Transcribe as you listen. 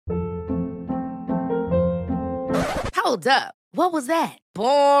Hold up. What was that?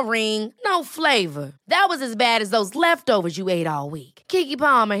 Boring. No flavor. That was as bad as those leftovers you ate all week. Keke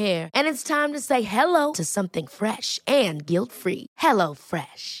Palmer here, and it's time to say hello to something fresh and guilt-free. Hello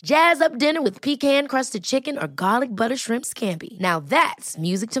Fresh. Jazz up dinner with pecan-crusted chicken or garlic butter shrimp scampi. Now that's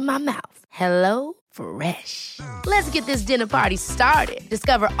music to my mouth. Hello Fresh. Let's get this dinner party started.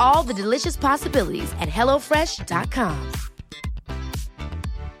 Discover all the delicious possibilities at hellofresh.com.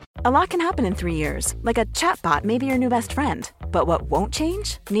 A lot can happen in 3 years, like a chatbot may be your new best friend. But what won't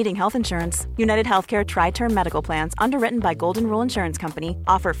change? Needing health insurance. United Healthcare Tri-Term Medical Plans, underwritten by Golden Rule Insurance Company,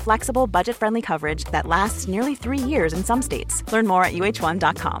 offer flexible, budget-friendly coverage that lasts nearly 3 years in some states. Learn more at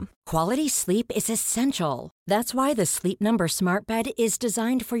uh1.com. Quality sleep is essential. That's why the Sleep Number Smart Bed is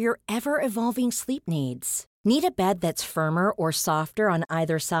designed for your ever-evolving sleep needs. Need a bed that's firmer or softer on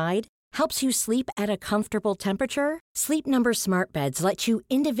either side? Helps you sleep at a comfortable temperature? Sleep Number Smart Beds let you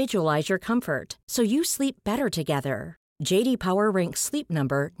individualize your comfort, so you sleep better together. J.D. Power ranks Sleep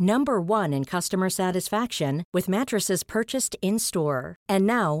Number number 1 in customer satisfaction with mattresses purchased in-store. And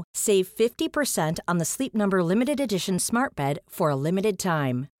now, save 50% on the Sleep Number Limited Edition Smart Bed for a limited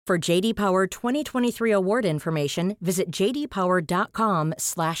time. For J.D. Power 2023 award information, visit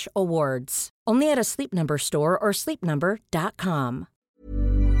jdpower.com/awards. Only at a Sleep Number store or sleepnumber.com.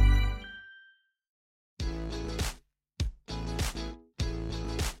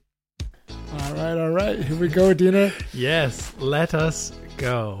 All right. Here we go, Dina. Yes, let us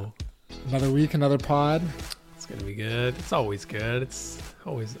go. Another week, another pod. It's going to be good. It's always good. It's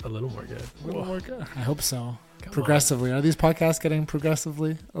always a little more good. A little more good. I hope so. Come progressively. on. Are these podcasts getting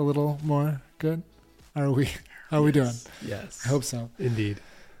progressively a little more good? How are we doing? Yes. I hope so. Indeed.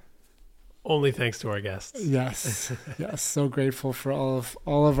 Only thanks to our guests. Yes. Yes. So grateful for all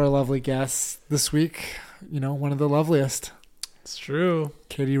of our lovely guests this week. You know, one of the loveliest. It's true.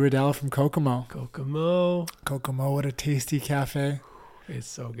 Katie Ruddell from Kokomo. Kokomo, what a tasty cafe. It's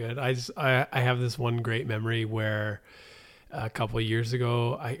so good. I have this one great memory where a couple of years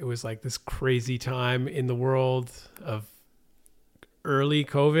ago, it was like this crazy time in the world of early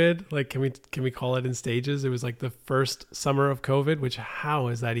COVID. Like, can we call it in stages? It was like the first summer of COVID, which how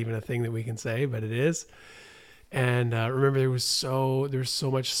is that even a thing that we can say? But it is. And remember, there was so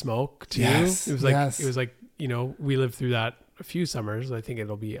much smoke too. Yes, it was like you know, we lived through that a few summers. I think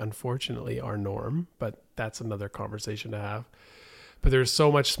it'll be unfortunately our norm, but that's another conversation to have. But there's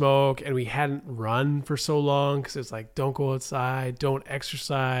so much smoke, and we hadn't run for so long because it's like, don't go outside, don't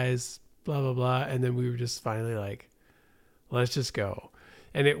exercise, blah blah blah. And then we were just finally like, let's just go.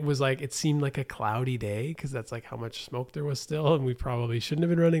 And it was like, it seemed like a cloudy day because that's like how much smoke there was still, and we probably shouldn't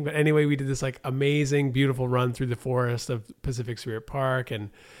have been running. But anyway, we did this like amazing, beautiful run through the forest of Pacific Spirit Park, and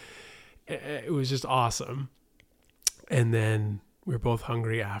it was just awesome. And then we were both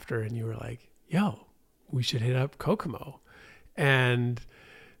hungry after, and you were like, yo, we should hit up Kokomo. And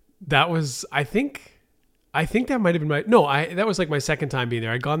that was, I think that might've been that was like my second time being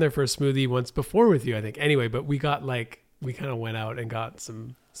there. I'd gone there for a smoothie once before with you, I think. Anyway, but we kind of went out and got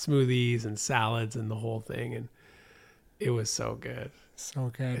some smoothies and salads and the whole thing. And it was so good.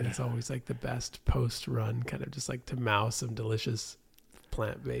 So good. And it's always like the best post-run, kind of just like to mouse some delicious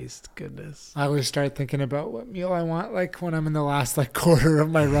plant-based goodness. I always start thinking about what meal I want, like when I'm in the last like quarter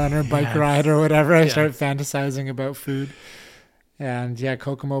of my run or bike ride or whatever. I start fantasizing about food. And yeah,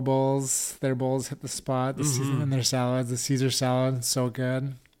 Kokomo bowls, their bowls hit the spot. And their salads, the Caesar salad, so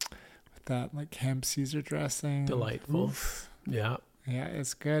good with that like hemp Caesar dressing. Delightful. Oof. Yeah,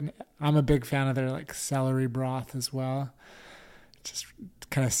 it's good. I'm a big fan of their like celery broth as well. Just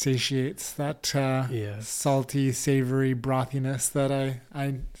kind of satiates that salty, savory brothiness that I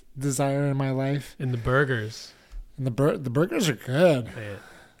desire in my life. And the burgers. And the burgers are good. Man,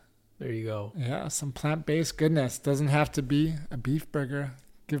 there you go. Yeah, some plant-based goodness. Doesn't have to be a beef burger.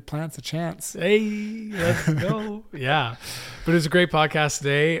 Give plants a chance. Hey, let's go. Yeah. But it was a great podcast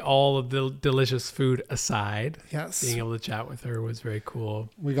today. All of the delicious food aside. Yes. Being able to chat with her was very cool.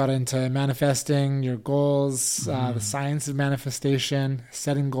 We got into manifesting your goals, the science of manifestation,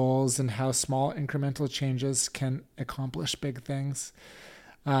 setting goals, and how small incremental changes can accomplish big things.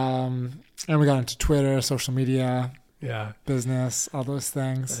 And we got into Twitter, social media, business, all those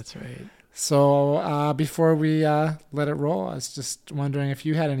things. That's right. So before we let it roll, I was just wondering if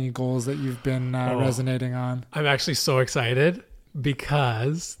you had any goals that you've been resonating on. I'm actually so excited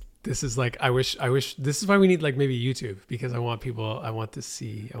because this is like, I wish this is why we need like maybe YouTube, because I want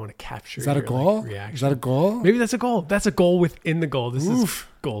to capture. Is that a goal? Like, reaction. Is that a goal? Maybe that's a goal. That's a goal within the goal. This is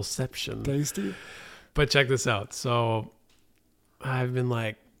goalception. Tasty. But check this out. So I've been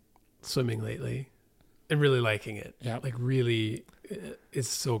like swimming lately and really liking it. Yeah. Like really, it's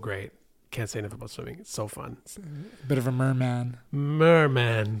so great. can't say enough about swimming. It's so fun. A bit of a merman.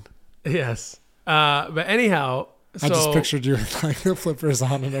 Merman. Yes. But anyhow, I just pictured you with like the flippers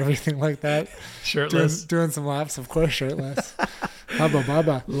on and everything like that. Shirtless. Doing some laps, of course, shirtless.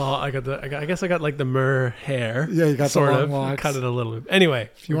 Baba. I guess I got like the mer hair. Yeah, you got sort the long of. locks. Cut it a little bit. Anyway.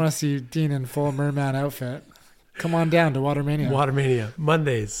 If you want to see Dean in full merman outfit, come on down to Watermania. Watermania.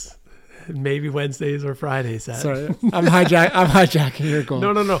 Mondays. Maybe Wednesdays or Fridays. Sorry, I'm hijacking your goal.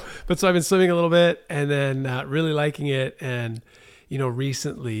 No. But so I've been swimming a little bit and then really liking it. And,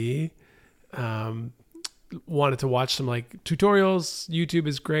 recently wanted to watch some like tutorials. YouTube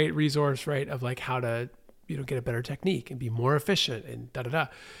is great resource, right? Of like how to, get a better technique and be more efficient and da-da-da.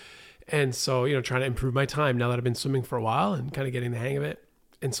 And so, trying to improve my time now that I've been swimming for a while and kind of getting the hang of it.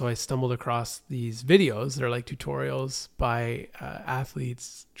 And so I stumbled across these videos that are like tutorials by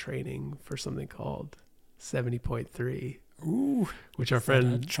athletes training for something called 70.3. Ooh. Which our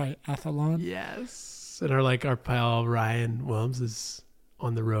friend... triathlon? Yes. And our pal Ryan Williams is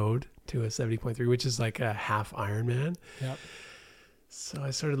on the road to a 70.3, which is like a half Ironman. Yep. So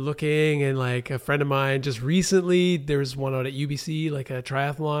I started looking, and like a friend of mine just recently, there was one out at UBC, like a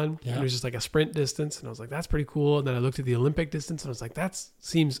triathlon. Yeah. It was just like a sprint distance. And I was like, that's pretty cool. And then I looked at the Olympic distance and I was like, that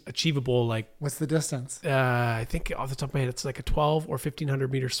seems achievable. Like, what's the distance? I think off the top of my head, it's like a 12 or 1500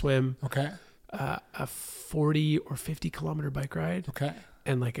 meter swim. Okay. A 40 or 50 kilometer bike ride. Okay.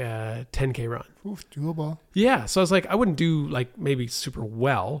 And like a 10K run. Oof, doable. Yeah. So I was like, I wouldn't do like maybe super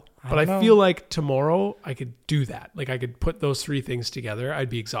well, but I know. feel like tomorrow I could do that. Like I could put those three things together. I'd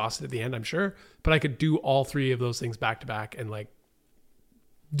be exhausted at the end, I'm sure, but I could do all three of those things back to back and like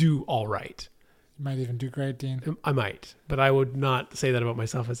do all right. You might even do great, Dean. I might, but I would not say that about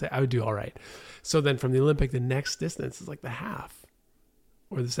myself. I'd say I would do all right. So then from the Olympic, the next distance is like the half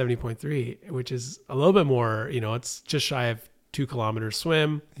or the 70.3, which is a little bit more, it's just shy of 2 kilometers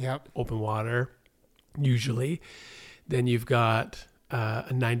swim. Yep. Open water, usually. Then you've got a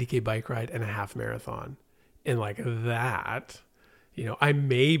 90K bike ride and a half marathon. And like that, I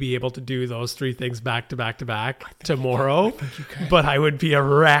may be able to do those three things back to back to back tomorrow, but I would be a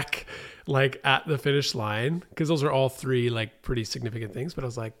wreck like at the finish line because those are all three like pretty significant things. But I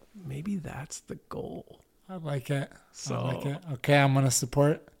was like, maybe that's the goal. I like it. So, I like it. Okay, I'm going to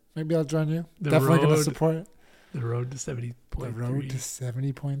support. Maybe I'll join you. Definitely going to support. The road to 70.3. The road to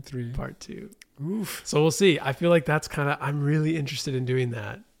 70.3. Part 2. Oof. So we'll see. I feel like that's I'm really interested in doing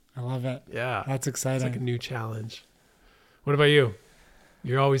that. I love it. Yeah. That's exciting. It's like a new challenge. What about you?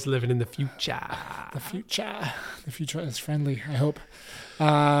 You're always living in the future. The future is friendly, I hope.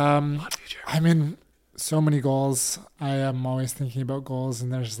 Future. I'm in so many goals. I am always thinking about goals,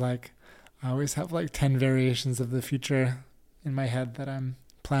 and there's like, I always have like 10 variations of the future in my head that I'm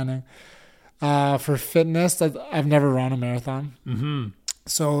planning. For fitness, I've never run a marathon. Mm-hmm.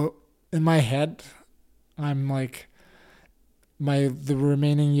 So in my head, I'm like, the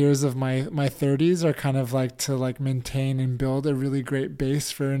remaining years of my 30s are kind of like to like maintain and build a really great base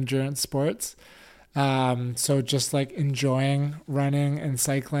for endurance sports. So just like enjoying running and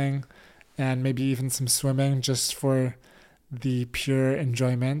cycling and maybe even some swimming just for the pure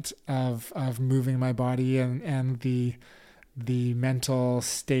enjoyment of moving my body and the mental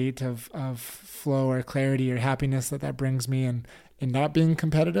state of flow or clarity or happiness that brings me and not being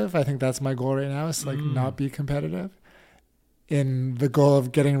competitive. I think that's my goal right now is like not be competitive in the goal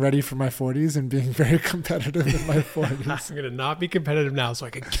of getting ready for my 40s and being very competitive in my 40s. I'm going to not be competitive now so I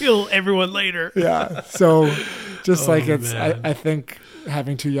can kill everyone later. Yeah. So just I think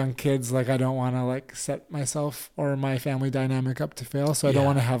having 2 young kids, like I don't want to like set myself or my family dynamic up to fail. So I don't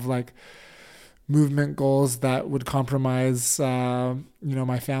want to have like movement goals that would compromise,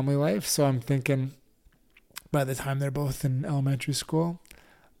 my family life. So I'm thinking by the time they're both in elementary school,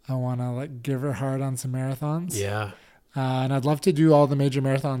 I want to like give her hard on some marathons. Yeah. And I'd love to do all the major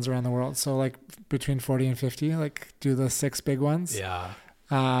marathons around the world. So like between 40 and 50, like do the 6 big ones. Yeah.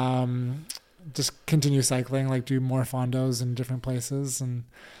 Just continue cycling, like do more fondos in different places. And,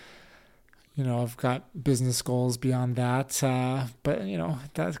 I've got business goals beyond that. But,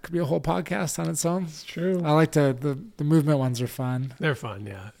 that could be a whole podcast on its own. It's true. I like the movement ones are fun. They're fun.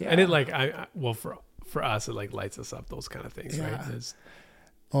 Yeah. And it like, for us, it like lights us up, those kind of things, right?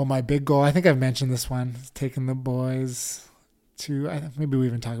 My big goal, I think I've mentioned this one, is taking the boys to, maybe we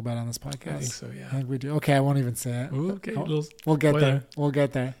even talk about it on this podcast. I think so, yeah. I think we do. Okay, I won't even say it. Ooh, okay. We'll get there. We'll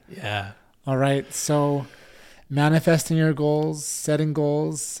get there. Yeah. All right. So manifesting your goals, setting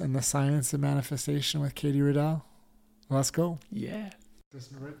goals, and the science of manifestation with Katie Ruddell. Let's go. Yeah.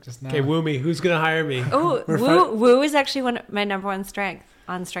 Just now. Okay, woo me. Who's going to hire me? Oh, woo is actually my number one strength.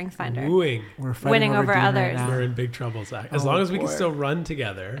 on StrengthsFinder. Wooing. We're fighting Winning over Dean others. now. We're in big trouble, Zach. As long as we can still run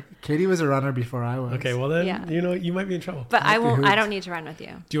together. Katie was a runner before I was. Okay, well then, you might be in trouble. But I don't need to run with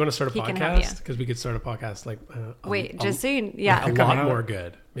you. Do you want to start a He can help you. podcast? Because we could start a podcast Just so you, a lot more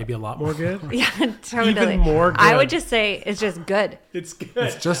good. Maybe a lot more good. Yeah, totally. Even more good. I would just say it's just good. It's good.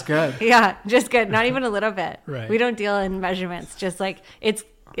 It's just good. Yeah, just good. Not even a little bit. Right. We don't deal in measurements. Just like it's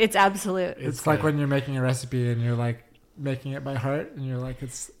absolute. It's like when you're making a recipe and you're like making it by heart and you're like,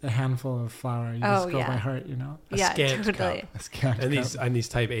 it's a handful of flour. You just go by heart, you know? A scant totally. cup. A scant cup. These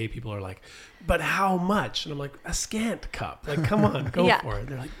type A people are like, but how much? And I'm like, a scant cup. Like, come on, go for it. And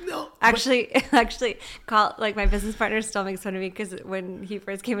they're like, no. Actually, my business partner still makes fun of me because when he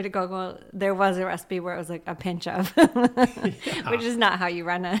first came into Kokomo, there was a recipe where it was like a pinch of, which is not how you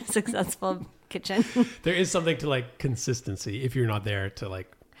run a successful kitchen. There is something to like consistency if you're not there to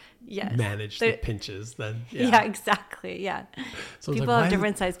like manage the pinches. Then yeah, exactly. Yeah, so people have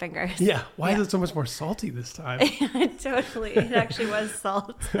different size fingers. Yeah, why is it so much more salty this time? Totally, it actually was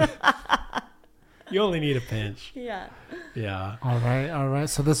salt. You only need a pinch. Yeah. All right.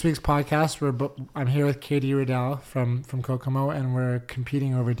 So this week's podcast, I'm here with Katie Ruddell from Kokomo, and we're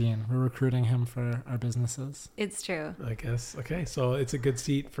competing over Dean. We're recruiting him for our businesses. It's true. I guess. Okay, so it's a good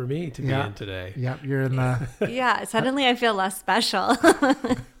seat for me to be in today. Yep, you're in the. Yeah. Suddenly, I feel less special.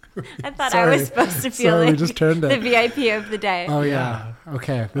 I thought I was supposed to feel like we just turned the VIP of the day. Oh yeah.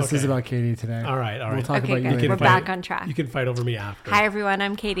 Okay. This is about Katie today. All right. We'll talk about you later. We're back on track. You can fight over me after. Hi everyone,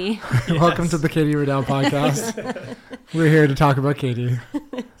 I'm Katie. Welcome to the Katie Ruddell podcast. We're here to talk about Katie.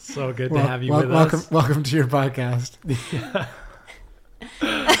 So good to have you with us. Welcome to your podcast.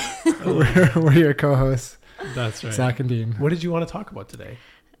 We're your co-hosts. That's right. Zach and Dean. What did you want to talk about today?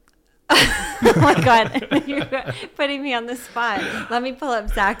 Oh my God, you're putting me on the spot. Let me pull up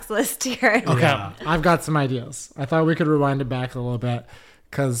Zach's list here. Okay, I've got some ideas. I thought we could rewind it back a little bit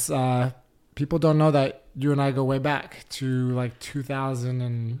because people don't know that you and I go way back to like 2000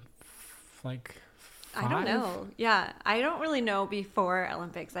 and like. I don't know. Yeah, I don't really know before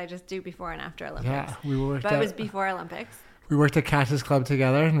Olympics. I just do before and after Olympics. Yeah, we worked. But it was before Olympics. We worked at Cactus Club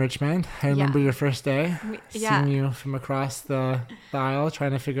together in Richmond. I remember your first day, seeing you from across the aisle,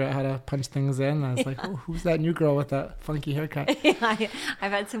 trying to figure out how to punch things in. I was like, oh, who's that new girl with that funky haircut?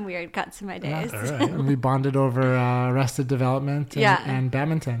 I've had some weird cuts in my days. All right. And we bonded over Arrested Development and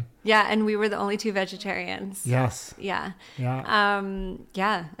badminton. Yeah, and we were the only two vegetarians. Yes. Yeah. Yeah.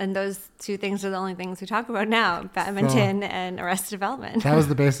 Yeah, and those two things are the only things we talk about now, badminton and Arrested Development. That was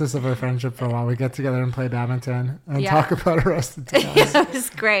the basis of our friendship for a while. We get together and play badminton and talk about Arrested Development. It was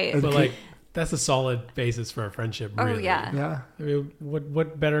great. But like, that's a solid basis for a friendship, really. Oh, yeah. Yeah. I mean,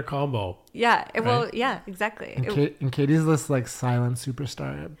 what better combo? Yeah. Well, right? yeah, exactly. And Katie's this like silent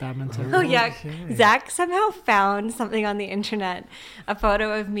superstar at badminton. Oh, yeah. Zach somehow found something on the internet, a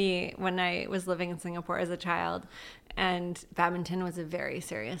photo of me when I was living in Singapore as a child. And badminton was a very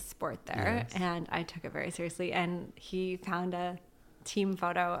serious sport there. Yes. And I took it very seriously. And he found a team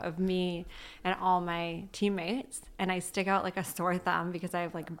photo of me and all my teammates. And I stick out like a sore thumb because I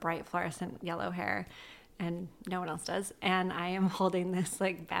have like bright fluorescent yellow hair. And no one else does. And I am holding this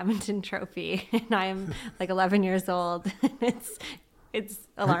like badminton trophy. And I am like 11 years old. It's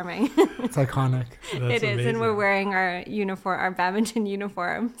alarming. It's iconic. It is. Amazing. And we're wearing our badminton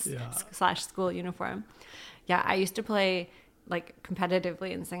uniforms / school uniform. Yeah, I used to play like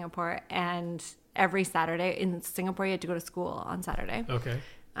competitively in Singapore, and every Saturday in Singapore you had to go to school on Saturday. Okay.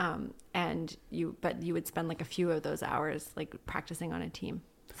 And you would spend like a few of those hours like practicing on a team.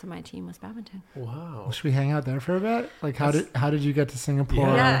 So my team was badminton. Wow. Well, should we hang out there for a bit? Like, how did you get to Singapore?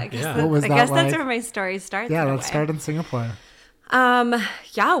 Yeah, what was that like? That's where my story starts. Yeah, let's start in Singapore.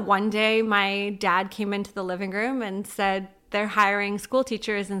 One day my dad came into the living room and said, they're hiring school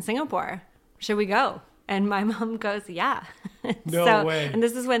teachers in Singapore. Should we go? And my mom goes, yeah. No way. And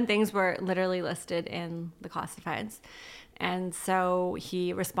this is when things were literally listed in the classifieds. And so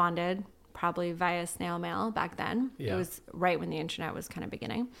he responded probably via snail mail back then. Yeah. It was right when the internet was kind of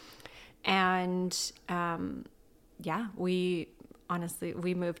beginning. And we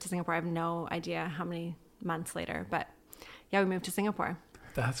moved to Singapore. I have no idea how many months later, but yeah, we moved to Singapore.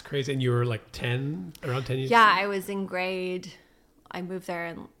 That's crazy. And you were like around 10 years? Yeah, I was in I moved there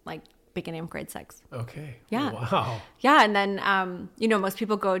in like beginning of grade 6. Okay. Yeah. Wow. Yeah. And then, most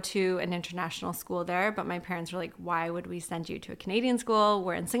people go to an international school there, but my parents were like, why would we send you to a Canadian school?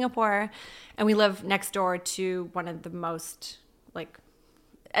 We're in Singapore and we live next door to one of the most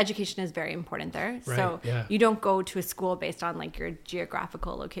education is very important there. Right, so you don't go to a school based on like your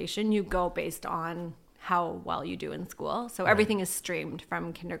geographical location. You go based on how well you do in school. So everything is streamed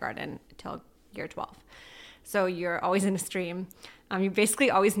from kindergarten till year 12. So you're always in a stream. You basically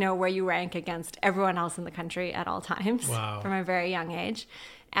always know where you rank against everyone else in the country at all times. Wow. From a very young age.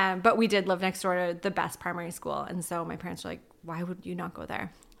 But we did live next door to the best primary school. And so my parents were like, why would you not go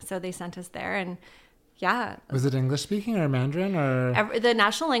there? So they sent us there. And yeah. Was it English speaking or Mandarin or? The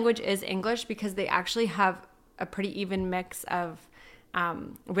national language is English because they actually have a pretty even mix of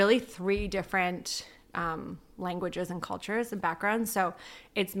really 3 different languages and cultures and backgrounds. So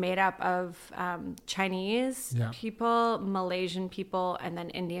it's made up of Chinese people, Malaysian people, and then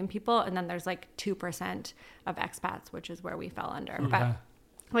Indian people. And then there's like 2% of expats, which is where we fell under. Okay. But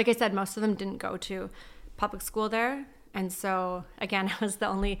like I said, most of them didn't go to public school there. And so, again, I was the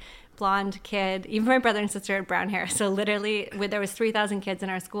only blonde kid. Even my brother and sister had brown hair. So literally, there was 3,000 kids in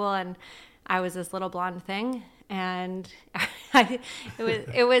our school, and I was this little blonde thing. And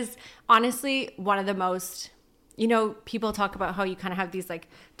it was honestly one of the most, you know, people talk about how you kind of have these like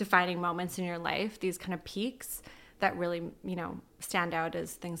defining moments in your life, these kind of peaks that really, you know, stand out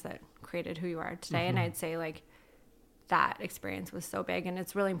as things that created who you are today. And I'd say like that experience was so big, and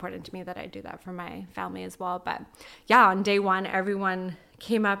it's really important to me that I do that for my family as well. But yeah, on day one, everyone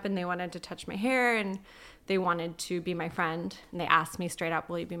came up and they wanted to touch my hair and they wanted to be my friend, and they asked me straight up,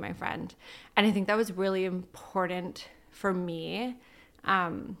 will you be my friend? And I think that was really important for me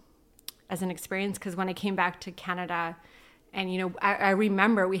as an experience, because when I came back to Canada, and you know, I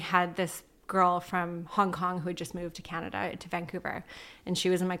remember we had this girl from Hong Kong who had just moved to Canada, to Vancouver, and she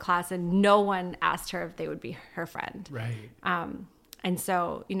was in my class, and no one asked her if they would be her friend. Right. And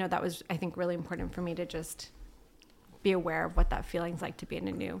so, you know, that was, I think, really important for me to just be aware of what that feeling's like to be in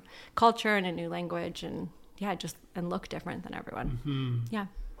a new culture and a new language, and and look different than everyone. Mm-hmm. Yeah.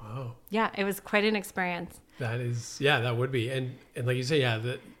 Wow. Yeah, it was quite an experience. That is, that would be. And like you say,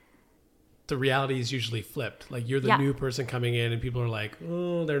 the reality is usually flipped. Like you're the new person coming in and people are like,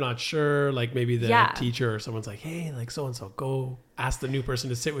 oh, they're not sure. Like maybe the teacher or someone's like, hey, like so-and-so, go ask the new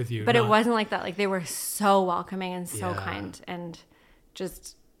person to sit with you. But it wasn't like that. Like they were so welcoming and so kind, and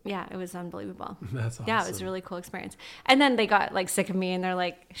just, it was unbelievable. That's awesome. Yeah, it was a really cool experience. And then they got like sick of me, and they're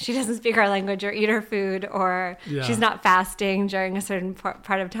like, she doesn't speak our language or eat her food, or she's not fasting during a certain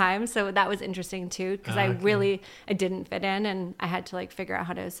part of time. So that was interesting too, because I didn't fit in, and I had to like figure out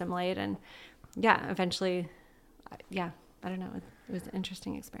how to assimilate. And eventually, I don't know. It was an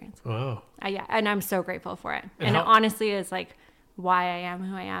interesting experience. Wow. And I'm so grateful for it. And it honestly is like why I am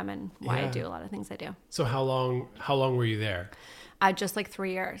who I am and why I do a lot of things I do. So how long were you there? Just like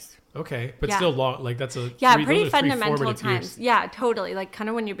 3 years. Okay. But still long, like that's pretty fundamental times. Years. Yeah, totally. Like kind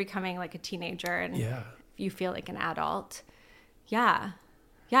of when you're becoming like a teenager and you feel like an adult. Yeah.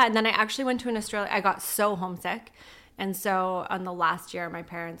 Yeah. And then I actually went to an Australia. I got so homesick. And so on the last year, my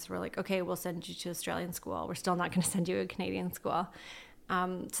parents were like, okay, we'll send you to Australian school. We're still not going to send you to a Canadian school.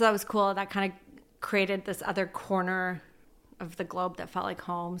 So that was cool. That kind of created this other corner of the globe that felt like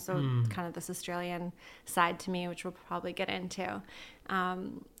home. So kind of this Australian side to me, which we'll probably get into.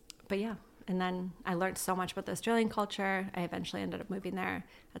 But yeah, and then I learned so much about the Australian culture. I eventually ended up moving there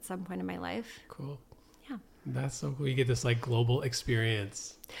at some point in my life. Cool. Yeah. That's so cool. You get this like global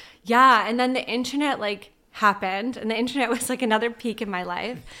experience. Yeah. And then the internet like happened, and the internet was like another peak in my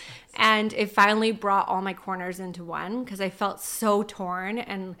life. And it finally brought all my corners into one, because I felt so torn,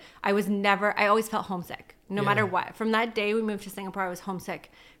 and I always felt homesick, no matter what. From that day we moved to Singapore, I was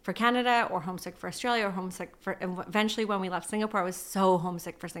homesick for Canada or homesick for Australia or homesick for, and eventually when we left Singapore, I was so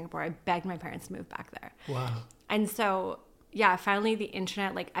homesick for Singapore. I begged my parents to move back there. Wow. And so, finally the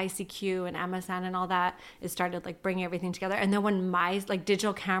internet, like ICQ and MSN and all that, it started like bringing everything together. And then when like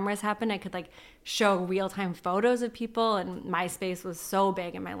digital cameras happened, I could like show real-time photos of people, and MySpace was so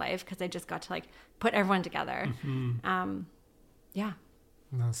big in my life because I just got to like put everyone together.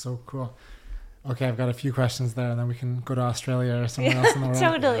 That's so cool. Okay, I've got a few questions there, and then we can go to Australia or somewhere else in the world.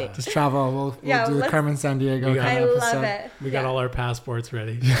 Totally. Just travel. We'll do the Carmen San Diego kind of episode. Love it. We got all our passports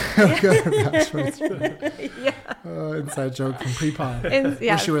ready. Inside joke from pre-pod.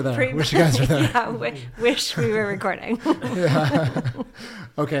 Wish you were there. Wish you guys were there. Wish we were recording.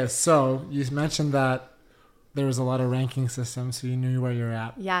 Okay, so you mentioned that there was a lot of ranking systems, so you knew where you were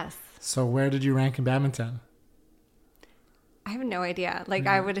at. Yes. So where did you rank in badminton? I have no idea. Like,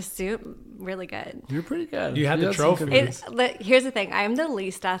 I would assume really good. You're pretty good. You had the trophy. Here's the thing. I am the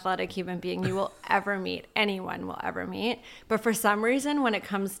least athletic human being you will ever meet. Anyone will ever meet. But for some reason, when it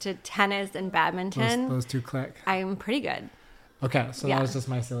comes to tennis and badminton, those two click. I'm pretty good. Okay, so that was just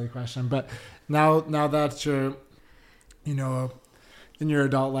my silly question. But now that you're, in your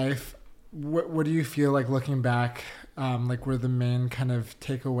adult life, what do you feel like looking back? Like were the main kind of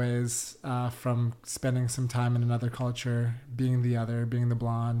takeaways from spending some time in another culture, being the other, being the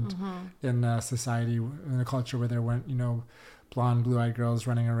blonde in a society, in a culture where there weren't, blonde, blue-eyed girls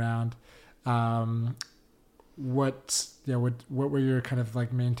running around. What were your kind of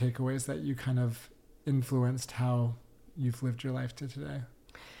like main takeaways that you kind of influenced how you've lived your life to today?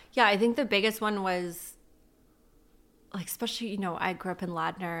 Yeah, I think the biggest one was like, especially, I grew up in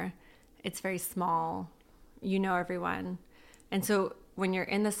Ladner. It's very small. You know everyone. And so when you're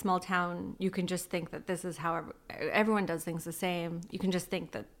in the small town, you can just think that this is how everyone does things the same. You can just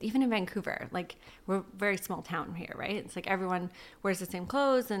think that even in Vancouver, like we're a very small town here, right? It's like everyone wears the same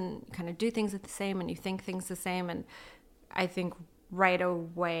clothes and kind of do things the same, and you think things the same. And I think right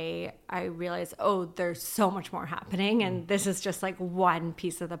away I realized, there's so much more happening, and this is just like one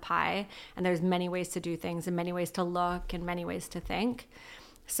piece of the pie, and there's many ways to do things and many ways to look and many ways to think.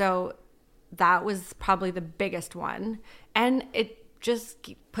 So that was probably the biggest one, and it just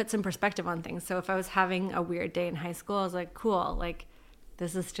put some perspective on things. So if I was having a weird day in high school, I was like, cool, like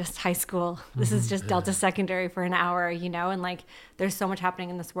this is just high school. This is just Delta Secondary for an hour, and like there's so much happening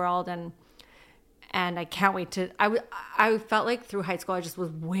in this world, and I can't wait to, I felt like through high school, I just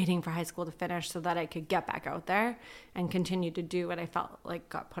was waiting for high school to finish so that I could get back out there and continue to do what I felt like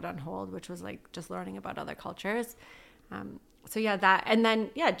got put on hold, which was like just learning about other cultures. So yeah, that, and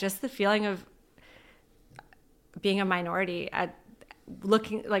then, just the feeling of being a minority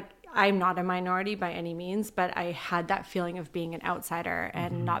looking like I'm not a minority by any means, but I had that feeling of being an outsider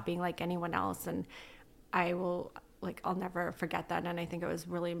and not being like anyone else. And I'll never forget that. And I think it was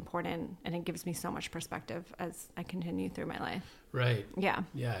really important, and it gives me so much perspective as I continue through my life. Right. Yeah.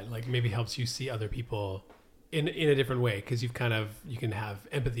 Yeah. Like maybe helps you see other people in a different way. 'Cause you can have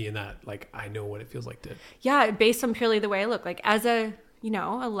empathy in that. Like, I know what it feels like to. Yeah. Based on purely the way I look, like as a,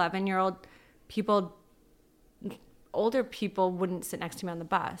 11-year-old, older people wouldn't sit next to me on the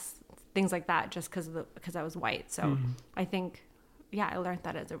bus, things like that, just because I was white. So I think, I learned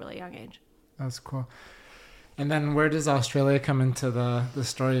that at a really young age. That's cool. And then where does Australia come into the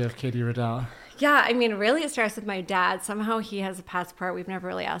story of Katie Ruddell? Yeah, I mean, really, it starts with my dad. Somehow he has a passport. We've never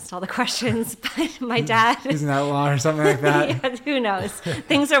really asked all the questions, but my dad... He's an outlaw or something like that. Yeah, who knows?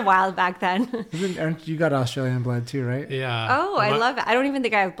 Things are wild back then. Aren't you got Australian blood too, right? Yeah. Oh, I love it. I don't even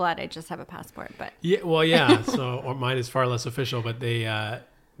think I have blood. I just have a passport. But yeah, well, yeah. So mine is far less official, but they...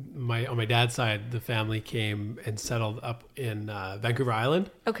 on my dad's side, the family came and settled up in Vancouver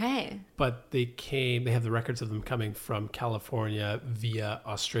Island. Okay. But they have the records of them coming from California via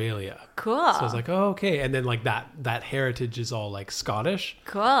Australia. Cool. So I was like, oh, okay. And then like that heritage is all like Scottish.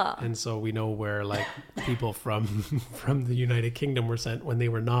 Cool. And so we know where like people from the United Kingdom were sent when they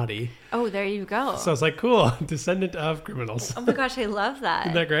were naughty. Oh, there you go. So I was like, cool, descendant of criminals. Oh my gosh, I love that.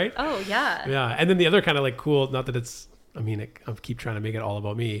 Isn't that great? Oh, yeah. Yeah. And then the other kind of like cool, not that it's, I keep trying to make it all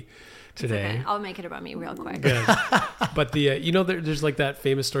about me today. Okay. I'll make it about me real quick. Good. But there's like that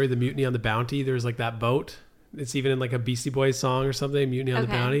famous story, the Mutiny on the Bounty. There's like that boat. It's even in like a Beastie Boys song or something, Mutiny on the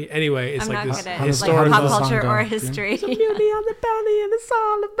Bounty. Anyway, it's I'm like not this good at historical like pop culture or history. Mutiny on the Bounty, and it's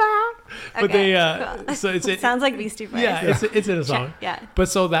all about. But Okay, cool. So it sounds like Beastie Boys. Yeah, it's in a song. Yeah. But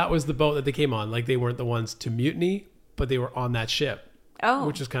so that was the boat that they came on. Like they weren't the ones to mutiny, but they were on that ship. Oh.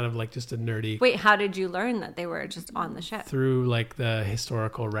 Which is kind of like just a nerdy. Wait, how did you learn that they were just on the ship? Through like the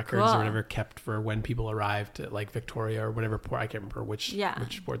historical records Cool. or whatever kept for when people arrived at like Victoria or whatever port. I can't remember which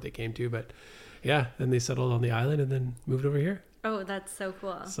port they came to, but yeah, then they settled on the island and then moved over here. Oh, that's so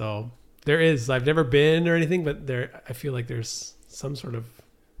cool. So I've never been or anything, but I feel like there's some sort of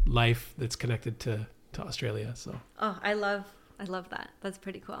life that's connected to Australia. So. Oh, I love that. That's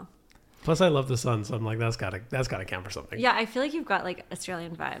pretty cool. Plus, I love the sun, so I'm like, that's gotta count for something. Yeah, I feel like you've got like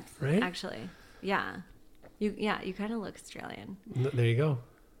Australian vibes, right? Actually, yeah, you kind of look Australian. There you go.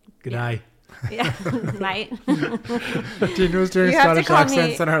 Good eye. Yeah, right. Jane was doing Scottish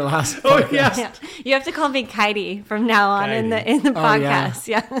accents in our last podcast. Oh yes. Yeah. You have to call me Katie from now on in the podcast.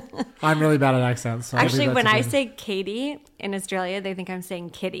 Yeah. I'm really bad at accents. So actually, when I say Katie in Australia, they think I'm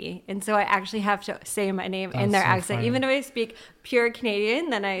saying Kitty, and so I actually have to say my name in their accent. Funny. Even if I speak pure Canadian,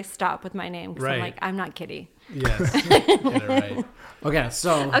 then I stop with my name because I'm like, I'm not Kitty. Yes. Get it right. Okay,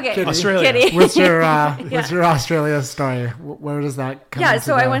 so Kitty. Australia. Kitty. What's your Australia story? Where does that come? Yeah,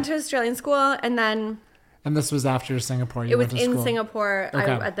 so I went to Australian school, and then and this was after Singapore. It was in Singapore.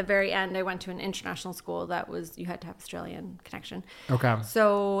 Okay. At the very end, I went to an international school that was you had to have Australian connection. Okay.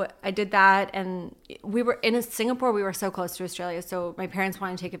 So I did that, and we were in Singapore. We were so close to Australia, so my parents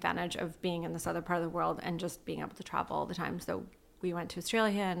wanted to take advantage of being in this other part of the world and just being able to travel all the time. So we went to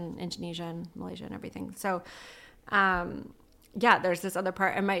Australia and Indonesia and Malaysia and everything. So, there's this other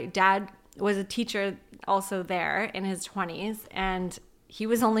part. And my dad was a teacher also there in his 20s. And he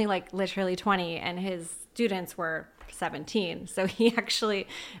was only like literally 20 and his students were 17. So he actually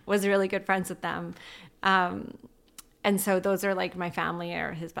was really good friends with them. And so those are like my family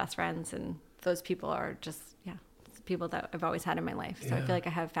or his best friends. And those people are just, people that I've always had in my life. So I feel like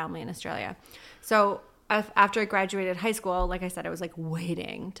I have family in Australia. So after I graduated high school, like I said, I was like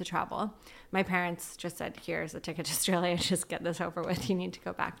waiting to travel. My parents just said, here's a ticket to Australia. Just get this over with. You need to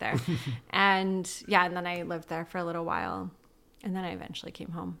go back there. and then I lived there for a little while. And then I eventually came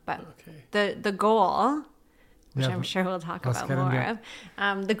home. But the goal, which I'm sure we'll talk about more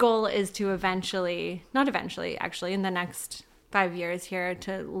of, the goal is to not eventually, actually, in the next 5 years here,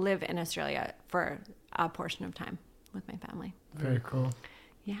 to live in Australia for a portion of time with my family. Very cool.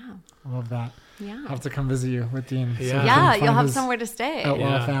 Yeah. I love that. Yeah. I'll have to come visit you with Dean. Yeah, you'll have somewhere to stay.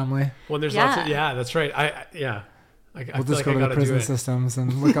 Outlaw family. Well, there's lots of, that's right. I We'll just go to the prison systems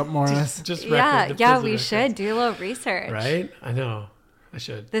and look up Morris. We should do a little research. Right? I know. I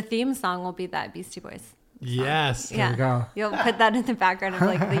should. The theme song will be that Beastie Boys song. Yes. There we go. You'll put that in the background of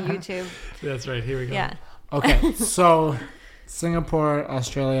like the YouTube. That's right. Here we go. Yeah. Okay. So Singapore,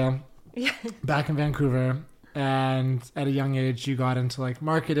 Australia, back in Vancouver. And at a young age, you got into like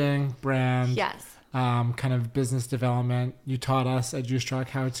marketing, brand, kind of business development. You taught us at Juice Truck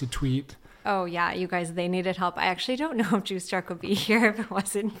how to tweet. Oh, yeah. You guys, they needed help. I actually don't know if Juice Truck would be here if it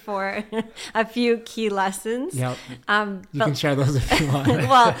wasn't for a few key lessons. Yep. You can share those if you want.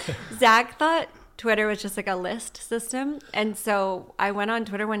 Well, Zach thought Twitter was just like a list system. And so I went on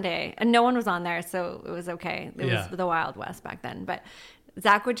Twitter one day and no one was on there. So it was okay. It was the Wild West back then. But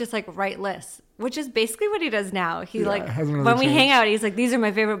Zach would just like write lists, which is basically what he does now. He when we hang out, he's like, these are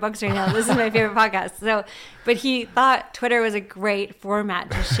my favorite books right now. This is my favorite podcast. So, but he thought Twitter was a great format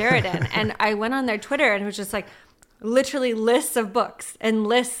to share it in. And I went on their Twitter and it was just like literally lists of books and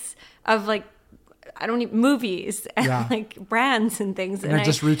lists of like, movies and like brands and things. And I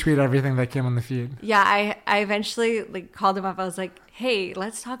just retweet everything that came on the feed. Yeah. I eventually like called him up. I was like, hey,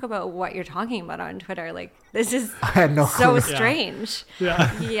 let's talk about what you're talking about on Twitter. Like, this is so strange.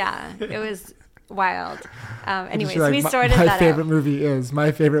 Yeah. It was wild. Anyways, like, we sorted that out. My favorite movie is,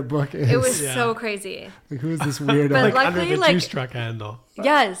 my favorite book is. It was so crazy. Like, who is this weirdo? But like luckily, under the Juice Truck handle.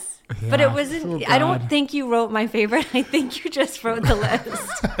 Yes. Yeah, but it wasn't, I don't think you wrote my favorite. I think you just wrote the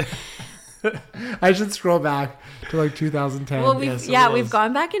list. I should scroll back to like 2010. Well, we've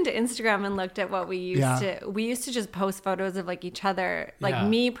gone back into Instagram and looked at what we used to. We used to just post photos of like each other, like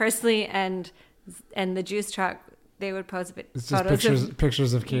me personally and the Juice Truck. They would post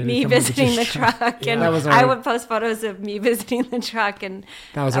pictures of Katie, me visiting the truck, and I would post photos of me visiting the truck, and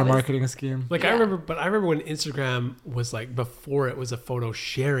that was our marketing scheme. Like I remember when Instagram was like before it was a photo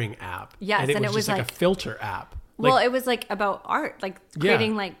sharing app. Yes, and it was just like a filter app. Well, it was like about art, like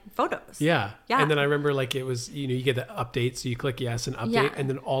creating like photos. Yeah. And then I remember like it was, you get the update. So you click yes and update. And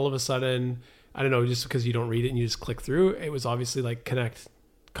then all of a sudden, I don't know, just because you don't read it and you just click through, it was obviously like connect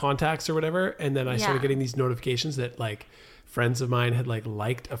contacts or whatever. And then I started getting these notifications that like friends of mine had like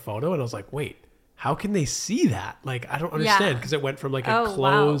liked a photo. And I was like, wait, how can they see that? Like, I don't understand. Because it went from like a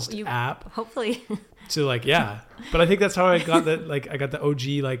closed app. Hopefully. To like, but I think that's how I got I got the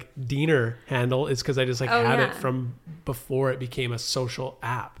OG like Diener handle is because I just like had it from before it became a social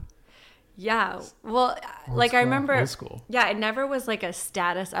app. Yeah. Well, like I remember, old school. Yeah, it never was like a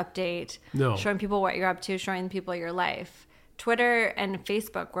status update. No. Showing people what you're up to, showing people your life. Twitter and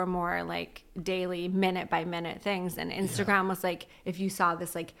Facebook were more like daily, minute by minute things. And Instagram was like, if you saw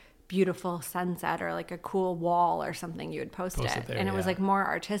this like beautiful sunset or like a cool wall or something, you would post it there, and it was like more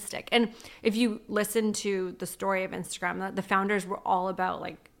artistic. And if you listen to the story of Instagram, the founders were all about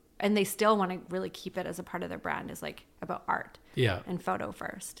like, and they still want to really keep it as a part of their brand, is like about art and photo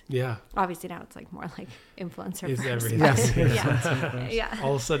first. Obviously now it's like more like influencer is first. everything. Yeah.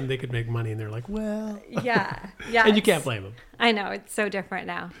 All of a sudden they could make money and they're like, well, yeah and you can't blame them. I know, it's so different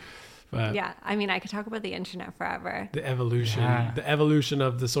now. But I mean, I could talk about the internet forever. The evolution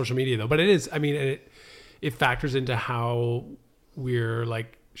of the social media, though. But it is, I mean, it factors into how we're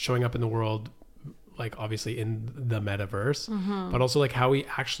like showing up in the world, like obviously in the metaverse, but also like how we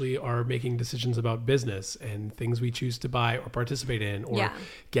actually are making decisions about business and things we choose to buy or participate in or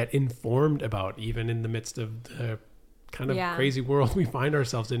get informed about, even in the midst of the kind of crazy world we find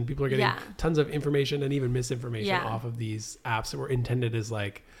ourselves in. People are getting tons of information and even misinformation off of these apps that were intended as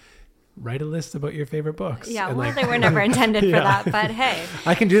like, write a list about your favorite books. Yeah, and well, like, they were never intended for that, but hey.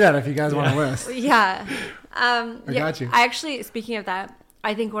 I can do that if you guys want a list. I got you. I actually, speaking of that,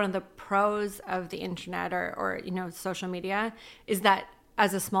 I think one of the pros of the internet or social media is that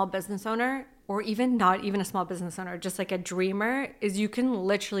as a small business owner, or even not even a small business owner, just like a dreamer, is you can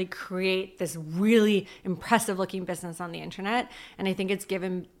literally create this really impressive looking business on the internet. And I think it's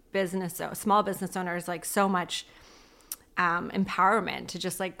given small business owners like so much empowerment to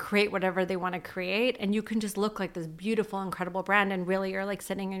just like create whatever they want to create. And you can just look like this beautiful, incredible brand. And really you're like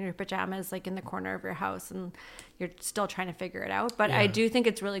sitting in your pajamas, like in the corner of your house, and you're still trying to figure it out. But I do think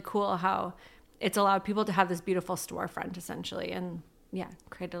it's really cool how it's allowed people to have this beautiful storefront essentially. And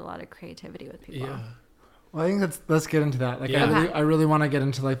created a lot of creativity with people. Yeah. Well, I think let's get into that. Like, I really want to get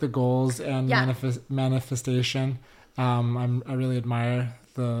into like the goals and manifestation. I really admire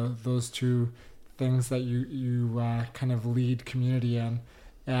those two things that you kind of lead community in,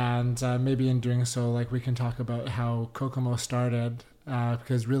 and maybe in doing so, like we can talk about how Kokomo started,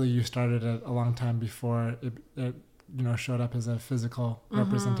 because really you started it a long time before it showed up as a physical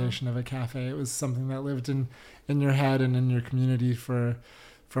representation of a cafe. It was something that lived in your head and in your community for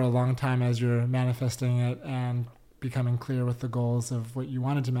a long time as you're manifesting it and becoming clear with the goals of what you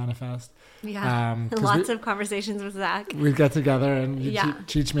wanted to manifest. Lots of conversations with Zach. We'd get together and you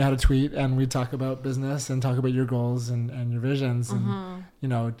teach me how to tweet, and we'd talk about business and talk about your goals and your visions. And,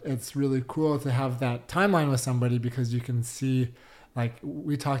 it's really cool to have that timeline with somebody, because you can see, like,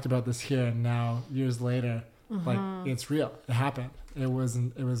 we talked about this here, and now years later, like, it's real. It happened. It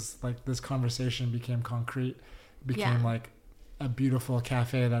was like this conversation became concrete, became like a beautiful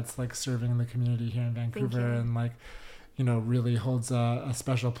cafe that's like serving the community here in Vancouver, and like, really holds a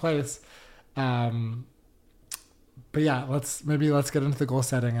special place. But let's get into the goal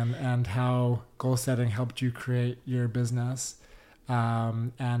setting and how goal setting helped you create your business,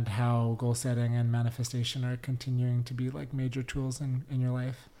 and how goal setting and manifestation are continuing to be like major tools in your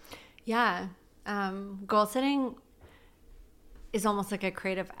life. Goal setting is almost like a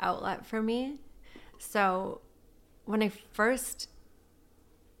creative outlet for me. So when I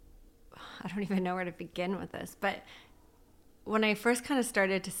don't even know where to begin with this, but when I first kind of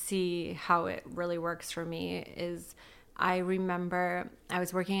started to see how it really works for me is, I remember I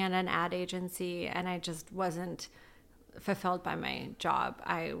was working at an ad agency and I just wasn't fulfilled by my job.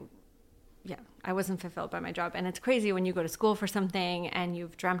 I wasn't fulfilled by my job. And it's crazy when you go to school for something and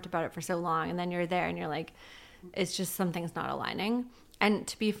you've dreamt about it for so long, and then you're there and you're like, it's just something's not aligning. And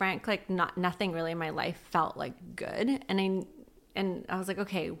to be frank, like nothing really in my life felt like good. And I was like,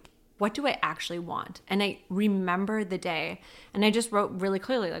 okay, what do I actually want? And I remember the day, and I just wrote really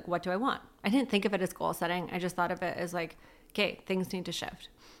clearly, like, what do I want? I didn't think of it as goal setting. I just thought of it as like, okay, things need to shift.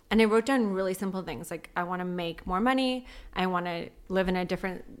 And I wrote down really simple things, like I want to make more money. I want to live in a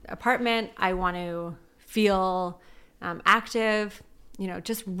different apartment. I want to feel active,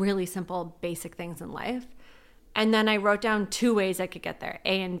 just really simple, basic things in life. And then I wrote down 2 ways I could get there,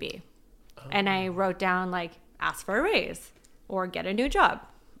 A and B. And I wrote down like, ask for a raise or get a new job.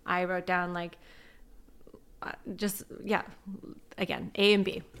 I wrote down like, again, A and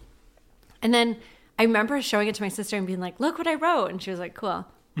B. And then I remember showing it to my sister and being like, look what I wrote. And she was like, cool.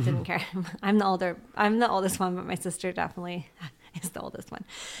 Didn't care. I'm the oldest one, but my sister definitely is the oldest one.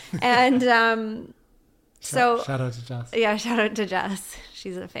 And so shout out to Jess. Yeah, shout out to Jess.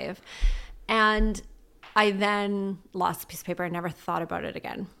 She's a fave. And I then lost a piece of paper and never thought about it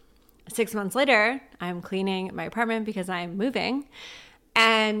again. 6 months later, I'm cleaning my apartment because I'm moving.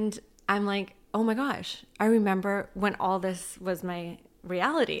 And I'm like, oh my gosh, I remember when all this was my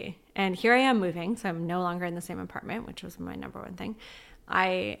reality. And here I am moving. So I'm no longer in the same apartment, which was my number one thing.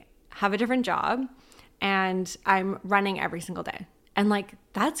 I have a different job and I'm running every single day. And like,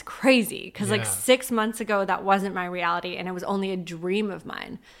 that's crazy. Because like 6 months ago, that wasn't my reality. And it was only a dream of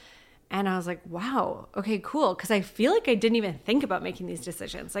mine. And I was like, wow, okay, cool. Because I feel like I didn't even think about making these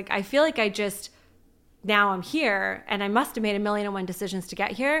decisions. Like, I feel like now I'm here, and I must have made 1,000,001 decisions to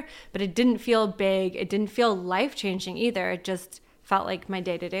get here, but it didn't feel big. It didn't feel life-changing either. It just felt like my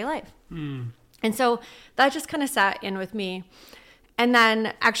day-to-day life. And so that just kind of sat in with me. And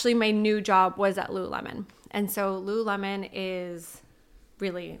then actually my new job was at Lululemon. And so Lululemon is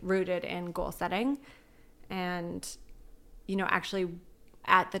really rooted in goal setting. And, actually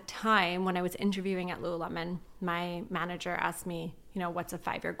at the time when I was interviewing at Lululemon, my manager asked me, what's a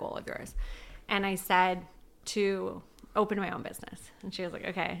 5-year goal of yours? And I said to open my own business. And she was like,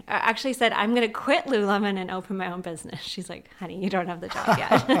 okay. I actually said, I'm going to quit Lululemon and open my own business. She's like, honey, you don't have the job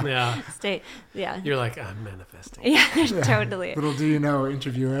yet. You're like, I'm manifesting. Yeah, totally. Little do you know,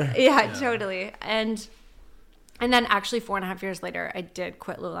 interviewer. Yeah, totally. And then actually 4.5 years later, I did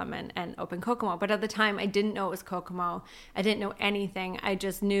quit Lululemon and open Kokomo. But at the time, I didn't know it was Kokomo. I didn't know anything. I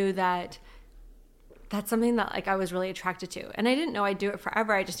just knew that that's something that like I was really attracted to. And I didn't know I'd do it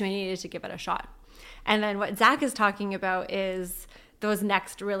forever. I just knew I needed to give it a shot. And then what Zach is talking about is those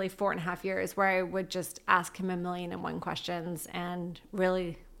next really 4.5 years where I would just ask him 1,000,001 questions and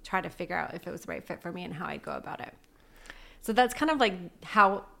really try to figure out if it was the right fit for me and how I'd go about it. So that's kind of like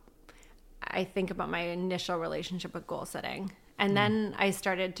how I think about my initial relationship with goal setting. And then I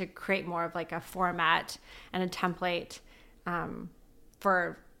started to create more of like a format and a template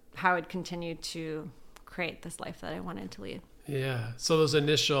for how I'd continue to create this life that I wanted to lead. Yeah. So those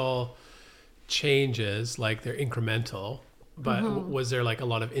initial changes, like they're incremental, but was there like a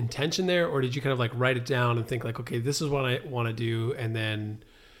lot of intention there, or did you kind of like write it down and think like, okay, this is what I want to do, and then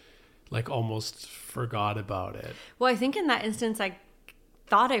like almost forgot about it? Well, I think in that instance, I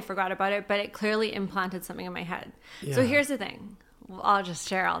thought I forgot about it, but it clearly implanted something in my head. Yeah. So here's the thing. Well, I'll just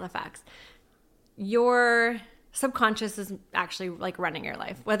share all the facts. Your subconscious is actually like running your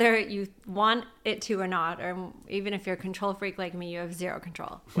life, whether you want it to or not, or even if you're a control freak like me, you have zero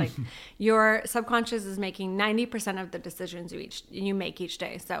control. Like your subconscious is making 90% of the decisions you make each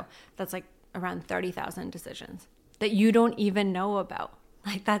day. So that's like around 30,000 decisions that you don't even know about.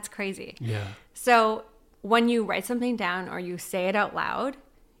 Like that's crazy. Yeah. So when you write something down or you say it out loud,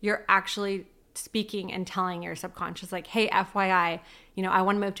 you're actually speaking and telling your subconscious like, hey, FYI, I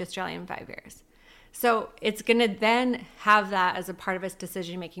want to move to Australia in 5 years. So it's going to then have that as a part of its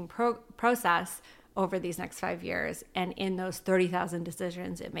decision-making process over these next 5 years. And in those 30,000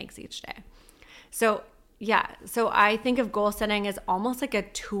 decisions it makes each day. So yeah, so I think of goal setting as almost like a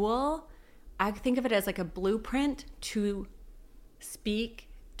tool. I think of it as like a blueprint to speak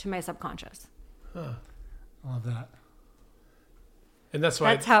to my subconscious. Huh. I love that. And that's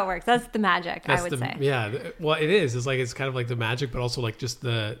why that's how it works. That's the magic, I would say. Yeah. Well, it is. It's like, it's kind of like the magic, but also like just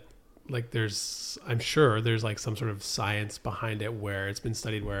I'm sure there's like some sort of science behind it where it's been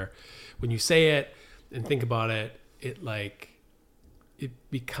studied where when you say it and think about it, it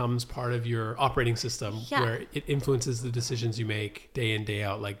becomes part of your operating system where it influences the decisions you make day in, day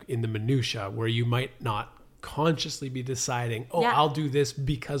out, like in the minutia where you might not consciously be deciding, I'll do this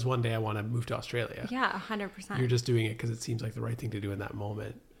because one day I want to move to Australia. Yeah, 100%. You're just doing it because it seems like the right thing to do in that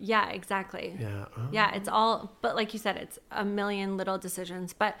moment. Yeah, exactly. Yeah. Oh. Yeah, it's all, but like you said, it's a million little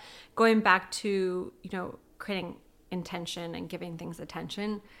decisions. But going back to, creating intention and giving things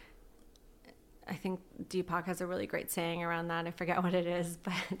attention, I think Deepak has a really great saying around that. I forget what it is,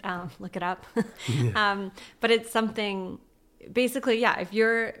 but look it up. But it's something... Basically, if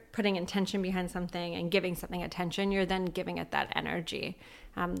you're putting intention behind something and giving something attention, you're then giving it that energy.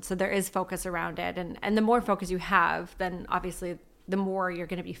 So there is focus around it. And the more focus you have, then obviously the more you're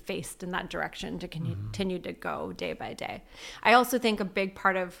going to be faced in that direction to continue to go day by day. I also think a big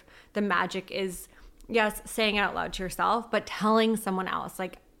part of the magic is, yes, saying it out loud to yourself, but telling someone else.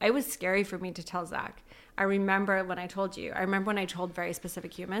 Like, it was scary for me to tell Zach. I remember when I told very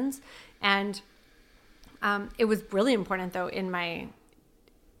specific humans. And it was really important, though, in my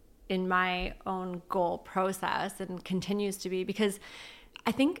own goal process, and continues to be, because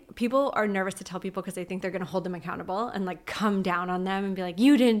I think people are nervous to tell people because they think they're going to hold them accountable and like come down on them and be like,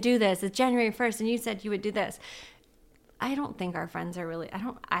 you didn't do this. It's January 1st and you said you would do this. I don't think our friends are really,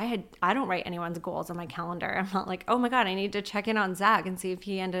 I don't write anyone's goals on my calendar. I'm not like, oh my God, I need to check in on Zach and see if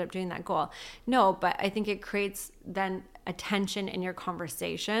he ended up doing that goal. No, but I think it creates then attention in your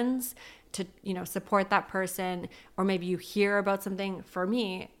conversations to, support that person. Or maybe you hear about something. For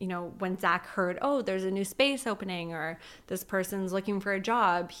me, when Zach heard, there's a new space opening, or this person's looking for a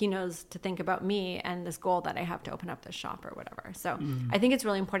job, he knows to think about me and this goal that I have to open up this shop or whatever. So I think it's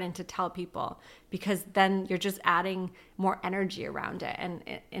really important to tell people, because then you're just adding more energy around it, and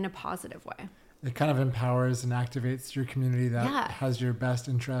in a positive way. It kind of empowers and activates your community that has your best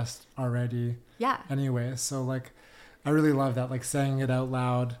interest already. Yeah. Anyway, so like, I really love that, like saying it out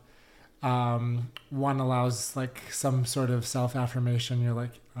loud. One allows like some sort of self-affirmation. You're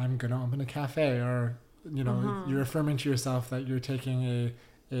like, I'm going to open a cafe, or, you're affirming to yourself that you're taking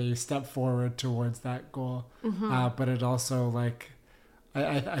a step forward towards that goal. But it also like,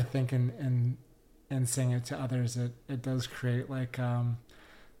 I think in saying it to others, it does create like,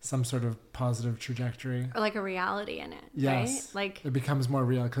 some sort of positive trajectory. Or like a reality in it, yes. Right? Like, it becomes more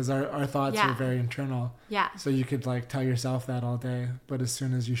real, because our thoughts are very internal. Yeah. So you could like tell yourself that all day, but as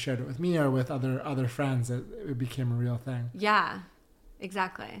soon as you shared it with me or with other friends, it became a real thing. Yeah,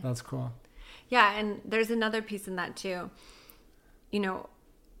 exactly. That's cool. Yeah, and there's another piece in that too.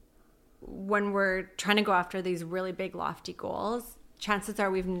 When we're trying to go after these really big, lofty goals, chances are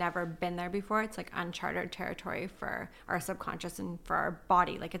we've never been there before. It's like uncharted territory for our subconscious and for our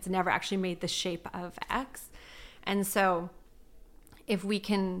body. Like, it's never actually made the shape of X. And so if we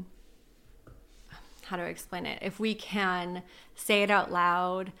can, how do I explain it? If we can say it out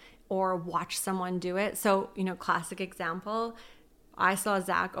loud or watch someone do it. So, classic example, I saw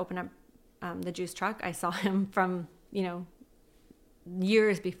Zach open up the juice truck. I saw him from,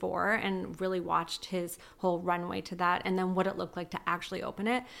 years before and really watched his whole runway to that and then what it looked like to actually open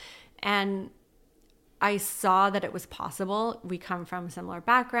it. And I saw that it was possible. We come from similar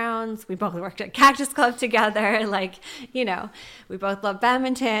backgrounds. We both worked at Cactus Club together. Like, you know, we both love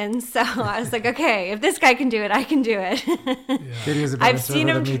badminton. So I was like, okay, if this guy can do it, I can do it. Yeah. I've seen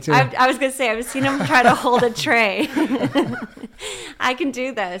him. I was going to say, I've seen him try to hold a tray. I can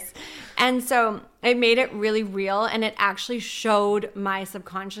do this. And so it made it really real. And it actually showed my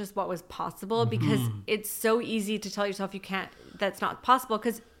subconscious what was possible, because it's so easy to tell yourself that's not possible,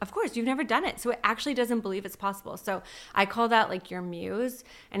 because of course you've never done it, so it actually doesn't believe it's possible. So I call that like your muse,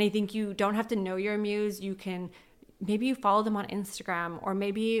 and I think you don't have to know your muse. You can, maybe you follow them on Instagram, or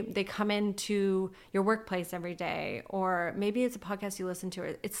maybe they come into your workplace every day, or maybe it's a podcast you listen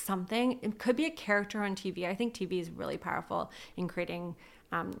to. It's something. It could be a character on TV. I think TV is really powerful in creating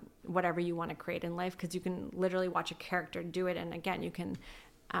whatever you want to create in life, because you can literally watch a character do it, and again, you can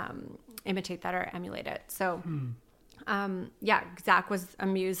imitate that or emulate it. So Zach was a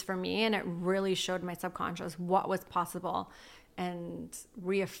muse for me, and it really showed my subconscious what was possible and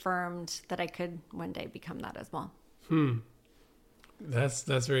reaffirmed that I could one day become that as well. That's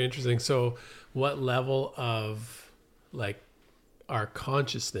very interesting. So what level of like our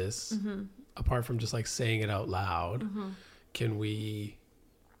consciousness, apart from just like saying it out loud, can we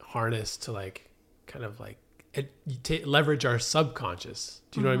harness to like kind of like leverage our subconscious?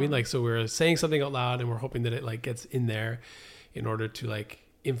 Do you know what I mean? Like, so we're saying something out loud and we're hoping that it like gets in there in order to like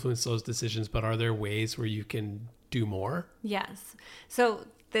influence those decisions. But are there ways where you can do more? Yes. So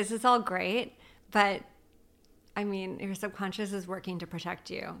this is all great, but I mean, your subconscious is working to protect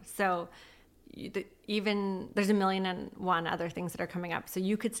you. So even there's a million and one other things that are coming up. So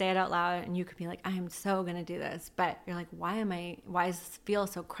you could say it out loud and you could be like, I am so going to do this. But you're like, why does this feel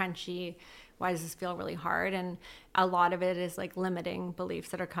so crunchy? Why does this feel really hard? And a lot of it is like limiting beliefs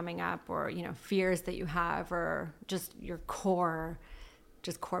that are coming up, or, you know, fears that you have, or just your core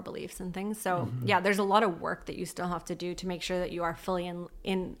beliefs and things. So there's a lot of work that you still have to do to make sure that you are fully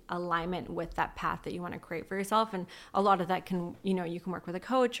in alignment with that path that you want to create for yourself. And a lot of that can, you know, you can work with a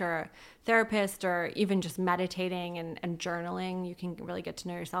coach or a therapist, or even just meditating and journaling. You can really get to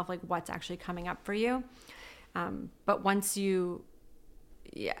know yourself, like what's actually coming up for you. But once you,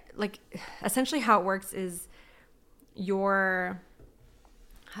 like essentially how it works is I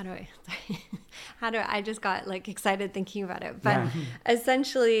just got like excited thinking about it. But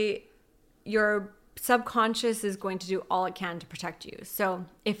essentially your subconscious is going to do all it can to protect you. So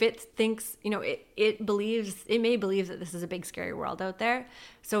if it thinks, you know, it may believe that this is a big scary world out there.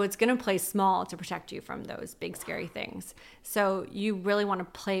 So it's going to play small to protect you from those big scary things. So you really want to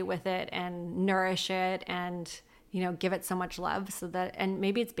play with it and nourish it and, you know, give it so much love, so that, and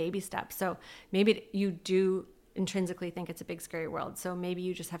maybe it's baby steps. So maybe you do intrinsically think it's a big scary world. So maybe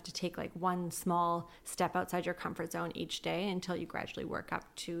you just have to take like one small step outside your comfort zone each day until you gradually work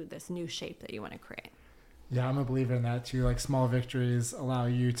up to this new shape that you want to create. Yeah, I'm a believer in that too. Like small victories allow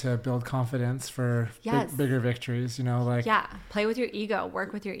you to build confidence for bigger victories, you know, like. Yeah, play with your ego,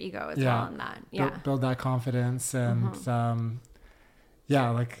 work with your ego as well in that. Yeah. Build that confidence and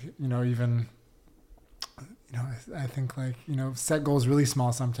like, you know, even, you know, I think like, you know, set goals really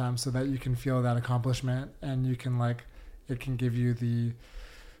small sometimes so that you can feel that accomplishment, and you can like, it can give you the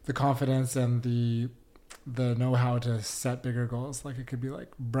confidence and the know-how to set bigger goals. Like it could be like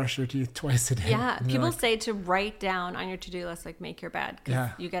brush your teeth twice a day. Yeah. People say to write down on your to-do list, like make your bed,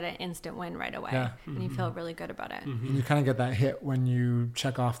 because you get an instant win right away and you feel really good about it. And you kind of get that hit when you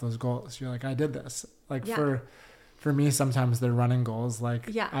check off those goals. You're like, I did this. Like for me, sometimes they're running goals.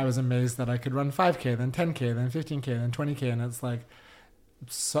 Like I was amazed that I could run 5K, then 10K, then 15K, then 20K. And it's like,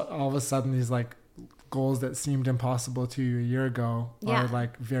 so all of a sudden these like goals that seemed impossible to you a year ago are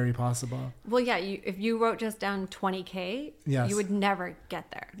like very possible. Well, if you wrote just down 20K, you would never get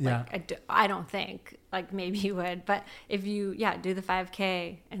there. Like, I don't think, like maybe you would, but if you, do the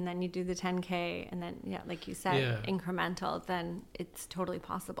 5K and then you do the 10K and then, like you said, incremental, then it's totally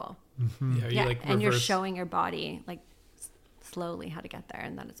possible. Like and you're showing your body like slowly how to get there,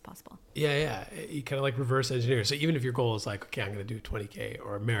 and then it's possible. You kind of like reverse engineer. So even if your goal is like, okay, I'm going to do 20K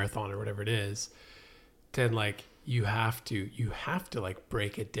or a marathon or whatever it is, then like you have to like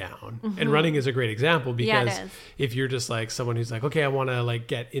break it down. And running is a great example, because if you're just like someone who's like, okay, I want to like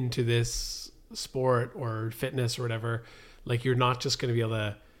get into this sport or fitness or whatever, like you're not just going to be able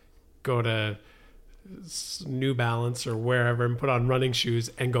to go to New Balance or wherever and put on running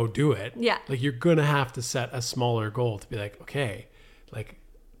shoes and go do it. Like you're going to have to set a smaller goal to be like, okay, like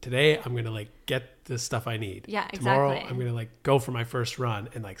today I'm going to like get the stuff I need. Tomorrow I'm going to like go for my first run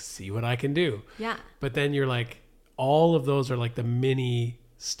and like see what I can do. But then you're like all of those are like the mini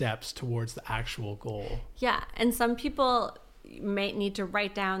steps towards the actual goal. Yeah. And some people might need to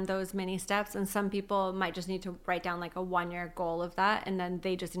write down those mini steps, and some people might just need to write down like a 1-year goal of that. And then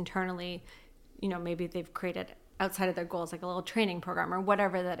they just internally, maybe they've created outside of their goals, like a little training program or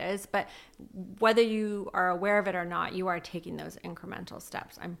whatever that is. But whether you are aware of it or not, you are taking those incremental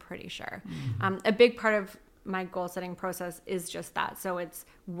steps, I'm pretty sure. A big part of my goal setting process is just that. So it's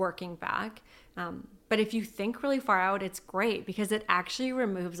working back. But if you think really far out, it's great because it actually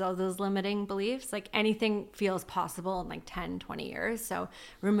removes all those limiting beliefs. Like anything feels possible in like 10, 20 years. So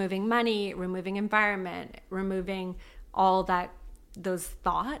removing money, removing environment, removing all those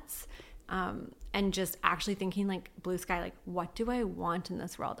thoughts, and just actually thinking like blue sky, like what do I want in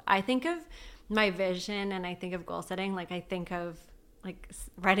this world? I think of my vision and I think of goal setting. Like I think of like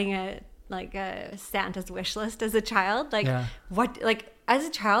writing a Santa's wish list as a child. Like as a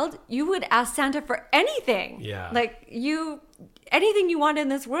child, you would ask Santa for anything. Yeah. Like anything you want in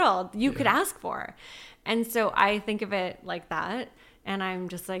this world, you could ask for. And so I think of it like that. And I'm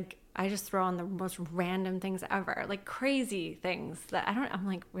just like, I just throw on the most random things ever, like crazy things that I'm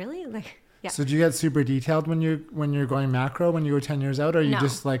like, really? Like, yeah. So do you get super detailed when you're going macro when you go 10 years out, or are you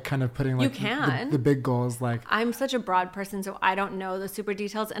just like kind of putting like the big goals? Like I'm such a broad person, so I don't know the super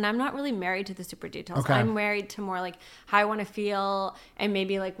details, and I'm not really married to the super details. Okay. I'm married to more like how I want to feel and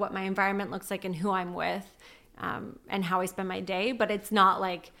maybe like what my environment looks like and who I'm with, and how I spend my day. But it's not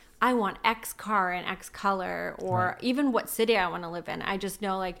like I want X car and X color or even what city I want to live in. I just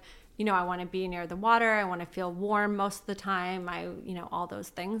know like, I want to be near the water. I want to feel warm most of the time. All those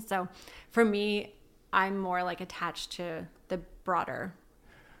things. So for me, I'm more like attached to the broader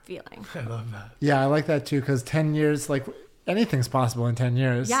feeling. I love that. Yeah, I like that too. Because 10 years, like anything's possible in 10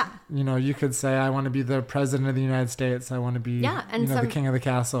 years. Yeah. You could say, I want to be the president of the United States. I want to be, the king of the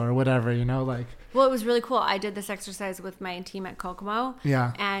castle or whatever, like. Well, it was really cool. I did this exercise with my team at Kokomo.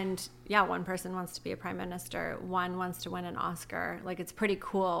 Yeah. And one person wants to be a prime minister. One wants to win an Oscar. Like, it's pretty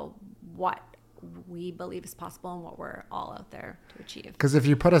cool what we believe is possible and what we're all out there to achieve. Because if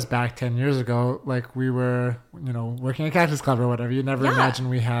you put us back 10 years ago, like we were, working at Cactus Club or whatever, you'd never imagine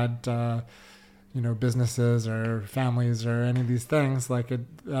we had, businesses or families or any of these things. Like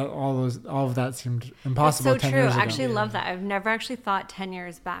all of that seemed impossible. That's so 10 true. years ago. I actually love that. I've never actually thought 10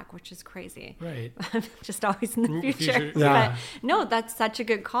 years back, which is crazy. Right. I'm just always in the future. Yeah. But no, that's such a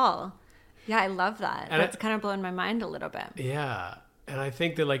good call. Yeah, I love that. And that's kind of blowing my mind a little bit. Yeah. And I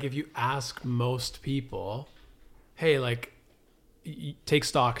think that like if you ask most people, hey, like take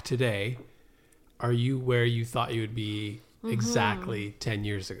stock today, are you where you thought you would be exactly 10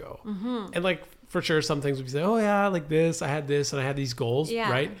 years ago? And like for sure some things would be say, oh yeah, like this, I had this and I had these goals,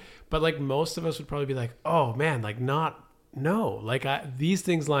 right? But like most of us would probably be like, oh man, like these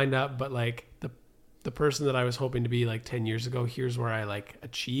things lined up, but like the person that I was hoping to be like 10 years ago, here's where I like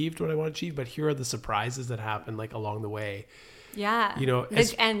achieved what I want to achieve, but here are the surprises that happened like along the way. Yeah.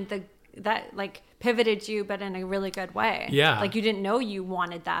 That like pivoted you, but in a really good way. Yeah. Like you didn't know you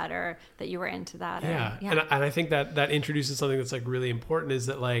wanted that or that you were into that. Yeah. And I think that introduces something that's like really important is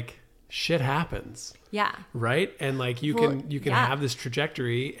that like shit happens. Yeah. Right. And like you can have this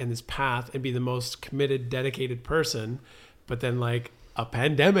trajectory and this path and be the most committed, dedicated person, but then like a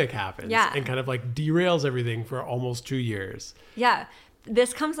pandemic happens and kind of like derails everything for almost 2 years. Yeah.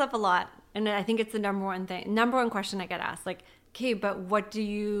 This comes up a lot. And I think it's the number one question I get asked, like, okay, but what do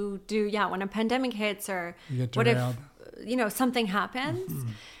you do? Yeah. When a pandemic hits or what if, something happens?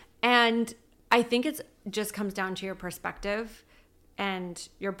 And I think it's just comes down to your perspective and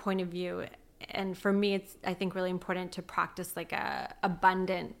your point of view. And for me, it's, I think, really important to practice like a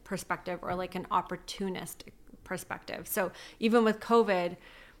abundant perspective or like an opportunistic perspective. So even with COVID,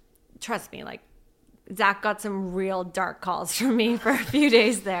 trust me, like Zach got some real dark calls from me for a few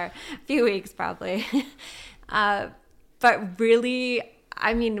days there, a few weeks probably. But really,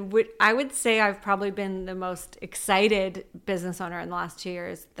 I mean, I would say I've probably been the most excited business owner in the last 2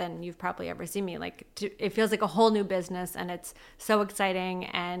 years than you've probably ever seen me. Like it feels like a whole new business and it's so exciting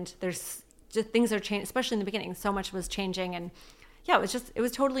and there's just things are changing, especially in the beginning. So much was changing and it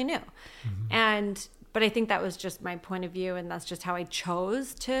was totally new. But I think that was just my point of view and that's just how I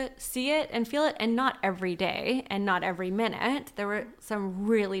chose to see it and feel it. And not every day and not every minute. There were some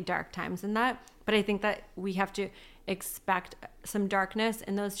really dark times in that. But I think that we have to expect some darkness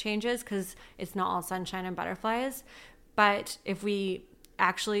in those changes because it's not all sunshine and butterflies. But if we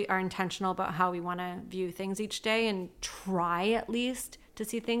actually are intentional about how we want to view things each day and try at least to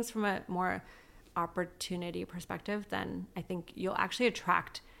see things from a more opportunity perspective, then I think you'll actually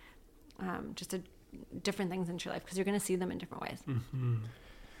attract different things into your life because you're going to see them in different ways.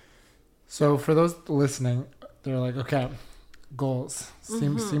 So for those listening, they're like, okay, goals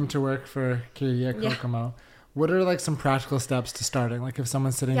seem to work for Katie at Kokomo. What are like some practical steps to starting? Like if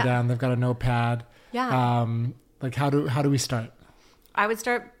someone's sitting down, they've got a notepad. Yeah. Like how do we start? I would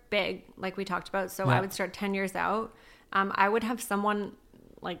start big, like we talked about. So I would start 10 years out. I would have someone,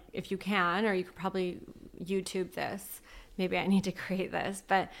 like if you can, or you could probably YouTube this. Maybe I need to create this,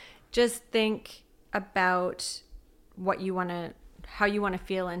 but just think about what you want to, how you want to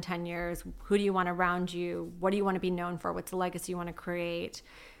feel in 10 years. Who do you want around you? What do you want to be known for? What's the legacy you want to create?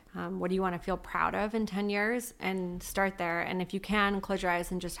 What do you want to feel proud of in 10 years? And start there. And if you can, close your eyes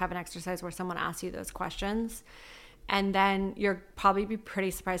and just have an exercise where someone asks you those questions. And then you'll probably be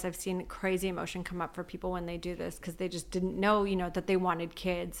pretty surprised. I've seen crazy emotion come up for people when they do this because they just didn't know, that they wanted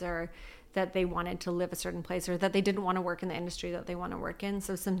kids or that they wanted to live a certain place or that they didn't want to work in the industry that they want to work in.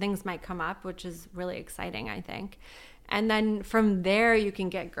 So some things might come up, which is really exciting, I think. And then from there, you can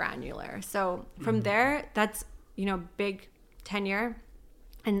get granular. So from there, that's, big tenure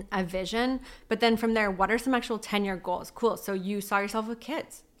and a vision. But then from there, what are some actual 10-year goals? Cool. So you saw yourself with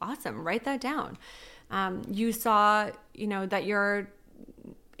kids. Awesome. Write that down. You saw, that you're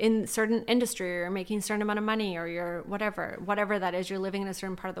in certain industry or making a certain amount of money or you're whatever that is, you're living in a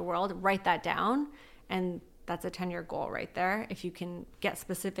certain part of the world, write that down. And that's a 10-year goal right there. If you can get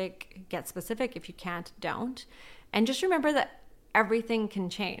specific. If you can't, don't. And just remember that everything can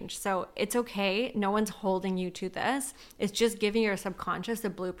change. So it's okay. No one's holding you to this. It's just giving your subconscious a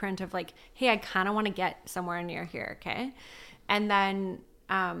blueprint of like, hey, I kind of want to get somewhere near here. Okay. And then,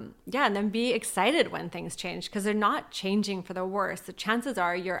 and then be excited when things change because they're not changing for the worse. The chances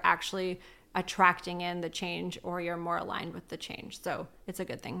are you're actually attracting in the change or you're more aligned with the change. So it's a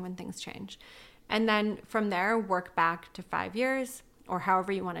good thing when things change. And then from there, work back to 5 years or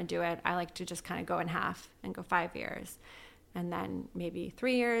however you want to do it. I like to just kind of go in half and go 5 years and then maybe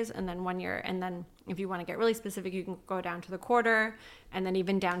 3 years and then 1 year. And then if you want to get really specific, you can go down to the quarter and then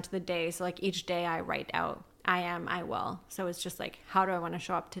even down to the day. So like each day I write out, I am, I will. So it's just like, how do I want to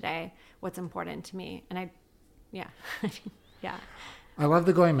show up today? What's important to me? And yeah. I love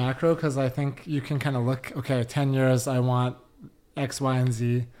the going macro because I think you can kind of look, okay, 10 years, I want X, Y, and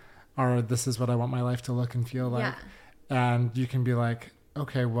Z, or this is what I want my life to look and feel like. Yeah. And you can be like,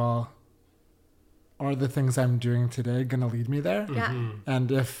 okay, well, are the things I'm doing today going to lead me there? Yeah. And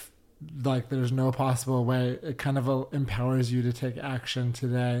if like there's no possible way, it kind of empowers you to take action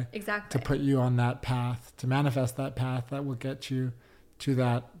today. Exactly. To put you on that path, to manifest that path that will get you to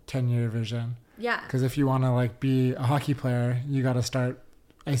that 10-year vision. Yeah. Because if you want to like be a hockey player, you got to start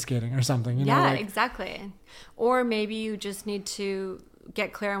ice skating or something. Exactly. Or maybe you just need to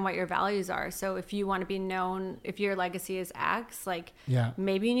get clear on what your values are. So if you want to be known, if your legacy is X, like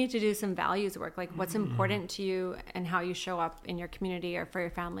maybe you need to do some values work, like what's important to you and how you show up in your community or for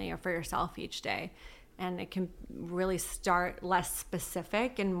your family or for yourself each day. And it can really start less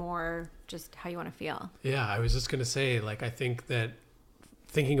specific and more just how you want to feel. Yeah, I was just going to say, like, I think that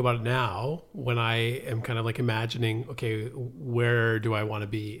thinking about it now, when I am kind of like imagining, okay, where do I want to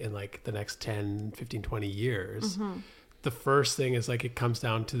be in like the next 10, 15, 20 years? The first thing is like, it comes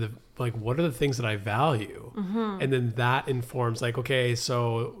down to the, like, what are the things that I value? And then that informs like, okay,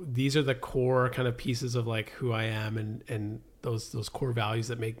 so these are the core kind of pieces of like who I am and those core values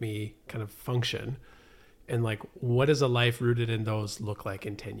that make me kind of function. And like, what does a life rooted in those look like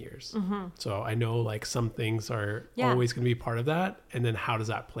in 10 years? So I know like some things are always going to be part of that. And then how does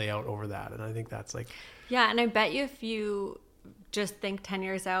that play out over that? And I think that's like... Yeah. And I bet you if you just think 10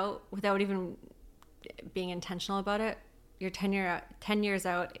 years out without even being intentional about it, your 10 years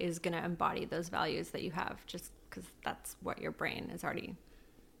out is going to embody those values that you have just because that's what your brain is already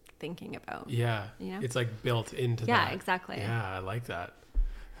thinking about. Yeah. It's like built into that. Yeah, exactly. Yeah, I like that.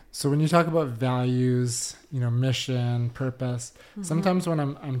 So when you talk about values, mission, purpose, sometimes when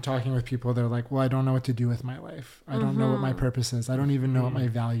I'm talking with people, they're like, well, I don't know what to do with my life. I don't know what my purpose is. I don't even know what my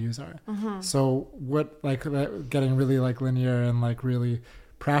values are. So what, like, getting really like linear and like really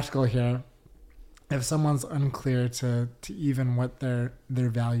practical here, if someone's unclear to even what their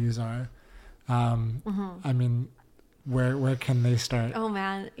values are, I mean, where can they start? Oh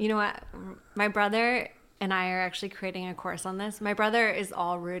man, you know what? My brother and I are actually creating a course on this. My brother is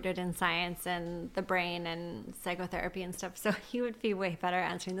all rooted in science and the brain and psychotherapy and stuff, so he would be way better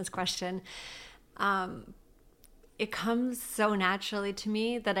answering this question. It comes so naturally to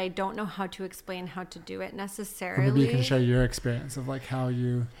me that I don't know how to explain how to do it necessarily. Or maybe you can share your experience of like how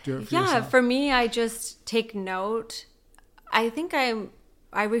you do it for yourself. Yeah, for me, I just take note. I think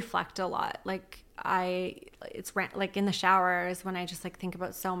I reflect a lot. Like it's like in the showers when I just like think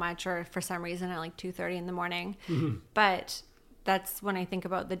about so much, or for some reason at like 2:30 in the morning. But that's when I think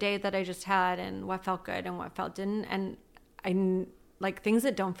about the day that I just had and what felt good and what felt didn't. And I like things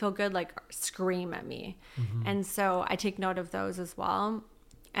that don't feel good, like scream at me. And so I take note of those as well.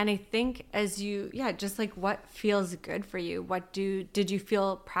 And I think as you, just like what feels good for you, what did you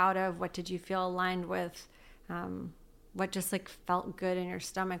feel proud of? What did you feel aligned with? What just like felt good in your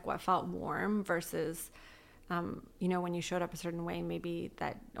stomach? What felt warm versus, when you showed up a certain way, maybe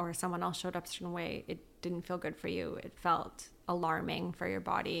that, or someone else showed up a certain way, it didn't feel good for you. It felt alarming for your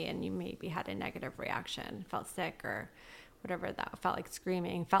body and you maybe had a negative reaction, felt sick or whatever, that felt like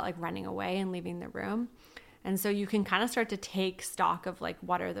screaming, felt like running away and leaving the room. And so you can kind of start to take stock of like,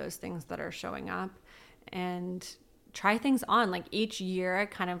 what are those things that are showing up, and try things on. Like each year I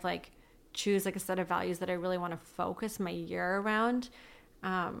kind of like choose like a set of values that I really want to focus my year around.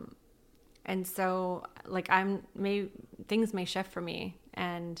 And so like things may shift for me,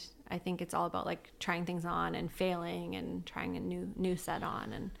 and I think it's all about like trying things on and failing and trying a new set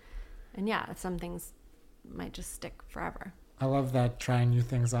on. And yeah, some things might just stick forever. I love that, trying new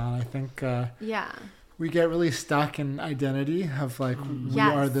things on. I think we get really stuck in identity of like, we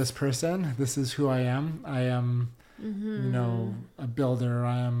are this person. This is who I am. I am, a builder.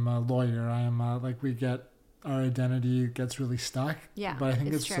 I am a lawyer. I am our identity gets really stuck. Yeah, but I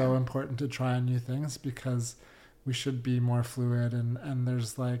think it's true. so important to try new things, because we should be more fluid, and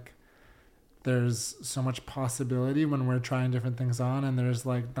there's so much possibility when we're trying different things on, and there's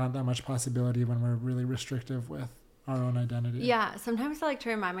like not that much possibility when we're really restrictive with our own identity. Yeah, sometimes I like to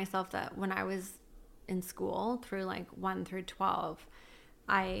remind myself that when I was in school through like 1 through 12,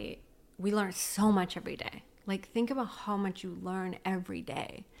 we learned so much every day. Like think about how much you learn every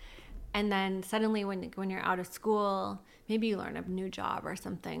day. And then suddenly when you're out of school, maybe you learn a new job or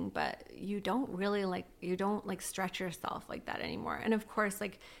something, but you don't stretch yourself like that anymore. And of course,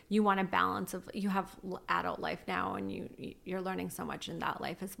 like you want a balance of, you have adult life now and you're learning so much in that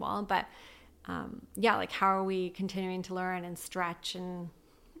life as well. But like how are we continuing to learn and stretch and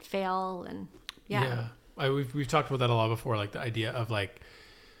fail? And we've talked about that a lot before, like the idea of like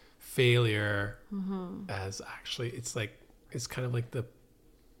failure as actually, it's kind of like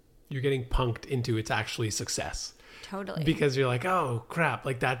you're getting punked into it's actually success. Totally. Because you're like, oh crap,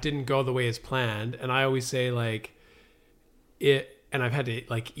 like that didn't go the way as planned. And I always say like and I've had to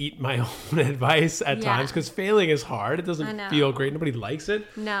like eat my own advice at times, because failing is hard. It doesn't feel great. Nobody likes it.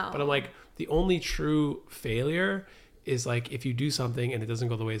 No. But I'm like, the only true failure is like if you do something and it doesn't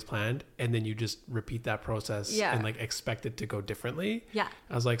go the way as planned, and then you just repeat that process and like expect it to go differently. Yeah.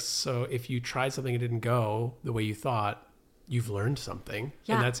 I was like, so if you tried something and it didn't go the way you thought, you've learned something.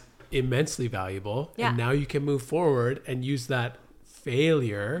 Yeah. And that's immensely valuable. Yeah. And now you can move forward and use that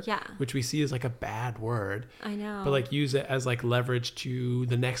failure, which we see as like a bad word. I know. But like use it as like leverage to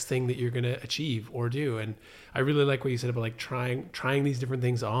the next thing that you're going to achieve or do. And I really like what you said about like trying these different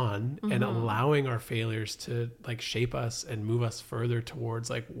things on and allowing our failures to like shape us and move us further towards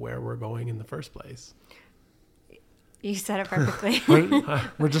like where we're going in the first place. You said it perfectly.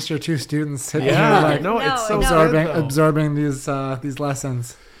 we're just your two students sitting here like it's so absorbing these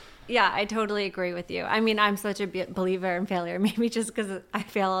lessons. Yeah, I totally agree with you. I mean, I'm such a believer in failure, maybe just because I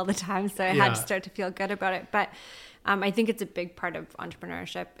fail all the time. So I had to start to feel good about it. But I think it's a big part of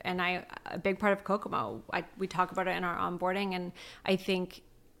entrepreneurship, and a big part of Kokomo. We talk about it in our onboarding. And I think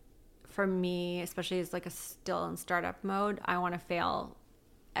for me, especially as like still in startup mode, I want to fail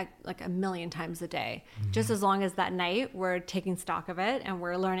like 1,000,000 times a day, just as long as that night we're taking stock of it and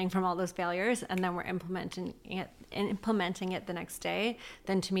we're learning from all those failures, and then we're implementing it the next day.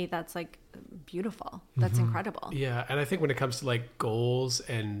 Then to me, that's like beautiful. That's incredible. Yeah. And I think when it comes to like goals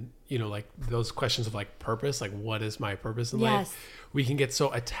and, like those questions of like purpose, like what is my purpose in life? We can get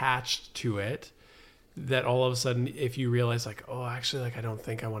so attached to it that all of a sudden, if you realize like, oh, actually, like, I don't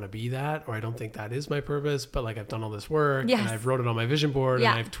think I want to be that, or I don't think that is my purpose, but like I've done all this work and I've wrote it on my vision board and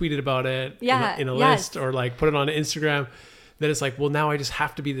I've tweeted about it in a list, or like put it on Instagram, then it's like, well, now I just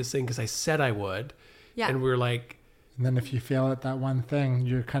have to be this thing because I said I would. Yeah. And we're like, and then if you fail at that one thing,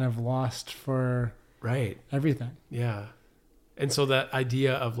 you're kind of lost for everything. Yeah. And so that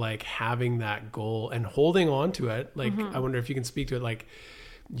idea of like having that goal and holding on to it, like, I wonder if you can speak to it, like,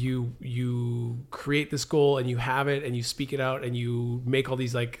 you create this goal and you have it and you speak it out and you make all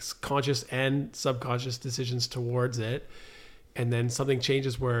these like conscious and subconscious decisions towards it, and then something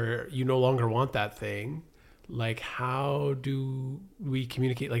changes where you no longer want that thing. Like, how do we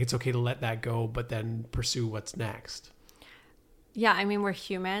communicate like it's okay to let that go but then pursue what's next? Yeah, I mean, we're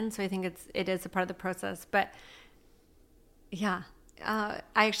human, so I think it is a part of the process. But I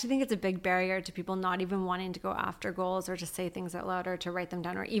actually think it's a big barrier to people not even wanting to go after goals or to say things out loud or to write them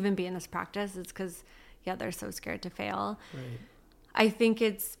down or even be in this practice. It's because yeah, they're so scared to fail. Right. I think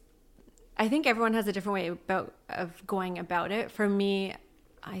everyone has a different way of going about it. For me,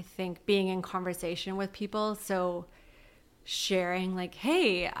 I think being in conversation with people, so sharing like,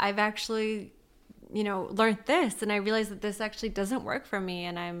 hey, I've actually, learned this, and I realized that this actually doesn't work for me,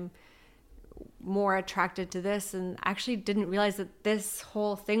 and I'm more attracted to this, and actually didn't realize that this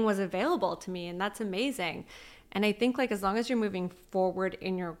whole thing was available to me, and that's amazing. And I think like as long as you're moving forward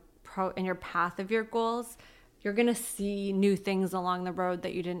in your path of your goals, you're going to see new things along the road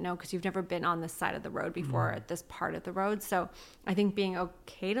that you didn't know because you've never been on this side of the road before, at this part of the road. So I think being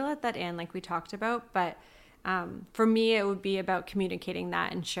okay to let that in, like we talked about, but for me, it would be about communicating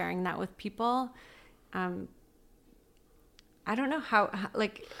that and sharing that with people. I don't know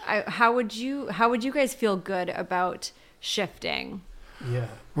how would you guys feel good about shifting? Yeah.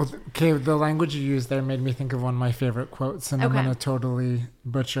 Well, okay, the language you used there made me think of one of my favorite quotes, and I'm going to totally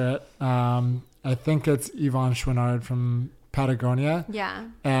butcher it. I think it's Yvon Chouinard from Patagonia. Yeah.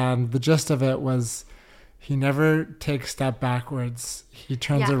 And the gist of it was, he never takes step backwards. He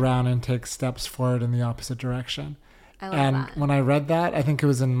turns around and takes steps forward in the opposite direction. I love and that. When I read that, I think it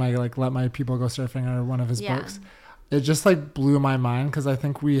was in my Let My People Go Surfing, or one of his books. It just like blew my mind, because I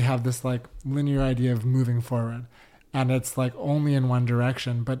think we have this like linear idea of moving forward, and it's like only in one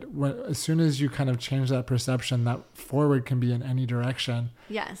direction. But as soon as you kind of change that perception, that forward can be in any direction.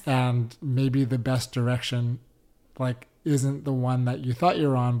 Yes. And maybe the best direction like isn't the one that you thought you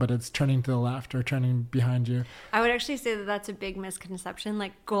were on, but it's turning to the left or turning behind you. I would actually say that that's a big misconception.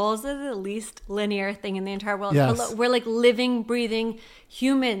 Like, goals are the least linear thing in the entire world. Yes. We're like living, breathing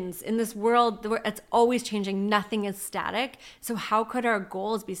humans in this world where it's always changing. Nothing is static. So how could our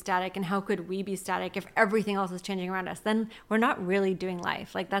goals be static, and how could we be static if everything else is changing around us? Then we're not really doing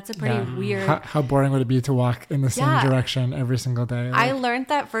life. Like, that's a pretty weird... How boring would it be to walk in the same direction every single day? I learned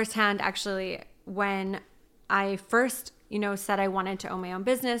that firsthand, actually, when I first, said I wanted to own my own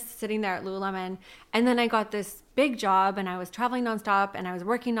business, sitting there at Lululemon. And then I got this big job, and I was traveling nonstop, and I was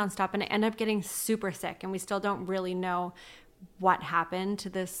working nonstop, and I ended up getting super sick. And we still don't really know what happened to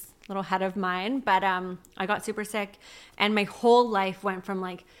this little head of mine. But I got super sick, and my whole life went from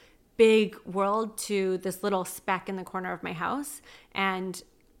like big world to this little speck in the corner of my house. And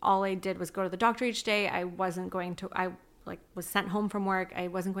all I did was go to the doctor each day. I was sent home from work. I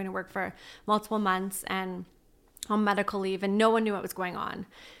wasn't going to work for multiple months and on medical leave, and no one knew what was going on.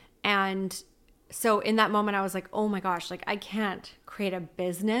 And so in that moment, I was like, oh my gosh, like I can't create a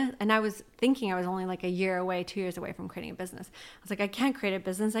business. And I was thinking I was only like 2 years away from creating a business. I was like, I can't create a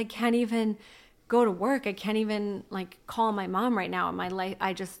business. I can't even go to work. I can't even like call my mom right now in my life.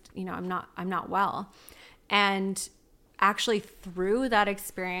 I just, I'm not well. And actually through that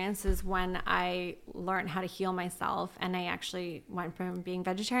experience is when I learned how to heal myself. And I actually went from being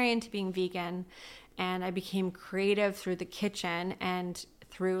vegetarian to being vegan. And I became creative through the kitchen and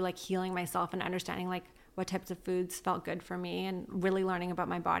through like healing myself and understanding like what types of foods felt good for me, and really learning about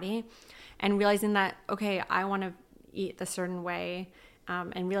my body and realizing that, okay, I want to eat the certain way,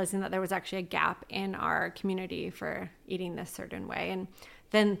 and realizing that there was actually a gap in our community for eating this certain way. And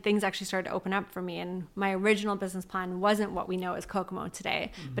then things actually started to open up for me. And my original business plan wasn't what we know as Kokomo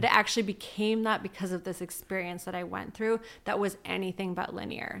today, but it actually became that because of this experience that I went through that was anything but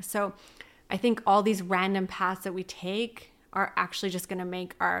linear. So I think all these random paths that we take are actually just going to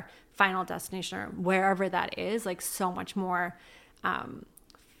make our final destination, or wherever that is, like so much more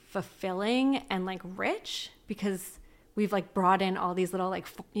fulfilling and like rich, because we've like brought in all these little like,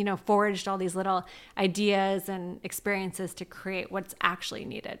 foraged all these little ideas and experiences to create what's actually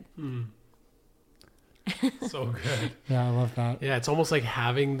needed. So good. Yeah, I love that. Yeah, it's almost like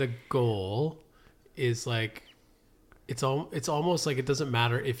having the goal is like, it's almost like it doesn't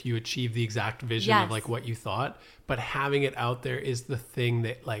matter if you achieve the exact vision of like what you thought, but having it out there is the thing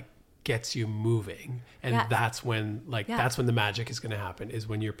that like gets you moving. And that's when that's when the magic is going to happen, is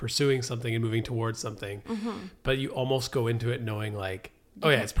when you're pursuing something and moving towards something. But you almost go into it knowing like, oh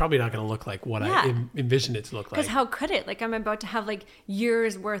yeah, it's probably not going to look like what I envisioned it to look like. Because how could it? Like, I'm about to have like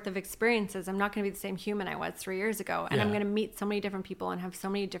years worth of experiences. I'm not going to be the same human I was 3 years ago. And I'm going to meet so many different people and have so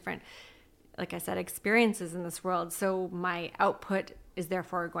many different, like I said, experiences in this world. So my output is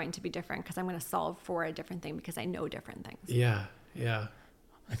therefore going to be different, because I'm going to solve for a different thing because I know different things. Yeah. Yeah.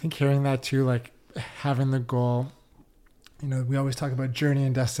 I think hearing that too, like having the goal, we always talk about journey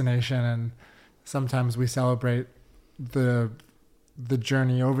and destination, and sometimes we celebrate the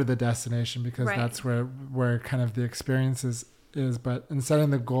journey over the destination because that's where kind of the experience is. But in setting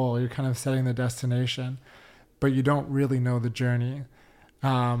the goal, you're kind of setting the destination, but you don't really know the journey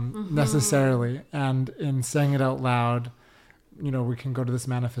necessarily. And in saying it out loud, we can go to this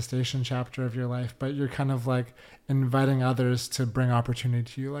manifestation chapter of your life, but you're kind of like inviting others to bring opportunity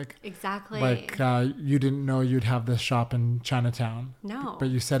to you. Like, exactly. Like you didn't know you'd have this shop in Chinatown. No. But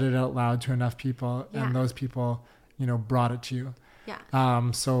you said it out loud to enough people, Yeah. and those people, brought it to you.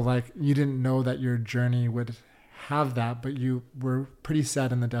 Yeah. So like you didn't know that your journey would have that, but you were pretty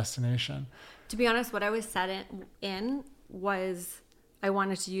set in the destination. To be honest, what I was set in was I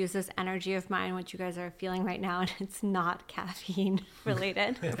wanted to use this energy of mine, which you guys are feeling right now, and it's not caffeine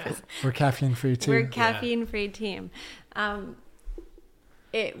related. We're caffeine free too. We're a caffeine free team.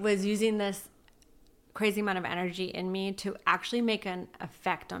 It was using this crazy amount of energy in me to actually make an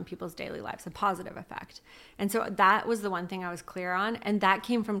effect on people's daily lives, a positive effect. And so that was the one thing I was clear on. And that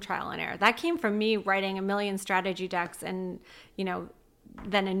came from trial and error. That came from me writing a million strategy decks, and,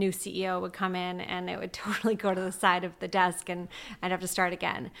 then a new CEO would come in and it would totally go to the side of the desk and I'd have to start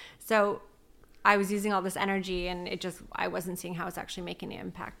again. So I was using all this energy and I wasn't seeing how it's actually making an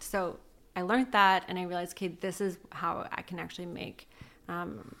impact. So I learned that and I realized, okay, this is how I can actually make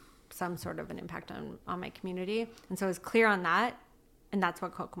some sort of an impact on my community. And so I was clear on that, and that's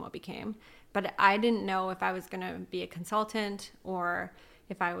what Kokomo became. But I didn't know if I was going to be a consultant or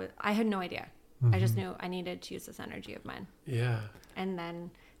if I had no idea. I just knew I needed to use this energy of mine. Yeah. And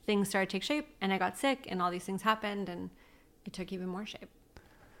then things started to take shape, and I got sick, and all these things happened, and it took even more shape.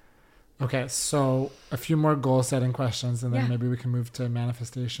 Okay, so a few more goal setting questions, and then Yeah. maybe we can move to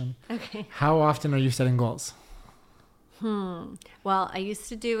manifestation. Okay. How often are you setting goals? Well, I used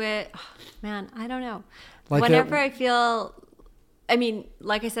to do it, I don't know. Like Whenever I feel,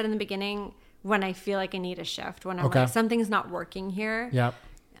 like I said in the beginning, when I feel like I need a shift, when I'm Okay. like, something's not working here. Yep.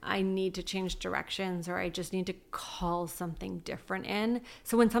 I need to change directions, or I just need to call something different in.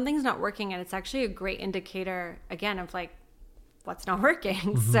 So when something's not working, and it's actually a great indicator, again, of like, what's not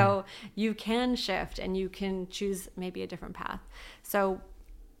working. So you can shift and you can choose maybe a different path. So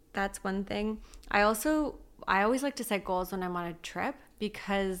that's one thing. I always like to set goals when I'm on a trip,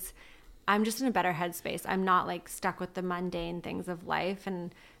 because I'm just in a better headspace. I'm not like stuck with the mundane things of life,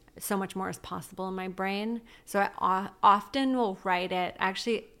 and so much more is possible in my brain. So I often will write it,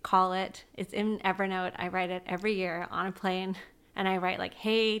 actually call it, it's in Evernote. I write it every year on a plane, and I write like,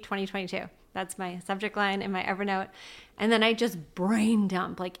 hey, 2022. That's my subject line in my Evernote. And then I just brain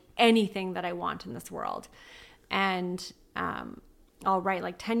dump like anything that I want in this world. And I'll write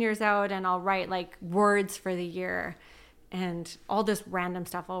like 10 years out, and I'll write like words for the year and all this random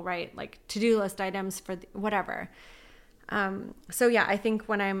stuff. I'll write like to-do list items for whatever. So yeah, I think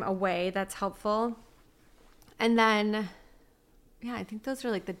when I'm away, that's helpful. And then, yeah, I think those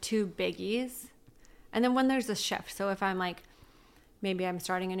are like the two biggies. And then when there's a shift, so if I'm like, maybe I'm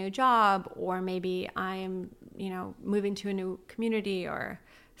starting a new job, or maybe I'm, moving to a new community, or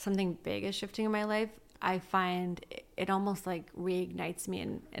something big is shifting in my life, I find it almost like reignites me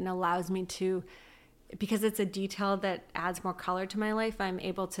and allows me to, because it's a detail that adds more color to my life, I'm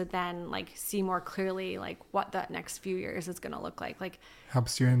able to then like see more clearly like what that next few years is going to look like. Like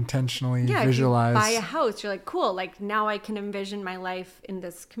helps you intentionally yeah, visualize. If you buy a house, you're like, cool, like now I can envision my life in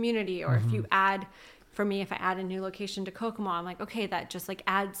this community. Or if you add, for me, if I add a new location to Kokomo, I'm like, okay, that just like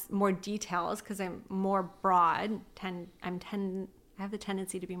adds more details, because I'm more broad. I have the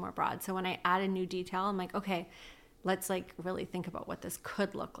tendency to be more broad. So when I add a new detail, I'm like, okay, let's like really think about what this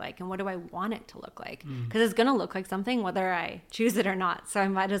could look like, and what do I want it to look like? Because it's going to look like something whether I choose it or not. So I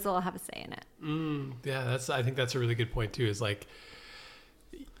might as well have a say in it. Yeah, I think that's a really good point too, is like,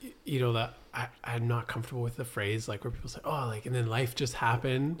 that I'm not comfortable with the phrase like where people say, oh, like, and then life just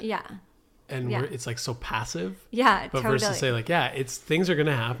happened. Yeah. And Yeah. it's like so passive. Yeah, but totally. versus say like, yeah, it's things are going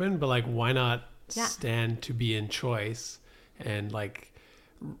to happen, but like, why not Yeah. stand to be in choice, and like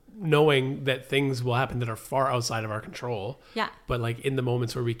knowing that things will happen that are far outside of our control. Yeah. But like in the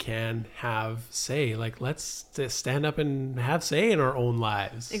moments where we can have say, like, let's stand up and have say in our own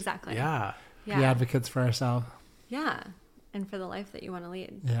lives. Exactly. Yeah. Yeah. Be advocates for ourselves. Yeah. And for the life that you want to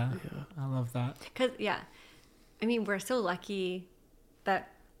lead. Yeah. I love that. Because, we're so lucky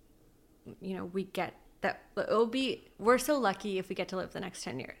that, we get that. We're so lucky if we get to live the next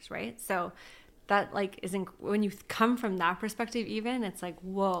 10 years, right? So that like when you come from that perspective, even it's like,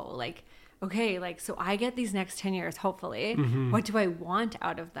 whoa, like, okay, like, so I get these next 10 years, hopefully. What do I want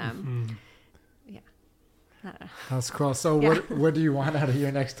out of them? Yeah. I don't know. That's cool. So what do you want out of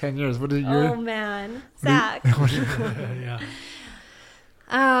your next 10 years? What are Oh man, Zach. Yeah.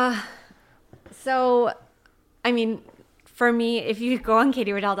 So, for me, if you go on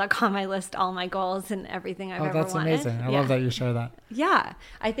katieruddell.com, I list all my goals and everything I've ever wanted. Oh, that's amazing. I love that you share that. Yeah.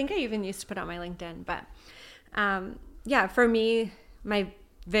 I think I even used to put on my LinkedIn, but for me, my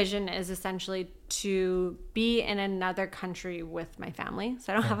vision is essentially to be in another country with my family.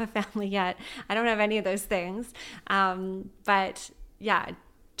 So I don't have a family yet. I don't have any of those things. But yeah,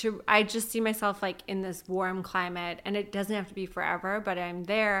 I just see myself like in this warm climate, and it doesn't have to be forever, but I'm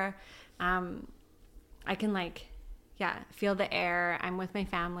there. I can like, feel the air. I'm with my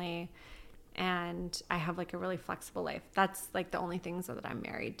family, and I have like a really flexible life. That's like the only things that I'm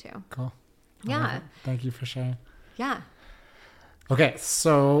married to. Cool. Yeah. Thank you for sharing. Yeah. Okay,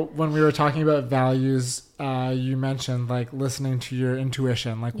 so when we were talking about values, you mentioned like listening to your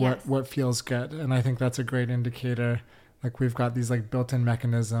intuition, like what feels good. And I think that's a great indicator. Like we've got these like built-in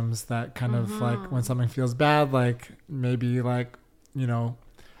mechanisms that kind of like when something feels bad, like maybe like, you know,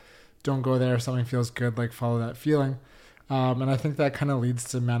 don't go there. If something feels good, like follow that feeling. And I think that kind of leads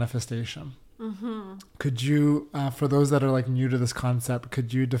to manifestation. Mm-hmm. Could you, for those that are like new to this concept,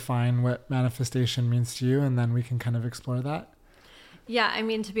 could you define what manifestation means to you? And then we can kind of explore that. Yeah, I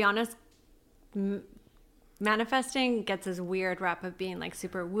mean, to be honest, manifesting gets this weird rep of being like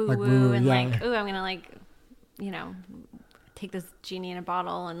super woo-woo and like, ooh, I'm going to like, you know, take this genie in a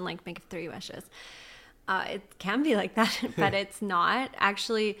bottle and like make 3 wishes. It can be like that, but it's not.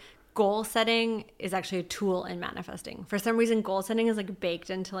 Actually, goal setting is actually a tool in manifesting. For some reason, goal setting is like baked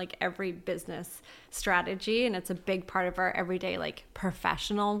into like every business strategy, and it's a big part of our everyday like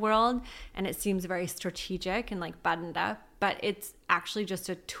professional world, and it seems very strategic and like buttoned up, but it's actually just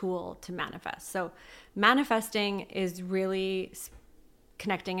a tool to manifest. So manifesting is really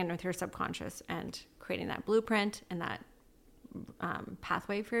connecting in with your subconscious and creating that blueprint and that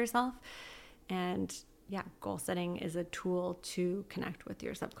pathway for yourself. And yeah, goal setting is a tool to connect with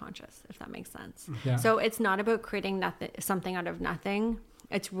your subconscious, if that makes sense. Yeah. So it's not about creating something out of nothing.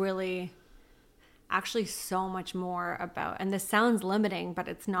 It's really actually so much more about, and this sounds limiting, but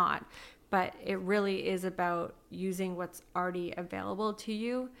it's not, but it really is about using what's already available to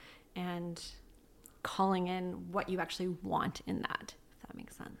you and calling in what you actually want in that, if that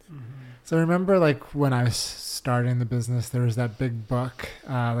makes sense. Mm-hmm. So remember like when I was starting the business, there was that big book,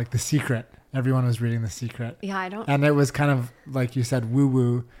 like The Secret. Everyone was reading The Secret. Yeah, and it was kind of like you said, woo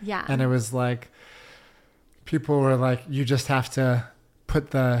woo. Yeah. And it was like, people were like, you just have to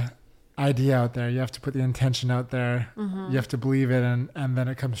put the idea out there. You have to put the intention out there. Mm-hmm. You have to believe it, and then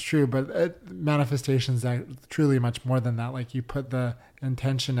it comes true. But manifestations are truly much more than that. Like you put the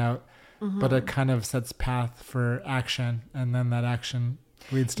intention out, but it kind of sets path for action, and then that action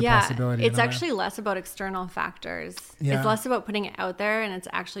leads to possibility. It's actually less about external factors. Yeah. It's less about putting it out there, and it's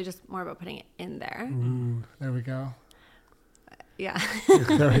actually just more about putting it in there. Ooh, there we go. Yeah.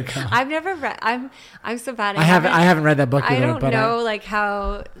 There we go. I've never read. I'm so bad. I haven't read that book either. I don't know like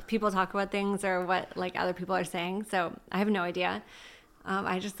how people talk about things or what like other people are saying. So I have no idea.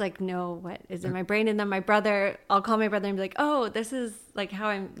 I just like know what is in my brain, and then I'll call my brother and be like, "Oh, this is like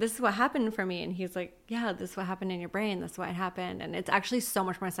this is what happened for me," and he's like, "Yeah, this is what happened in your brain. This is what happened," and it's actually so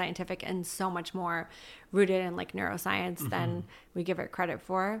much more scientific and so much more rooted in like neuroscience than we give it credit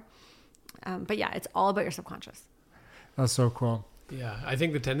for. But yeah, it's all about your subconscious. That's so cool. Yeah, I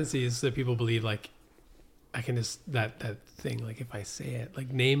think the tendency is that people believe like I can just that thing, like if I say it,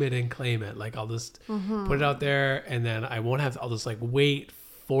 like name it and claim it, like I'll just put it out there, and then I'll just like wait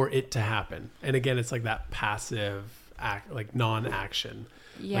for it to happen. And again, it's like that passive act, like non-action.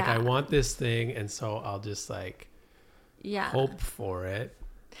 Yeah. Like I want this thing, and so I'll just like hope for it,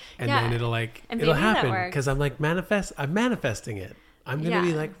 and then it'll happen because I'm like I'm manifesting it. I'm gonna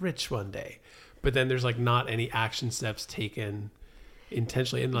be like rich one day, but then there's like not any action steps taken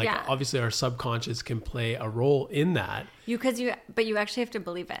intentionally, and like obviously our subconscious can play a role in that. But you actually have to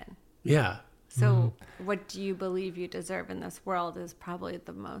believe it. Yeah. So what do you believe you deserve in this world is probably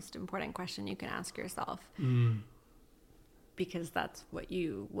the most important question you can ask yourself. Because that's what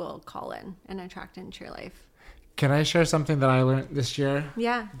you will call in and attract into your life. Can I share something that I learned this year?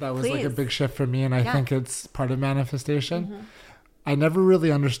 Yeah. That was like a big shift for me, and I think it's part of manifestation. I never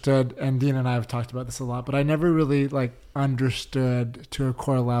really understood, and Dean and I have talked about this a lot, but I never really like understood to a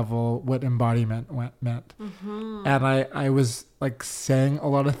core level what embodiment meant. And I was like saying a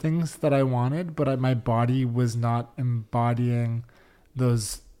lot of things that I wanted, but my body was not embodying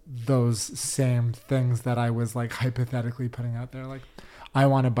those same things that I was like hypothetically putting out there. Like I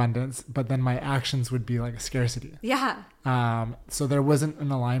want abundance, but then my actions would be like scarcity. Yeah. So there wasn't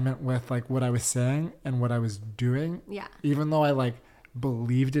an alignment with like what I was saying and what I was doing. Yeah. Even though I like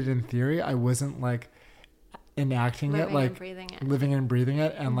believed it in theory, I wasn't like enacting it, like living and breathing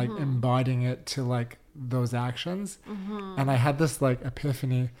it and like embodying it to like those actions. And I had this like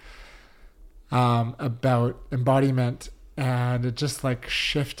epiphany about embodiment, and it just like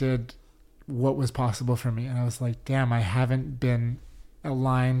shifted what was possible for me. And I was like, damn, I haven't been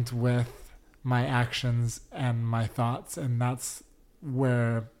aligned with my actions and my thoughts. And that's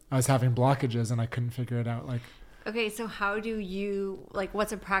where I was having blockages and I couldn't figure it out. Like, okay, so how do you, like,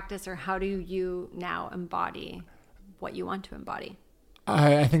 what's a practice, or how do you now embody what you want to embody?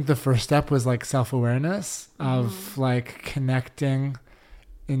 I think the first step was like self-awareness of like connecting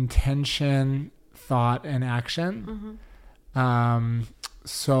intention, thought, and action.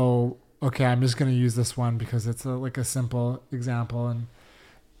 So, okay, I'm just going to use this one because it's like a simple example, and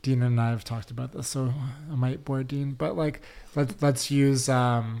Dean and I have talked about this, so I might bore Dean, but like, let's use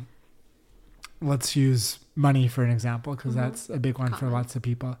money for an example, because that's a big one for lots of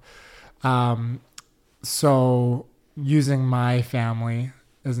people. So using my family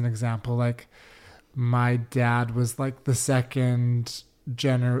as an example, like my dad was like the third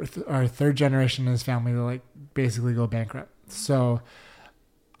generation in his family to like basically go bankrupt. So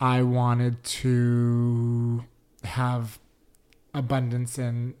I wanted to have abundance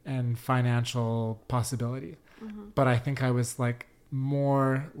and financial possibility. But I think I was like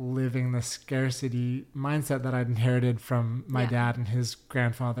more living the scarcity mindset that I'd inherited from my dad and his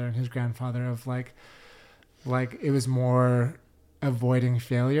grandfather of like it was more avoiding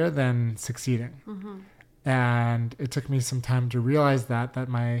failure than succeeding. And it took me some time to realize that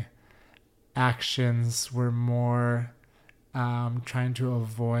my actions were more trying to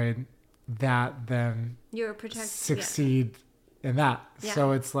avoid that than succeed in that.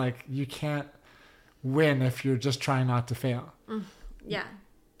 So it's like you can't win if you're just trying not to fail.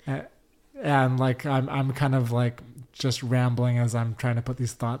 And like I'm kind of like just rambling as I'm trying to put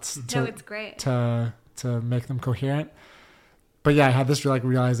these thoughts it's great to make them coherent. But yeah, I had this like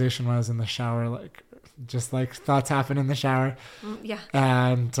realization when I was in the shower, like just like thoughts happen in the shower.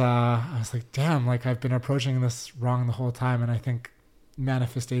 And I was like, damn, like I've been approaching this wrong the whole time. And I think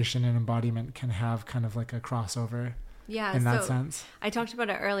manifestation and embodiment can have kind of like a crossover in that sense. I talked about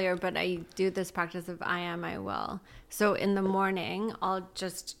it earlier, but I do this practice of I am, I will. So in the morning, I'll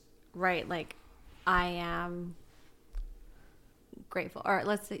just write like, I am grateful. Or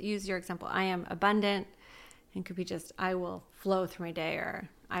let's use your example. I am abundant. It could be just, I will flow through my day, or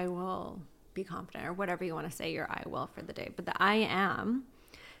I will be confident, or whatever you want to say your I will for the day. But the I am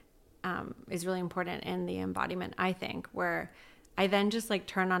is really important in the embodiment, I think, where I then just like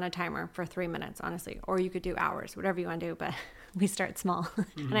turn on a timer for 3 minutes, honestly, or you could do hours, whatever you want to do, but we start small.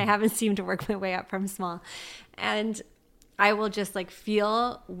 And I haven't seemed to work my way up from small. And I will just like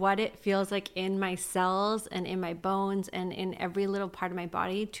feel what it feels like in my cells and in my bones and in every little part of my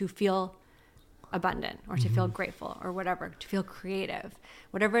body to feel abundant, or to feel grateful, or whatever, to feel creative,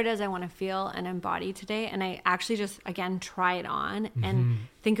 whatever it is I want to feel and embody today. And I actually just, again, try it on and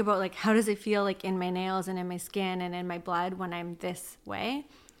think about like, how does it feel like in my nails and in my skin and in my blood when I'm this way?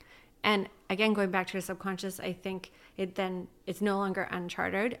 And again, going back to your subconscious, I think it's no longer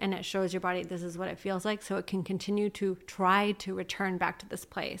uncharted, and it shows your body this is what it feels like, so it can continue to try to return back to this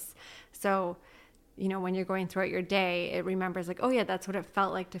place. So you know, when you're going throughout your day, it remembers like, oh yeah, that's what it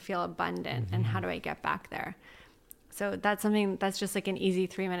felt like to feel abundant. And how do I get back there? So that's something that's just like an easy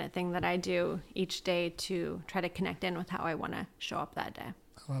 3-minute thing that I do each day to try to connect in with how I want to show up that day.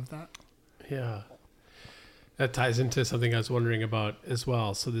 I love that. Yeah. That ties into something I was wondering about as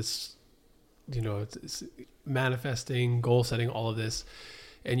well. So this, you know, it's manifesting, goal setting, all of this,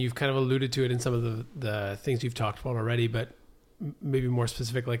 and you've kind of alluded to it in some of the things you've talked about already, but maybe more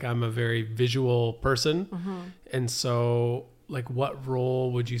specific, like I'm a very visual person. And so like what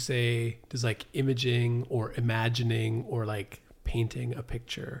role would you say does like imaging or imagining or like painting a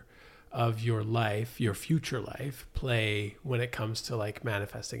picture of your life, your future life, play when it comes to like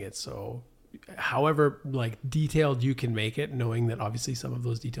manifesting it? So however like detailed you can make it, knowing that obviously some of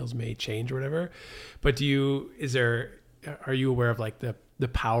those details may change or whatever, but are you aware of like the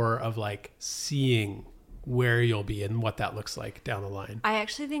power of like seeing where you'll be and what that looks like down the line? I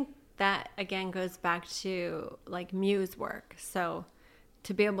actually think that again goes back to like muse work. So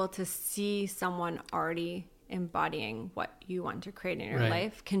to be able to see someone already embodying what you want to create in your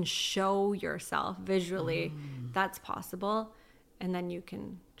life can show yourself visually that's possible, and then you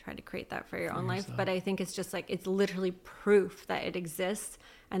can try to create that for your own life. But I think it's just like, it's literally proof that it exists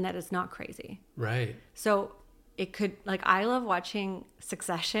and that it's not crazy. Right. So it could, like, I love watching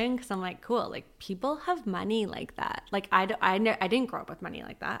Succession because I'm like, cool, like people have money like that. Like I didn't grow up with money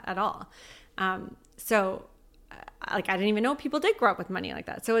like that at all. So like I didn't even know people did grow up with money like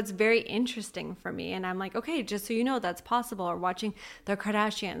that. So it's very interesting for me. And I'm like, okay, just so you know, that's possible. Or watching the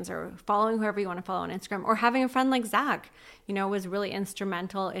Kardashians, or following whoever you want to follow on Instagram, or having a friend like Zach, you know, was really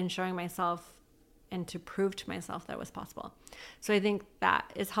instrumental in showing myself and to prove to myself that it was possible. So I think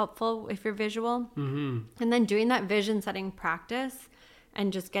that is helpful if you're visual. And then doing that vision setting practice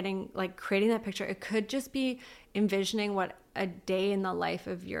and just getting like creating that picture. It could just be envisioning what a day in the life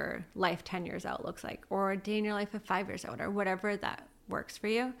of your life 10 years out looks like, or a day in your life of 5 years out, or whatever that works for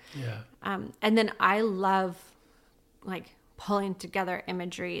you. Yeah. And then I love like pulling together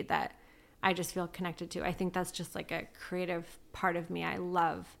imagery that I just feel connected to. I think that's just like a creative part of me. I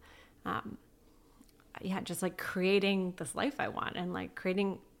love, just like creating this life I want and like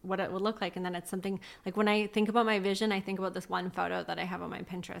creating what it would look like. And then it's something like when I think about my vision, I think about this one photo that I have on my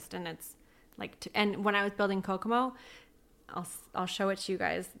Pinterest, and it's like, and when I was building Kokomo, I'll show it to you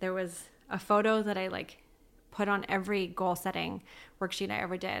guys. There was a photo that I like put on every goal setting worksheet I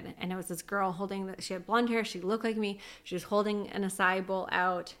ever did. And it was this girl holding, she had blonde hair. She looked like me. She was holding an acai bowl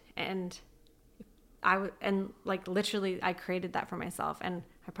out, and like literally I created that for myself, and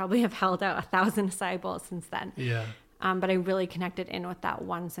I probably have held out 1,000 acai bowls since then. Yeah. But I really connected in with that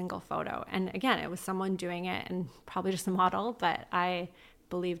one single photo. And again, it was someone doing it, and probably just a model, but I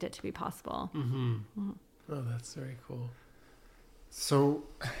believed it to be possible. Mm-hmm. Mm-hmm. Oh, that's very cool. So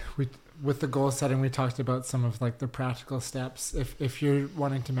with the goal setting, we talked about some of like the practical steps. If you're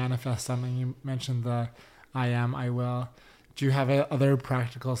wanting to manifest something, you mentioned the I am, I will. Do you have other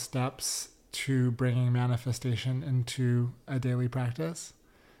practical steps to bringing manifestation into a daily practice?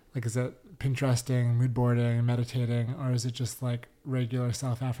 Like, is it Pinteresting, mood boarding, meditating, or is it just like regular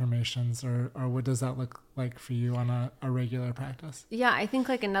self-affirmations, or what does that look like for you on a regular practice? Yeah, I think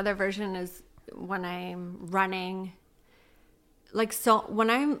like another version is when I'm running, like, so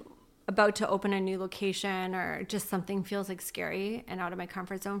when I'm about to open a new location or just something feels like scary and out of my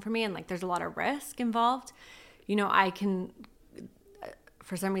comfort zone for me, and like there's a lot of risk involved, you know, I can,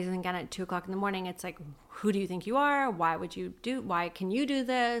 for some reason, again, at 2:00 in the morning, it's like, who do you think you are? Why can you do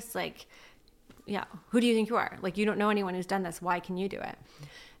this? Like, yeah, who do you think you are? Like, you don't know anyone who's done this. Why can you do it?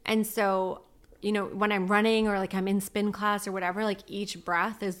 And so, you know, when I'm running or like I'm in spin class or whatever, like each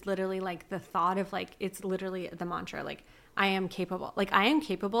breath is literally like the thought of like, it's literally the mantra, like, I am capable. Like, I am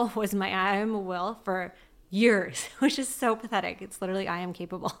capable was my I am will for years, which is so pathetic. It's literally I am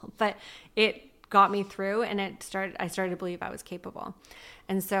capable, but it got me through, and I started to believe I was capable.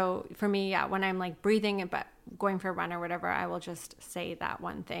 And so for me, yeah, when I'm like breathing but going for a run or whatever, I will just say that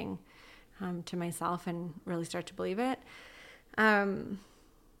one thing to myself and really start to believe it.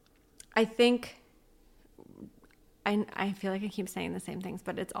 I think I feel like I keep saying the same things,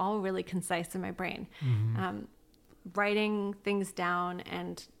 but it's all really concise in my brain. Mm-hmm. Writing things down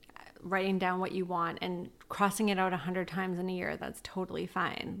and writing down what you want and crossing it out 100 times in a year, that's totally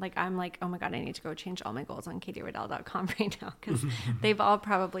fine. Like, I'm like, oh my God, I need to go change all my goals on katieruddell.com right now, because they've all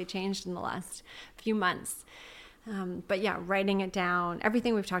probably changed in the last few months. But yeah, writing it down,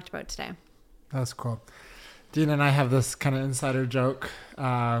 everything we've talked about today. That's cool. Dean and I have this kind of insider joke.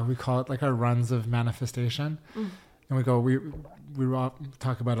 We call it like our runs of manifestation. And we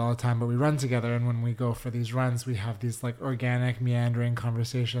talk about it all the time, but we run together. And when we go for these runs, we have these like organic, meandering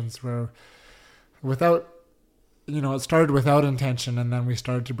conversations where it started without intention. And then we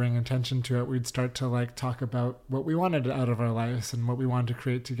started to bring intention to it. We'd start to like talk about what we wanted out of our lives and what we wanted to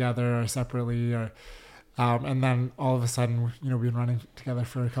create together or separately, and then all of a sudden, we've been running together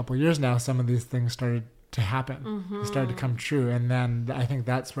for a couple of years now. Some of these things started to happen. Mm-hmm. It started to come true. And then I think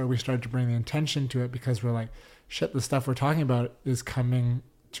that's where we started to bring the intention to it, because we're like, shit, the stuff we're talking about is coming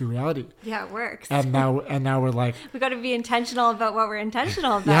to reality. Yeah, it works. And now we're like, we got to be intentional about what we're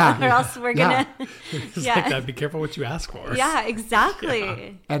intentional about, or else we're gonna. It's like that. Be careful what you ask for. Yeah, exactly.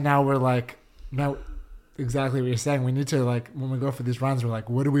 Yeah. And now we're like, exactly what you're saying. We need to, like, when we go for these runs, we're like,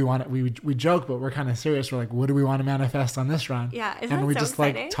 what do we want? We joke, but we're kind of serious. We're like, what do we want to manifest on this run? Yeah, and we so just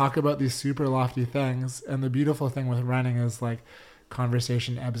exciting? Like talk about these super lofty things. And the beautiful thing with running is like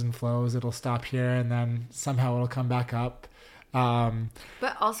conversation ebbs and flows. It'll stop here and then somehow it'll come back up.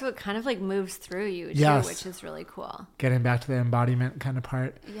 But also it kind of like moves through you too, yes. Which is really cool. Getting back to the embodiment kind of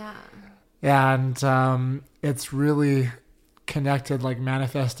part. Yeah. And it's really connected, like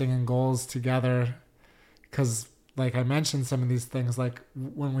manifesting and goals together. Because like I mentioned some of these things, like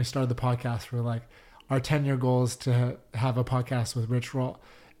when we started the podcast, we're like, our 10-year goal is to have a podcast with Rich Roll.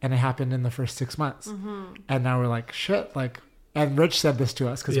 And it happened in the first 6 months. Mm-hmm. And now we're like, shit, like, and Rich said this to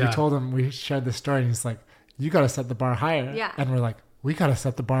us because we told him, we shared this story, and he's like, you got to set the bar higher. Yeah. And we're like, we got to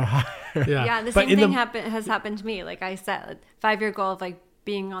set the bar higher. Yeah. The same thing has happened to me. Like I set a 5-year goal of like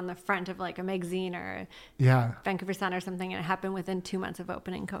being on the front of like a magazine or Vancouver Sun or something. And it happened within 2 months of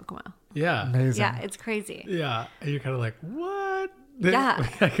opening Kokomo. Yeah. Amazing. Yeah. It's crazy. Yeah. And you're kind of like, what? Yeah.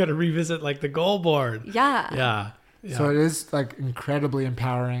 I got to revisit like the goal board. Yeah. Yeah. Yeah. So it is like incredibly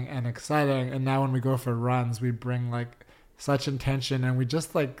empowering and exciting. And now when we go for runs, we bring like such intention, and we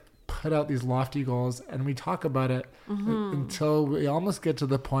just like put out these lofty goals and we talk about it until we almost get to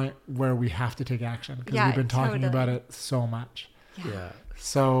the point where we have to take action because we've been talking about it so much. Yeah.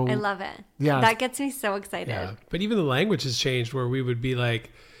 So I love it. Yeah. That gets me so excited. Yeah. But even the language has changed where we would be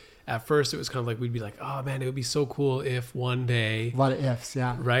like, at first it was kind of like, we'd be like, oh man, it would be so cool if one day. A lot of ifs,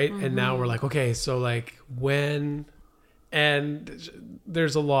 yeah. Right. And now we're like, okay, so like when, and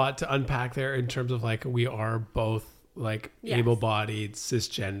there's a lot to unpack there in terms of like, we are both like able-bodied,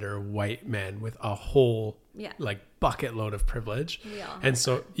 cisgender, white men with a whole like bucket load of privilege. And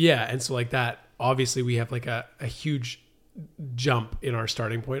so like that, obviously we have like a huge jump in our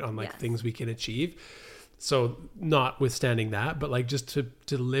starting point on like things we can achieve. So notwithstanding that, but like just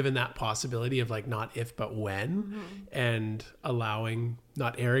to live in that possibility of like not if but when, and allowing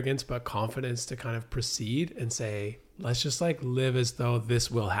not arrogance but confidence to kind of proceed and say, let's just like live as though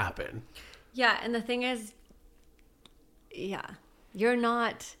this will happen. Yeah, and the thing is, you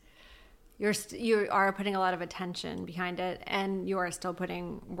are putting a lot of attention behind it, and you are still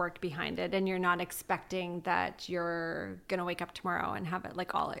putting work behind it, and you're not expecting that you're gonna wake up tomorrow and have it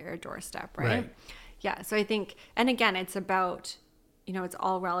like all at your doorstep, right? Yeah, so I think, and again, it's about, it's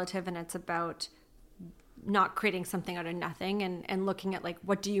all relative, and it's about not creating something out of nothing, and looking at like,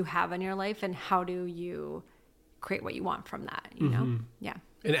 what do you have in your life, and how do you create what you want from that, you know? Yeah.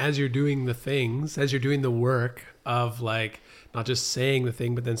 And as you're doing the things, as you're doing the work of like, not just saying the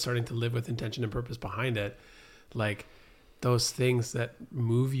thing, but then starting to live with intention and purpose behind it, like those things that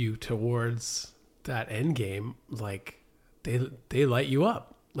move you towards that end game, like they light you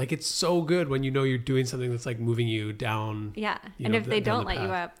up. Like it's so good when you know you're doing something that's like moving you down. Yeah. And if they don't light you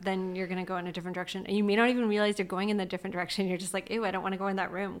up, then you're going to go in a different direction. And you may not even realize you're going in the different direction. You're just like, ew, I don't want to go in that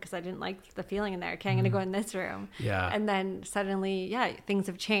room because I didn't like the feeling in there. Okay, I'm going to go in this room. Yeah. And then suddenly, things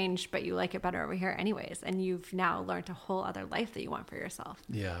have changed, but you like it better over here anyways. And you've now learned a whole other life that you want for yourself.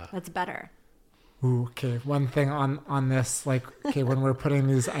 Yeah. That's better. Ooh, okay. One thing on this, like, okay, when we're putting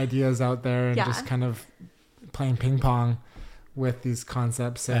these ideas out there and just kind of playing ping pong with these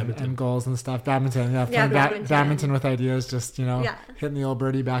concepts and goals and stuff. Badminton. Badminton with ideas, just, hitting the old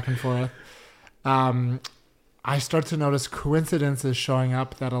birdie back and forth. I start to notice coincidences showing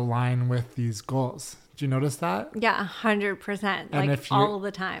up that align with these goals. Do you notice that? Yeah, 100%. Like all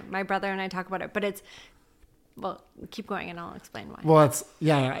the time. My brother and I talk about it, but it's, well, keep going and I'll explain why. Well, it's,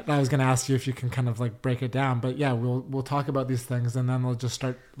 I was going to ask you if you can kind of like break it down, but we'll talk about these things and then we'll just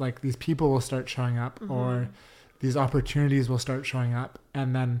start, like these people will start showing up or these opportunities will start showing up.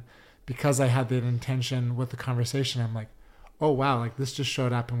 And then because I had that intention with the conversation, I'm like, oh, wow, like this just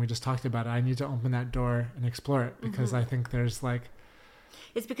showed up and we just talked about it. I need to open that door and explore it because I think there's like...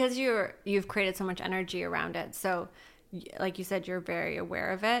 It's because you've created so much energy around it. So like you said, you're very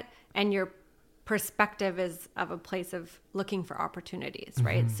aware of it and your perspective is of a place of looking for opportunities,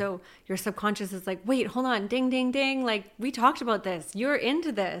 right? So your subconscious is like, wait, hold on, ding, ding, ding. Like we talked about this. You're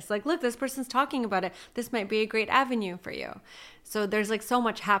into this. Like, look, this person's talking about it. This might be a great avenue for you. So there's like so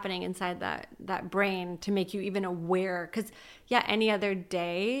much happening inside that brain to make you even aware. Because any other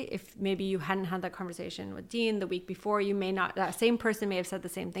day, if maybe you hadn't had that conversation with Dean the week before, you may not, that same person may have said the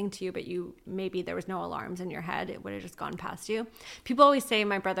same thing to you, but maybe there was no alarms in your head. It would have just gone past you. People always say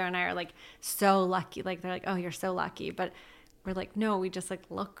my brother and I are like so lucky. Like they're like, oh, you're so lucky. But we're like, no, we just like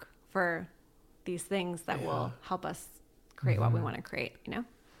look for these things that will help us create what we want to create,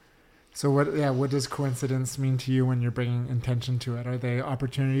 So what does coincidence mean to you when you're bringing intention to it? Are they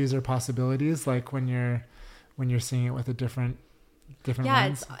opportunities or possibilities? Like when you're seeing it with a different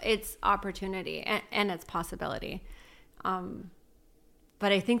lens? It's opportunity and it's possibility.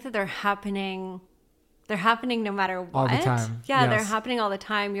 But I think that they're happening no matter what. All the time. Yeah, they're happening all the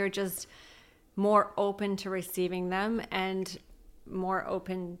time. You're just more open to receiving them and more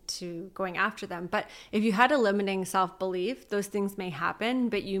open to going after them. But if you had a limiting self-belief, those things may happen,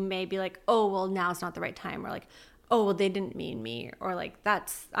 but you may be like, oh, well, now's not the right time. Or like, oh, well, they didn't mean me. Or like,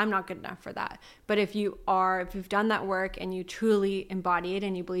 I'm not good enough for that. But if you've done that work and you truly embody it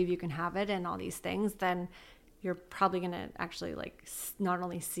and you believe you can have it and all these things, then you're probably going to actually like not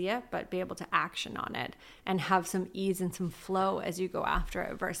only see it, but be able to action on it and have some ease and some flow as you go after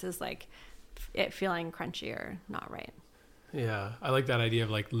it versus like it feeling crunchy or not right. Yeah, I like that idea of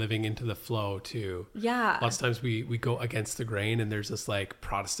like living into the flow too. Yeah. Lots of times we go against the grain and there's this like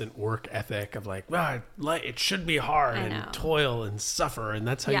Protestant work ethic of like, it should be hard and toil and suffer. And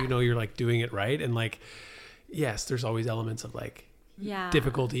that's how you know you're like doing it right. And like, yes, there's always elements of like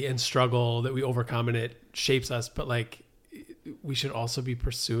difficulty and struggle that we overcome and it shapes us. But like, we should also be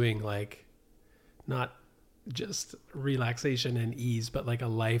pursuing like not just relaxation and ease, but like a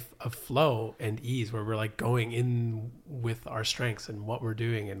life of flow and ease where we're like going in with our strengths and what we're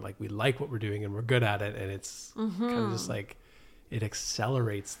doing, and like we like what we're doing and we're good at it, and it's kind of just like it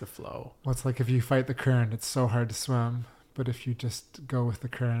accelerates the flow. Well, it's like if you fight the current, it's so hard to swim, but if you just go with the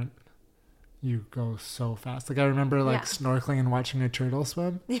current, you go so fast. Like I remember like snorkeling and watching a turtle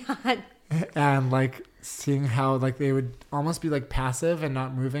swim. Yeah. And like seeing how like they would almost be like passive and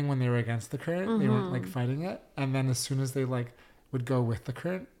not moving when they were against the current. They weren't like fighting it. And then as soon as they like would go with the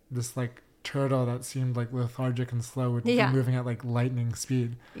current, this like turtle that seemed like lethargic and slow would be moving at like lightning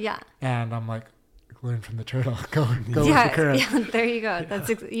speed. Yeah. And I'm like, learn from the turtle. Go with the current. Yeah, there you go. That's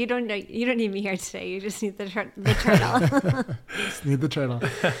you don't need me here today. You just need the turtle. Just need the turtle.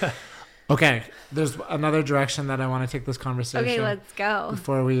 Okay, there's another direction that I want to take this conversation. Okay, let's go.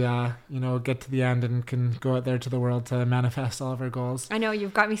 Before we, get to the end and can go out there to the world to manifest all of our goals. I know,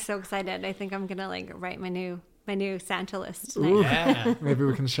 you've got me so excited. I think I'm gonna like write my new Santa list tonight. Ooh, yeah. Maybe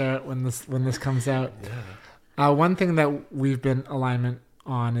we can share it when this comes out. Yeah. One thing that we've been alignment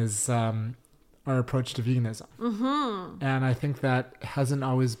on is our approach to veganism, and I think that hasn't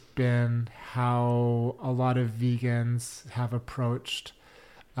always been how a lot of vegans have approached.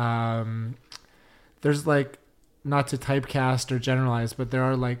 There's like, not to typecast or generalize, but there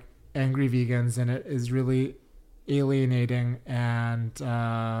are like angry vegans, and it is really alienating, and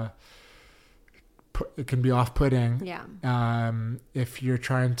it can be off-putting. Yeah. If you're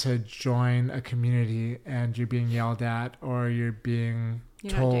trying to join a community and you're being yelled at, or you're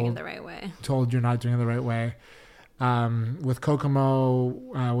not doing it the right way. Told you're not doing it the right way. With Kokomo,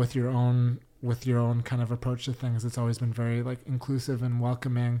 with your own kind of approach to things, it's always been very like inclusive and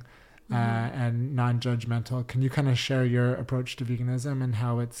welcoming, and non-judgmental. Can you kind of share your approach to veganism and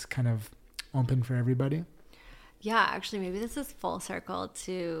how it's kind of open for everybody? Yeah, actually, maybe this is full circle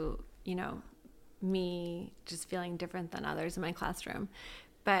to, me just feeling different than others in my classroom.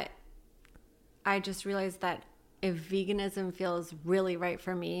 But I just realized that if veganism feels really right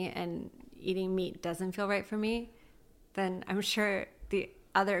for me and eating meat doesn't feel right for me, then I'm sure the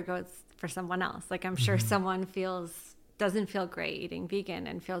other goes for someone else. Like I'm sure someone doesn't feel great eating vegan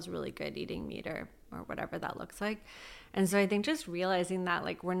and feels really good eating meat or whatever that looks like. And so I think just realizing that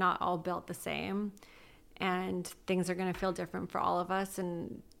like we're not all built the same, and things are going to feel different for all of us,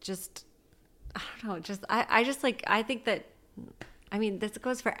 and just I don't know, I think that, I mean, this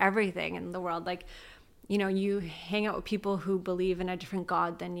goes for everything in the world. Like, you hang out with people who believe in a different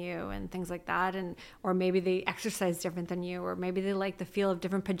God than you and things like that. Or maybe they exercise different than you, or maybe they like the feel of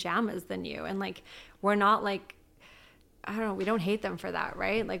different pajamas than you. And like, we're not like, I don't know, we don't hate them for that,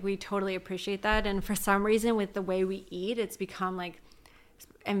 right? Like we totally appreciate that. And for some reason with the way we eat, it's become like,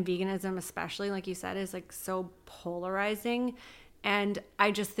 and veganism especially, like you said, is like so polarizing. And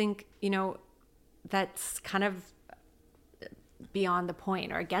I just think, that's kind of beyond the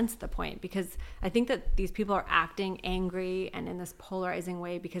point or against the point, because I think that these people are acting angry and in this polarizing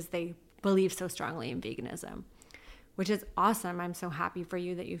way because they believe so strongly in veganism, which is awesome. I'm so happy for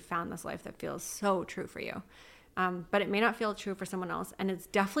you that you found this life that feels so true for you. But it may not feel true for someone else, and it's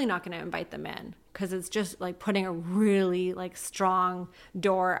definitely not going to invite them in, because it's just like putting a really like strong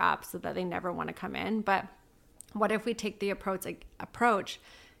door up so that they never want to come in. But what if we take the approach,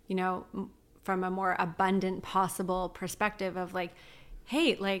 from a more abundant possible perspective of like,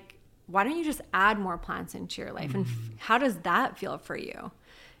 hey, like, why don't you just add more plants into your life? And how does that feel for you?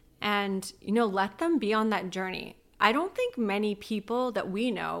 And, let them be on that journey. I don't think many people that we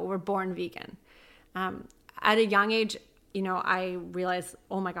know were born vegan. At a young age, I realized,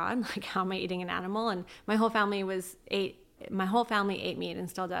 oh my God, like, how am I eating an animal? And my whole family ate meat and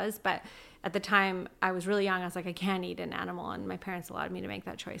still does. But at the time I was really young, I was like, I can't eat an animal. And my parents allowed me to make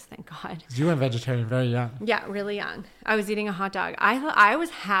that choice. Thank God. You went vegetarian very young. Yeah, really young. I was eating a hot dog. I was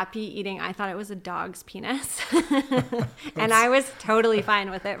happy eating, I thought it was a dog's penis. And I was totally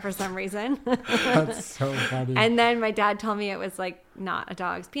fine with it for some reason. That's so funny. And then my dad told me it was like not a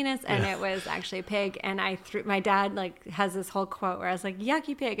dog's penis, and it was actually a pig. And my dad like has this whole quote where I was like,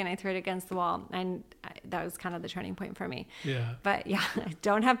 yucky pig. And I threw it against the wall. And that was kind of the turning point for me. Yeah. But yeah, I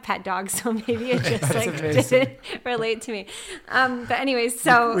don't have pet dogs, so maybe it just like didn't relate to me. But anyways,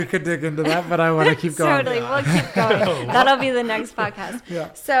 so we could dig into that, but I want to keep going. Totally. We'll keep going. That'll be the next podcast.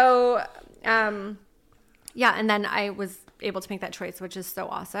 Yeah. So, and then I was able to make that choice, which is so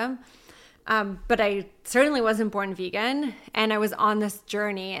awesome. But I certainly wasn't born vegan, and I was on this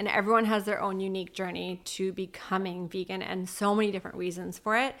journey, and everyone has their own unique journey to becoming vegan and so many different reasons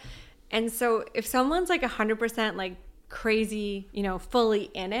for it. And so if someone's like 100% like crazy, fully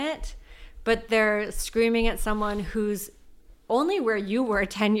in it, but they're screaming at someone who's only where you were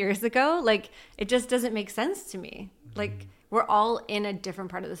 10 years ago. Like, it just doesn't make sense to me. Like, we're all in a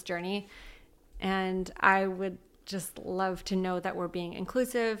different part of this journey. And I would just love to know that we're being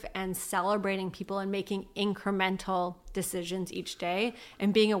inclusive and celebrating people and making incremental decisions each day,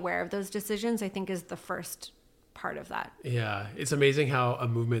 and being aware of those decisions, I think, is the first part of that. Yeah. It's amazing how a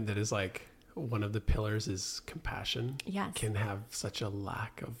movement that is like one of the pillars is compassion, Yes. can have such a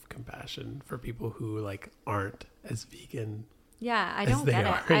lack of compassion for people who like aren't as vegan Yeah, I as don't they get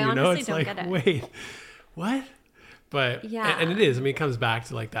are. it. I You know, honestly it's don't like, get it. wait, what? But Yeah. and it is. I mean, it comes back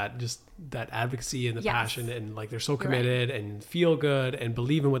to like that, just that advocacy and the Yes. passion, and like they're so You're right. committed and feel good and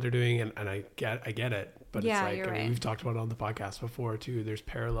believe in what they're doing. And I get it. But Yeah, it's like, you're I mean, right. we've talked about it on the podcast before too. There's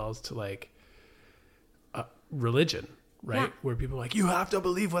parallels to like religion, right? Yeah. Where people are like, you have to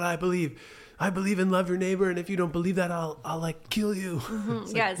believe what I believe. I believe in love your neighbor, and if you don't believe that, I'll like kill you.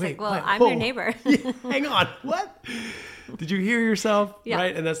 Yeah, it's wait, like, well, what? I'm Whoa. your neighbor. Yeah, hang on, what? Did you hear yourself? Yeah.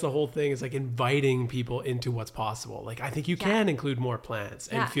 Right, and that's the whole thing. Is like inviting people into what's possible. Like, I think you can include more plants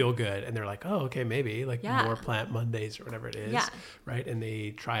and Yeah. feel good, and they're like, oh, okay, maybe like Yeah. more plant Mondays or whatever it is. Yeah. Right, and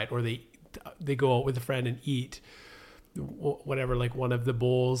they try it, or they go out with a friend and eat whatever, like one of the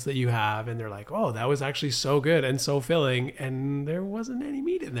bowls that you have, and they're like, oh, that was actually so good and so filling, and there wasn't any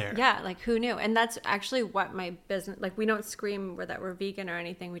meat in there. Yeah, like who knew? And that's actually what my business, like, we don't scream that we're vegan or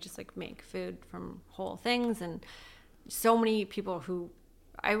anything. We just like make food from whole things. And so many people who,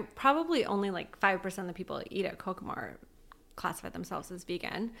 I probably only like 5% of the people that eat at Kokomo are classify themselves as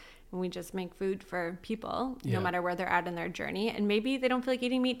vegan. And we just make food for people, Yeah. no matter where they're at in their journey. And maybe they don't feel like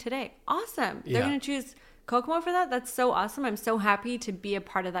eating meat today. Awesome. They're Yeah. going to choose Kokomo for that. That's so awesome. I'm so happy to be a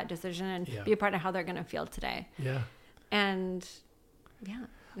part of that decision and Yeah. be a part of how they're going to feel today. Yeah. And yeah.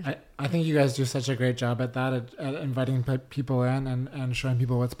 I think you guys do such a great job at that, at inviting people in and showing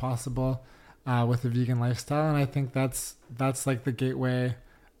people what's possible with the vegan lifestyle. And I think that's like the gateway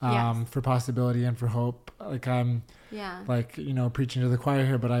Yes. for possibility and for hope. Like, I'm Yeah. like, preaching to the choir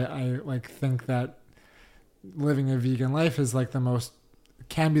here, but I like think that living a vegan life is like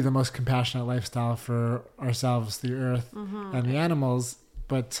can be the most compassionate lifestyle for ourselves, the earth, and the animals.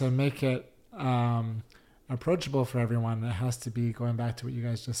 But to make it approachable for everyone, it has to be, going back to what you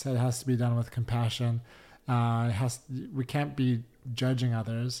guys just said, it has to be done with compassion. We can't be judging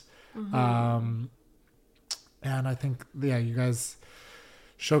others. And I think, you guys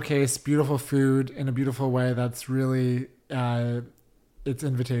showcase beautiful food in a beautiful way that's really it's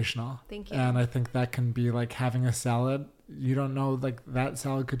invitational. Thank you. And I think that can be like having a salad. You don't know, like, that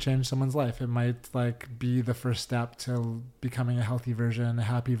salad could change someone's life. It might like be the first step to becoming a healthy version, a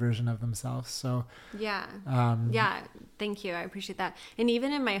happy version of themselves. So Yeah. Yeah. Thank you. I appreciate that. And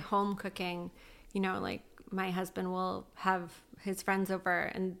even in my home cooking, like, my husband will have his friends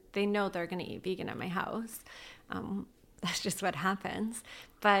over and they know they're going to eat vegan at my house. That's just what happens.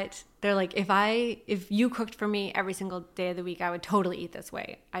 But they're like, if you cooked for me every single day of the week, I would totally eat this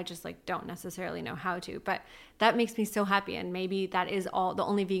way. I just like don't necessarily know how to, but that makes me so happy. And maybe that is the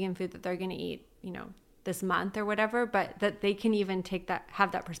only vegan food that they're going to eat, this month or whatever, but that they can even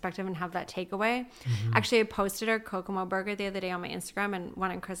have that perspective and have that takeaway. Actually, I posted our Kokomo burger the other day on my Instagram, and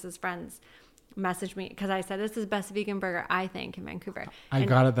one of Chris's friends messaged me because I said, this is the best vegan burger, I think, in Vancouver. I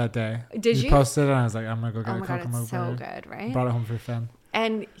got it that day. Did you? Posted it and I was like, I'm gonna go get Oh a my God, Kokomo it's so burger. good, right? Brought it home for Finn.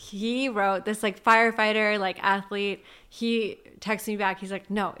 And he wrote, this like firefighter, like athlete, he texted me back. He's like,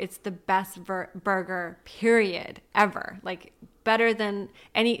 no, it's the best burger, period, ever. Like, better than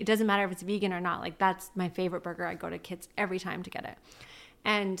it doesn't matter if it's vegan or not. Like, that's my favorite burger. I go to Kids every time to get it.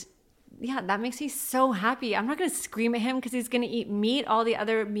 And yeah, that makes me so happy. I'm not going to scream at him because he's going to eat meat all the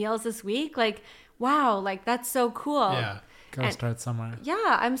other meals this week. Like, wow, like, that's so cool. Yeah. Gotta start somewhere.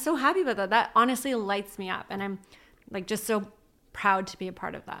 Yeah, I'm so happy about that. That honestly lights me up. And I'm like just so proud to be a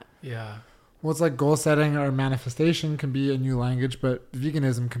part of that. Yeah. Well, it's like goal setting or manifestation can be a new language, but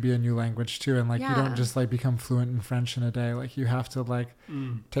veganism can be a new language too. And like, you Yeah. don't just like become fluent in French in a day. Like, you have to like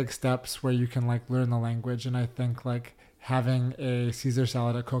take steps where you can like learn the language. And I think like having a Caesar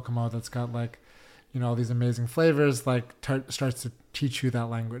salad at Kokomo that's got like, all these amazing flavors, like starts to teach you that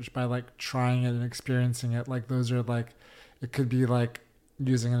language by like trying it and experiencing it. Like, those are like, it could be like,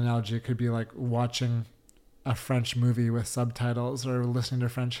 using an analogy, it could be like watching a French movie with subtitles or listening to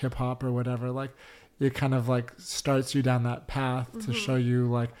French hip hop or whatever. Like, it kind of like starts you down that path to show you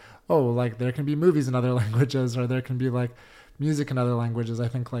like, oh, like there can be movies in other languages, or there can be like music in other languages. I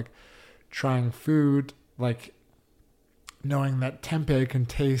think like trying food, like knowing that tempeh can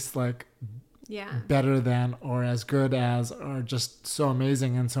taste like better than or as good as, or just so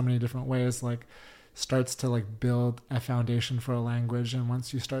amazing in so many different ways, like starts to like build a foundation for a language. And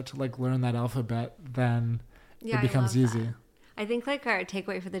once you start to like learn that alphabet, then it becomes easy. I think like our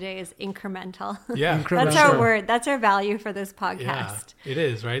takeaway for the day is incremental. Yeah. That's our word. That's our value for this podcast. Yeah, it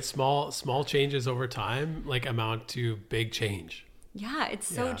is, right? Small changes over time like amount to big change. Yeah, it's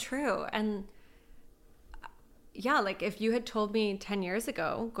so true. And yeah, like if you had told me 10 years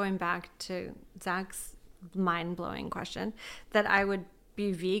ago, going back to Zach's mind-blowing question, that I would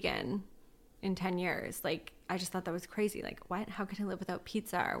be vegan in 10 years, like I just thought that was crazy. Like, what? How could I live without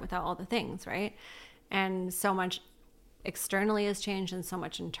pizza or without all the things, right? And so much externally has changed and so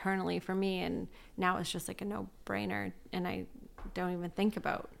much internally for me, and now it's just like a no-brainer, and I don't even think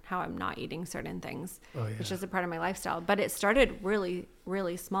about how I'm not eating certain things, which is a part of my lifestyle. But it started really,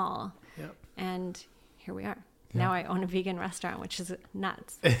 really small. Yep. And here we are. Now I own a vegan restaurant, which is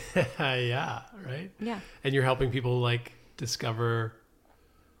nuts. Yeah, right? Yeah. And you're helping people like discover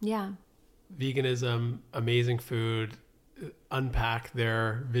veganism, amazing food, unpack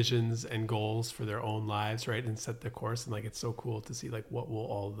their visions and goals for their own lives, right? And set the course. And like, it's so cool to see like, what will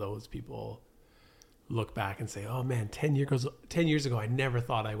all those people look back and say, oh man, 10 years ago, I never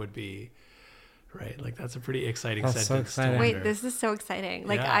thought I would be, right? Like that's a pretty exciting sentence. So exciting. Wait, this is so exciting.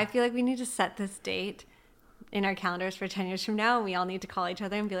 Like, I feel like we need to set this date in our calendars for 10 years from now, and we all need to call each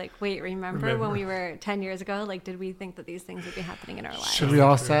other and be like, wait, remember when we were 10 years ago? Like, did we think that these things would be happening in our lives? Should we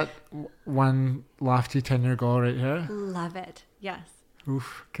all set one lofty 10-year goal right here? Love it. Yes.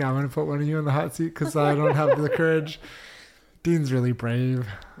 Oof. Okay, I'm going to put one of you in the hot seat because I don't have the courage. Dean's really brave.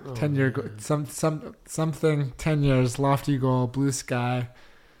 10-year goal, something, 10 years, lofty goal, blue sky,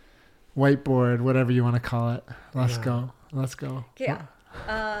 whiteboard, whatever you want to call it. Let's go. Okay.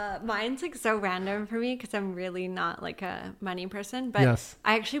 Mine's like so random for me because I'm really not like a money person, but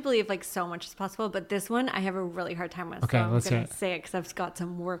I actually believe like so much is possible. But this one I have a really hard time with. Okay, so I'm let's gonna hear it. say it because I've got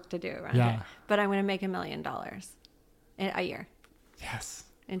some work to do around it. But I'm gonna make $1 million a year. Yes.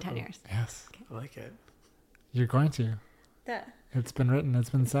 In 10 years. Yes. Okay. I like it. You're going to. Yeah. It's been written. It's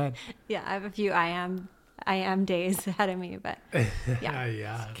been said. Yeah, I have a few I am days ahead of me, but yeah.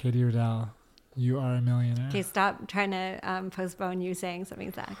 Yeah. Katie Ruddell, you are a millionaire. Okay, stop trying to postpone you saying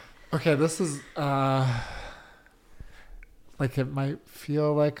something, Zach. Okay, this is like it might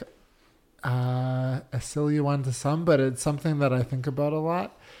feel like a silly one to some, but it's something that I think about a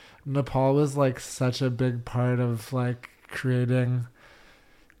lot. Nepal was like such a big part of like creating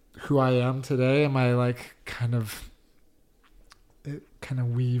who I am today, and my like it kind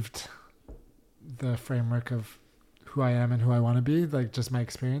of weaved the framework of who I am and who I want to be, like just my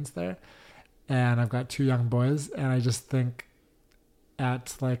experience there. And I've got 2 young boys, and I just think I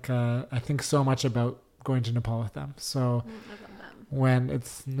think so much about going to Nepal with them. So when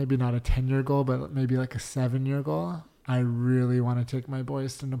it's maybe not a 10-year goal, but maybe like a 7-year goal, I really want to take my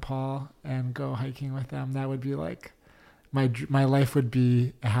boys to Nepal and go hiking with them. That would be like my life would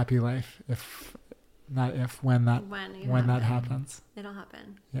be a happy life when that happens. It'll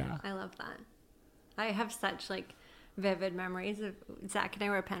happen. Yeah. I love that. I have such like vivid memories of Zach and I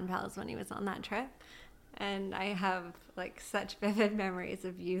were pen pals when he was on that trip. And I have like such vivid memories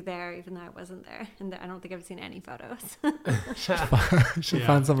of you there, even though I wasn't there. And I don't think I've seen any photos. Should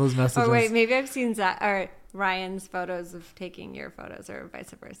find some of those messages. Or wait, maybe I've seen Zach or Ryan's photos of taking your photos, or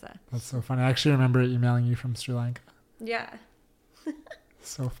vice versa. That's so funny. I actually remember emailing you from Sri Lanka. Yeah.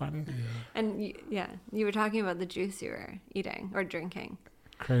 So funny. Yeah. And you were talking about the juice you were eating or drinking.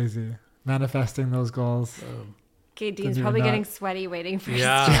 Crazy. Manifesting those goals. Okay, Dean's probably getting sweaty waiting for his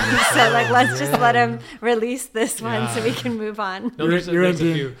Yeah. So like, let's just let him release this one so we can move on. No, there's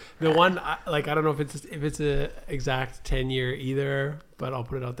a few. The one, I don't know if it's a exact 10-year either, but I'll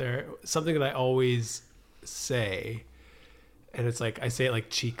put it out there. Something that I always say, and it's like, I say it like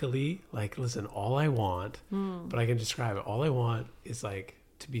cheekily, like, listen, all I want, but I can describe it. All I want is like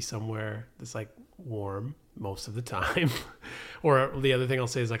to be somewhere that's like warm most of the time. Or the other thing I'll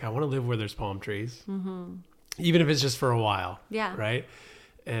say is like, I want to live where there's palm trees. Mm-hmm. Even if it's just for a while. Yeah. Right.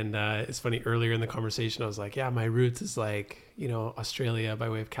 And it's funny, earlier in the conversation, I was like, yeah, my roots is like, Australia by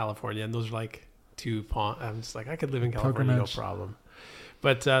way of California. And those are like 2 palm. I'm just like, I could live in California, no problem.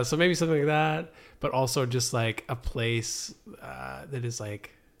 But so maybe something like that, but also just like a place that is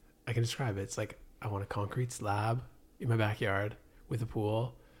like, I can describe it. It's like, I want a concrete slab in my backyard with a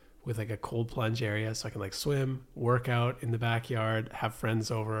pool, with like a cold plunge area so I can like swim, work out in the backyard, have friends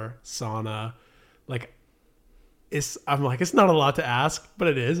over, sauna. Like, I'm like, it's not a lot to ask, but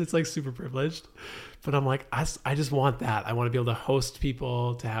it is. It's like super privileged. But I'm like, I just want that. I want to be able to host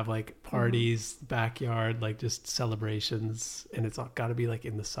people, to have like parties, backyard, like just celebrations. And it's got to be like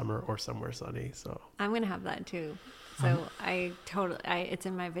in the summer or somewhere sunny. So I'm going to have that too. So it's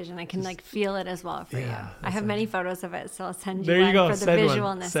in my vision. I can like feel it as well for you. I have many photos of it, so I'll send you one for the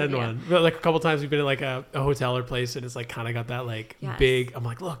visualness. Send one. But like a couple times we've been in like a hotel or place, and it's like kind of got that like big. I'm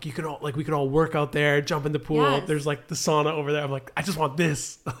like, look, we could all work out there, jump in the pool. Yes. There's like the sauna over there. I'm like, I just want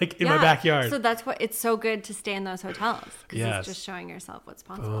this like in my backyard. So that's what it's so good to stay in those hotels because it's just showing yourself what's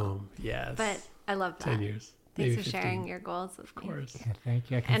possible. Boom. Yes. But I love that. 10 years. Thanks for sharing your goals with me. Of course. Yeah,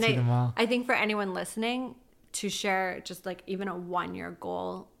 thank you. I can see them all. I think for anyone listening, to share just like even a 1-year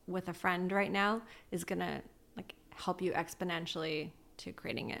goal with a friend right now is gonna like help you exponentially to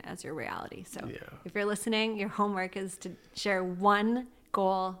creating it as your reality. So if you're listening, your homework is to share one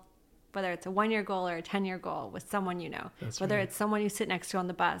goal, whether it's a 1-year goal or a 10-year goal with someone you know. Whether it's someone you sit next to on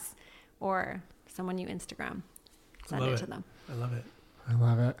the bus or someone you Instagram. Send it to them. I love it. I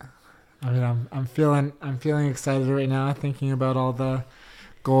love it. I mean, I'm feeling excited right now, thinking about all the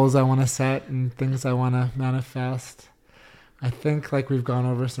goals I want to set and things I want to manifest. I think like we've gone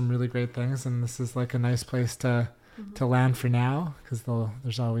over some really great things, and this is like a nice place to land for now, because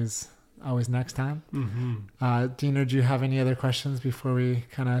there's always next time. Dina, do you have any other questions before we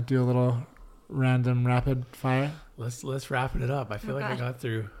kind of do a little random rapid fire? Let's wrap it up. I feel like I got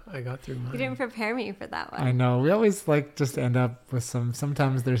through mine. You didn't prepare me for that one. I know. We always like just end up with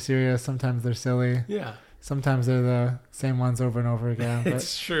sometimes they're serious, sometimes they're silly. Yeah. Sometimes they're the same ones over and over again.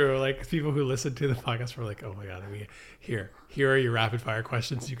 It's true. Like people who listen to the podcast were like, oh my God, here are your rapid fire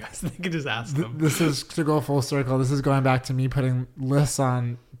questions. You guys can just ask them. This is to go full circle. This is going back to me putting lists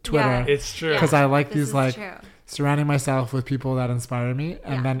on Twitter. Yeah, it's true. Because I like these like surrounding myself with people that inspire me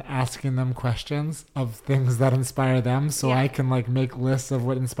and then asking them questions of things that inspire them so I can like make lists of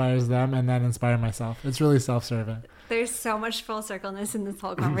what inspires them and then inspire myself. It's really self-serving. There's so much full circleness in this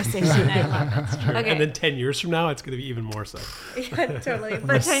whole conversation. I love it. Okay. And then 10 years from now, it's going to be even more so. Yeah, totally.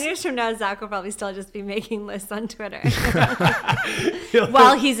 But 10 years from now, Zach will probably still just be making lists on Twitter.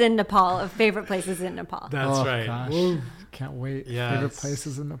 While he's in Nepal, of favorite places in Nepal. That's right. Gosh. Can't wait. Yes. Favorite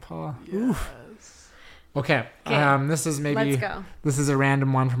places in Nepal. Yes. Okay. This is Let's go. This is a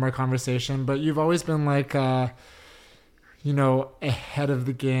random one from our conversation, but you've always been like, ahead of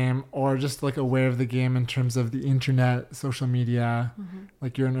the game or just like aware of the game in terms of the internet, social media.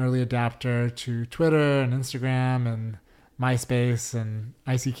 Like you're an early adapter to Twitter and Instagram and MySpace and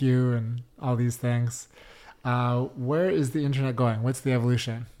ICQ and all these things. Where is the internet going? What's the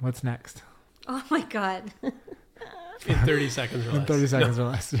evolution? What's next? Oh my God. In 30 seconds or less. In 30 seconds or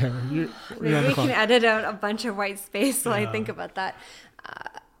less, yeah. Maybe we can edit out a bunch of white space while I think about that.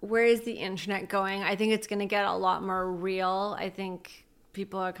 Where is the internet going? I think it's going to get a lot more real. I think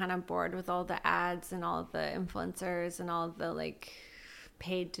people are kind of bored with all the ads and all the influencers and all the like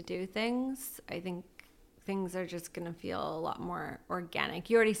paid to do things. I think things are just going to feel a lot more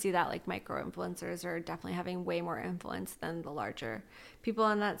organic. You already see that like micro influencers are definitely having way more influence than the larger people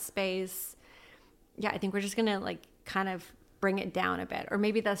in that space. Yeah, I think we're just going to like kind of bring it down a bit. Or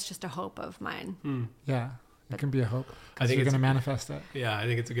maybe that's just a hope of mine. Yeah. It can be a hope. I think you're going to manifest it. Yeah, I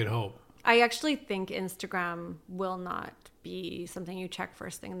think it's a good hope. I actually think Instagram will not be something you check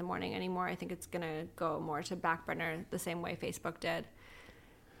first thing in the morning anymore. I think it's going to go more to back burner the same way Facebook did.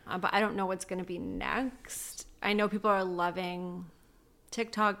 But I don't know what's going to be next. I know people are loving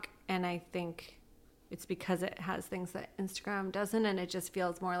TikTok, and I think it's because it has things that Instagram doesn't, and it just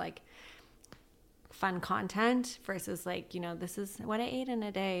feels more like fun content versus like, this is what I ate in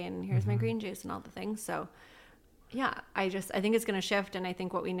a day, and here's my green juice and all the things. So yeah, I think it's going to shift, and I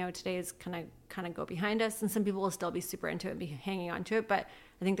think what we know today is kind of go behind us, and some people will still be super into it and be hanging on to it, but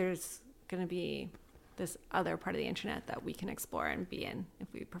I think there's going to be this other part of the internet that we can explore and be in if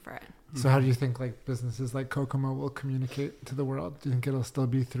we prefer it. So how do you think like businesses like Kokomo will communicate to the world? Do you think it'll still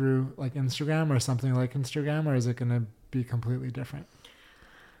be through like Instagram or something like Instagram, or is it going to be completely different?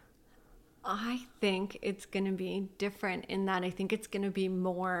 I think it's going to be different in that I think it's going to be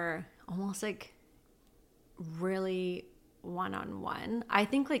more almost like really one-on-one. I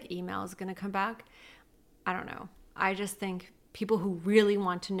think like email is going to come back. I don't know. I just think people who really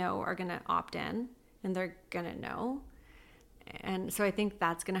want to know are going to opt in, and they're going to know. And so I think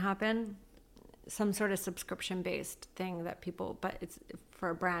that's going to happen. Some sort of subscription-based thing that people, but it's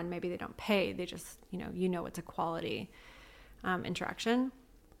for a brand, maybe they don't pay. They just, it's a quality interaction.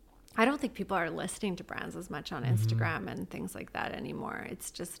 I don't think people are listening to brands as much on Instagram and things like that anymore.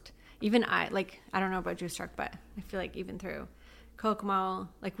 It's just, even I don't know about Juice Truck, but I feel like even through Kokomo,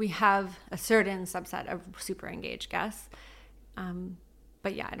 like we have a certain subset of super engaged guests.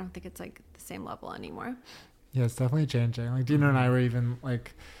 But yeah, I don't think it's like the same level anymore. Yeah, it's definitely changing. Like Dina and I were even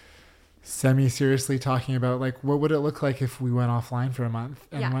like semi-seriously talking about like what would it look like if we went offline for a month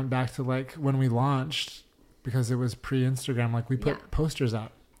and went back to like when we launched because it was pre-Instagram, like we put posters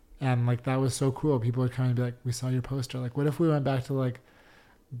up, and like that was so cool. People would come and be like, we saw your poster. Like, what if we went back to like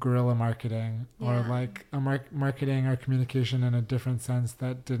guerrilla marketing or like a marketing or communication in a different sense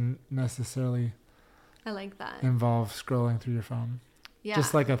that didn't necessarily I like that. involve scrolling through your phone. Yeah.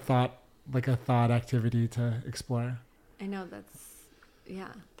 Just like a thought activity to explore. I know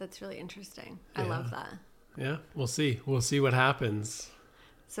that's really interesting. I love that. Yeah, we'll see what happens.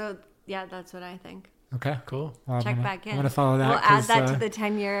 So yeah, that's what I think. Okay, cool. Well, Check back in. I'm gonna follow that. We'll add that to the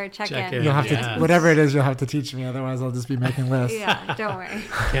 10-year check-in. You'll have to, whatever it is, you'll have to teach me. Otherwise, I'll just be making lists. Yeah, don't worry.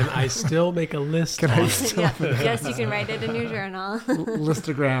 Can I still make a list? Yes, you can write it in your journal.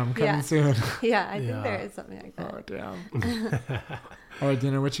 Listagram coming soon. Yeah, I think there is something like that. Oh, damn. All right,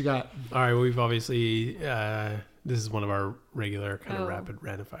 Dina, what you got? All right, well, we've obviously, this is one of our regular kind of rapid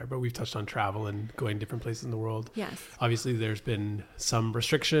rapid fire, but we've touched on travel and going different places in the world. Yes. Obviously, there's been some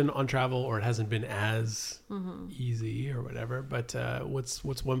restriction on travel, or it hasn't been as easy or whatever. But what's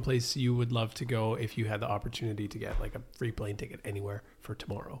one place you would love to go if you had the opportunity to get like a free plane ticket anywhere for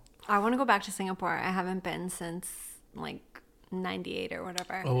tomorrow? I want to go back to Singapore. I haven't been since like 98 or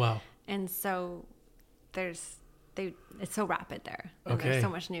whatever. Oh, wow. And so it's so rapid there. And Okay. There's so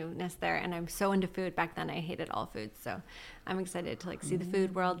much newness there. And I'm so into food. Back then I hated all foods. So I'm excited to like see the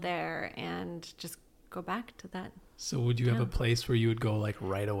food world there and just go back to that. So would you have a place where you would go like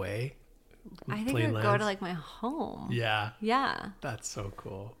right away? I think I would go to like my home. Yeah. Yeah. That's so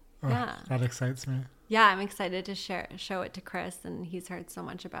cool. Oh, Yeah. That excites me. Yeah. I'm excited to show it to Chris, and he's heard so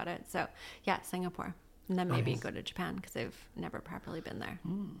much about it. So yeah, Singapore. And then maybe go to Japan because I've never properly been there.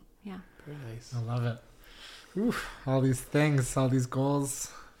 Yeah. Very nice. I love it. Oof, all these things, all these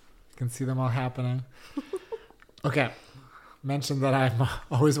goals. I can see them all happening. Okay. Mentioned that I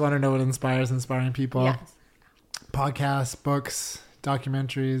always want to know what inspires inspiring people. Yes. Podcasts, books,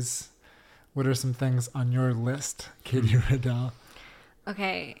 documentaries. What are some things on your list, Katie Ruddell?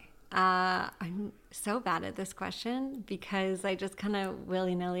 Okay. I'm so bad at this question because I just kind of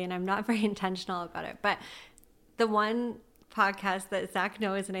willy-nilly, and I'm not very intentional about it. But the one podcast that Zach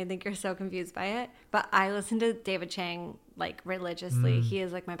knows, and I think you're so confused by it, but I listen to David Chang like religiously. He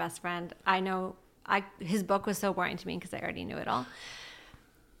is like my best friend. I know his book was so boring to me because I already knew it all.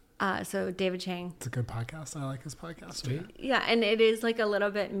 So David Chang. It's a good podcast. I like his podcast. Sweet. Yeah, and it is like a little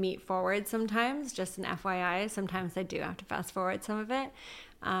bit meat forward sometimes, just an FYI. Sometimes I do have to fast forward some of it.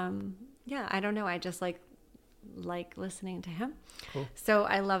 Yeah, I don't know. I just like listening to him. Cool. So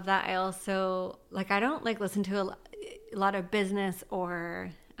I love that. I also I don't like listen to a lot of business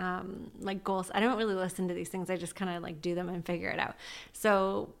or like goals. I don't really listen to these things. I just kind of like do them and figure it out.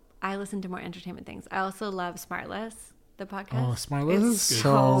 So I listen to more entertainment things. I also love Smartless, the podcast. Oh, Smartless is It's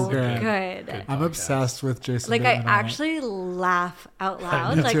so good. Good I'm podcast. obsessed with Jason. Like I Bateman on it. actually laugh out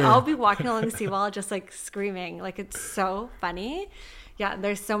loud. Me Like too. I'll be walking along the seawall just like screaming. Like it's so funny. Yeah,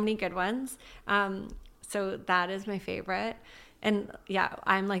 there's so many good ones. So that is my favorite. And yeah,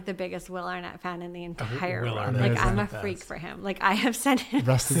 I'm like the biggest Will Arnett fan in the entire Will world. Arnett Like is I'm the a best. freak for him. Like I have sent him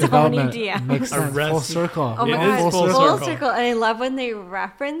Arrested so Development many DMs. makes sense. Full Arrested- circle. Oh my It is god, full full circle. circle. And I love when they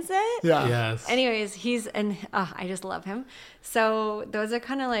reference it. Yeah. Yes. Anyways, I just love him. So those are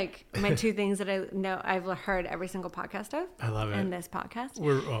kind of like my two things that I know I've heard every single podcast of. I love it. And this podcast.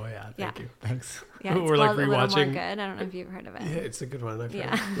 Thank you. Thanks. Yeah, it's We're, like, called A Little More rewatching- Good. I don't know if you've heard of it. Yeah, it's a good one. I've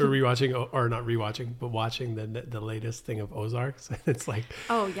Yeah. heard. We're rewatching, or not rewatching, but watching the latest thing of Ozarks. It's like,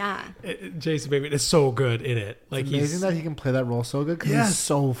 Oh yeah. Jason Bateman is so good in it. Like It's amazing that he can play that role so good because he's Yes.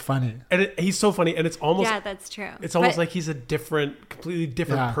 so funny. and he's so funny, and it's almost, Yeah, that's true. it's almost But- like he's a completely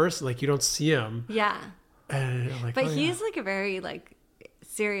different Yeah. person. Like you don't see him. Yeah. And you're like, But oh, yeah. he's like a very like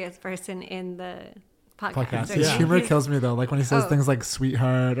serious person in the podcast. Podcast. So His Yeah. humor kills me though. Like when he says Oh. things like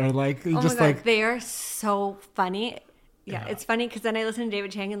 "sweetheart" or like he Oh just my God, like they are so funny. Yeah, Yeah. it's funny because then I listen to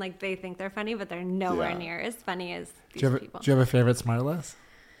David Chang and like they think they're funny, but they're nowhere Yeah. near as funny as these Do you people. have a favorite Smartless?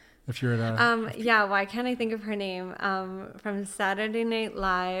 If you were to, Yeah, why can't I think of her name? From Saturday Night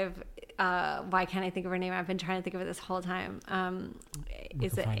Live. Why can't I think of her name? I've been trying to think of it this whole time.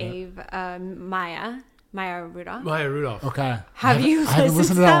 Is it find it. Maya Rudolph? Maya Rudolph. okay. Have you I haven't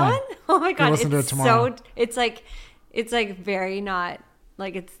listened to that one? Oh my god, listen to it's it tomorrow. so it's like very not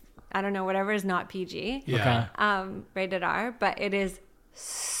like it's I don't know whatever is not PG. Yeah. Rated R, but it is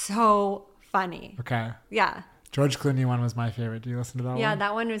so funny. Okay. Yeah. George Clooney one was my favorite. Do you listen to that one? Yeah,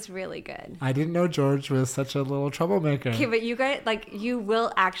 that one was really good. I didn't know George was such a little troublemaker. Okay, but you guys like you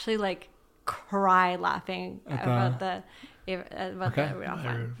will actually like cry laughing At about the- the Rudolph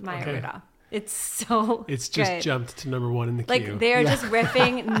one. Maya Okay. Rudolph. It's so It's just good. jumped to number one in the queue. Like they're just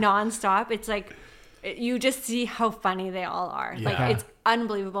riffing nonstop. It's like you just see how funny they all are. Yeah. Like it's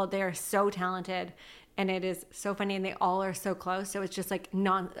unbelievable. They are so talented, And it is so funny, and they all are so close. So it's just like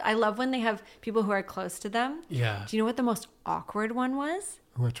I love when they have people who are close to them. Yeah. Do you know what the most awkward one was?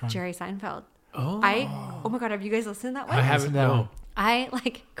 Which one? Jerry Seinfeld. Oh. Oh my God, have you guys listened to that one? I haven't. No. I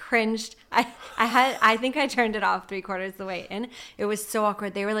like cringed. I think I turned it off 3/4 of the way in. It was so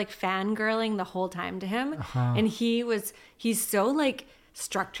awkward. They were like fangirling the whole time to him. And he's so like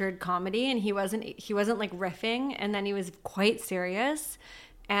structured comedy, and he wasn't like riffing, and then he was quite serious.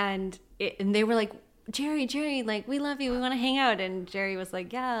 And they were like, Jerry, like, we love you, we want to hang out. And Jerry was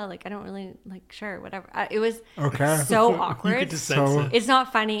like, yeah, like, I don't really, like, sure, whatever. It was so awkward. You could just sense it. It's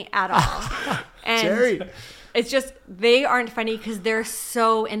not funny at all. And Jerry. it's just, they aren't funny because they're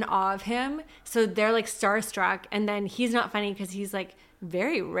so in awe of him. So they're like starstruck. And then he's not funny because he's like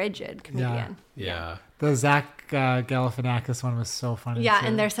very rigid comedian. Yeah. The Zach Galifianakis one was so funny. Yeah, too.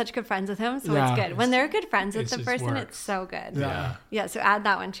 and they're such good friends with him, so Yeah. it's good. When they're good friends with It the just person, works. it's so good. Yeah. Yeah, so add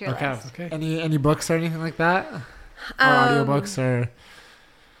that one to your Okay. list. Okay. Any books or anything like that? Or audiobooks, or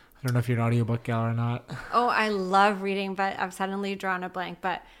I don't know if you're an audiobook gal or not. Oh, I love reading, but I've suddenly drawn a blank.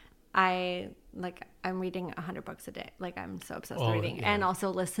 But I'm reading 100 books a day. Like, I'm so obsessed with reading. Yeah. And also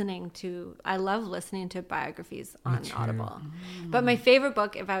I love listening to biographies on Audible. But my favorite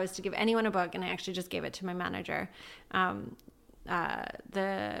book, if I was to give anyone a book, and I actually just gave it to my manager,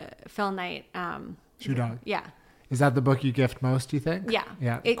 the Phil Knight. Shoe Dog. Yeah. Is that the book you gift most, do you think? Yeah.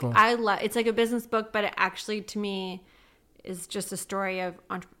 Yeah, cool. It's like a business book, but it actually, to me, is just a story of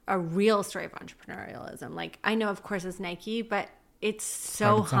a real story of entrepreneurialism. Like, I know, of course, it's Nike, but it's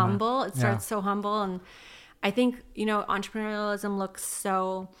so humble. It starts so humble. And I think, entrepreneurialism looks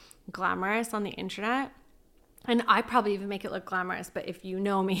so glamorous on the internet. And I probably even make it look glamorous, but if you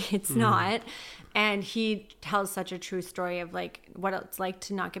know me, it's not. And he tells such a true story of like what it's like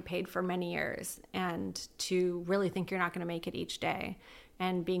to not get paid for many years and to really think you're not going to make it each day,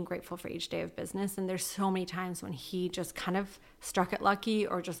 and being grateful for each day of business. And there's so many times when he just kind of struck it lucky,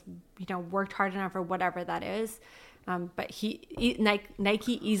 or just, worked hard enough, or whatever that is. But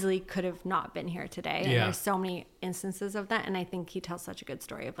Nike easily could have not been here today. And there's so many instances of that. And I think he tells such a good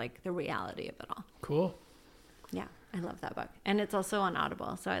story of like the reality of it all. Cool. Yeah, I love that book. And it's also on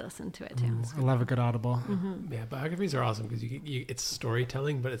Audible, so I listen to it too. I love a good Audible. Mm-hmm. Yeah, biographies are awesome because it's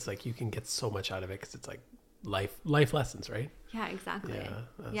storytelling, but it's like you can get so much out of it because it's like life lessons, right? Yeah, exactly.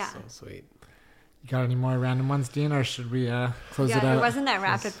 Yeah, that's so sweet. You got any more random ones, Dean, or should we close it out? Yeah, it wasn't that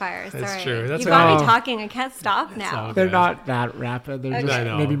rapid fire. Sorry. That's true. That's you got okay. me talking. I can't stop now. all They're good. not that rapid. They're I just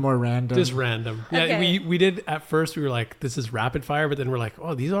know. maybe more random. Just random. Yeah, Okay. we did at first. We were like, "This is rapid fire," but then we're like,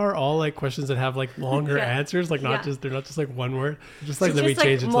 "Oh, these are all like questions that have like longer Yeah. answers. Like Yeah. they're not just like one word. Just So like then we Just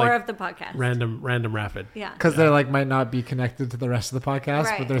changed like it to more like of the podcast. random rapid. Yeah. because they're like might not be connected to the rest of the podcast,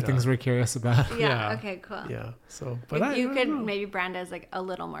 Right. but they're things we're curious about. Yeah. Yeah. Okay, cool. Yeah. So, but You I could don't know. maybe brand as like a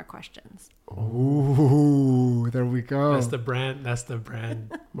little more questions. Ooh, there we go. That's the brand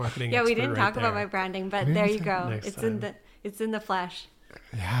marketing. Yeah, we expert didn't right talk about there. my branding, but We there didn't you talk go. next It's in the flesh.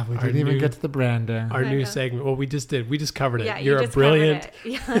 Yeah, we Our didn't even new- get to the branding. Our new know. segment. Well, we just did. We just covered it. Yeah, You're you a just brilliant.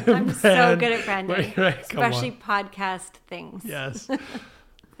 covered it. Yeah, I'm so good at branding, Right, come on. especially podcast things. Yes.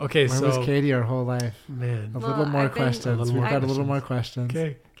 Okay, Where so was Katie our whole life? man. A Well, little more I've been- questions. A little We've more got a little questions. more questions.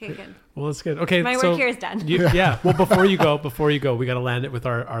 Okay. Okay, good. Well, that's good. Okay, My so work here is done. yeah. Well, before you go, we got to land it with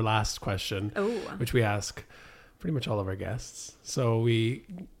our last question, Oh. which we ask pretty much all of our guests. So we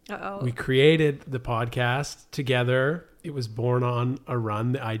Uh-oh. created the podcast together. It was born on a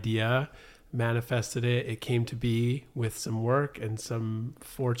run. The idea, manifested it. It came to be with some work and some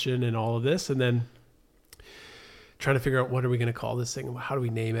fortune and all of this, and then trying to figure out what are we going to call this thing? How do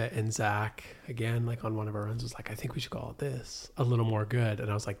we name it? And Zach, again, like on one of our runs, was like, I think we should call it this, A Little More Good. And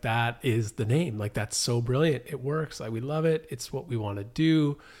I was like, that is the name. Like, that's so brilliant. It works. Like, we love it. It's what we want to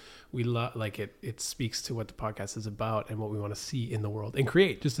do. We love, like, it speaks to what the podcast is about and what we want to see in the world and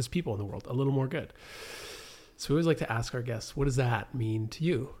create just as people in the world, a little more good. So we always like to ask our guests, what does that mean to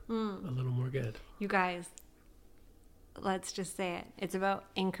you? A little more good. You guys, let's just say it. It's about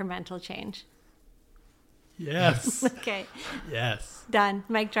incremental change. Yes. Okay, Yes. done.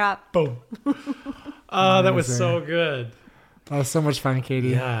 Mic drop. Boom. Oh, that was so good. That was so much fun, Katie.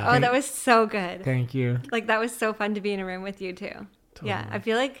 Yeah. Oh, that was so good. Thank you. Like, that was so fun to be in a room with you too. Yeah, I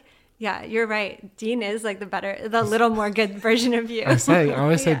feel like, yeah, you're right. Dean is like the little more good version of you. I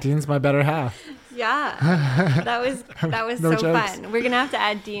always say Yeah. Dean's my better half. Yeah, that was No so jokes. fun. We're gonna have to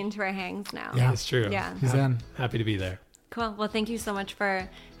add Dean to our hangs now. Yeah. It's true. Yeah. He's in. Happy to be there. Cool. Well, thank you so much for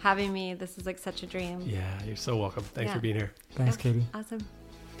having me. This is like such a dream. Yeah, you're so welcome. Thanks Yeah. for being here. Thanks, Katie. Awesome.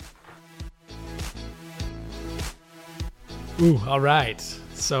 Ooh, all right.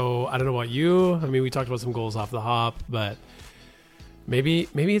 So I don't know about you. I mean, we talked about some goals off the hop, but maybe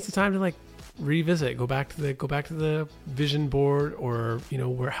it's the time to like revisit, go back to the vision board, or, you know,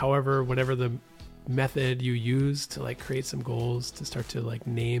 whatever the method you use to like create some goals, to start to like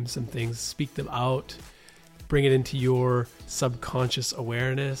name some things, speak them out, bring it into your subconscious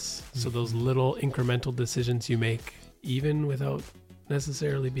awareness. So those little incremental decisions you make, even without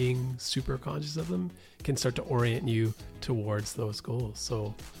necessarily being super conscious of them, can start to orient you towards those goals.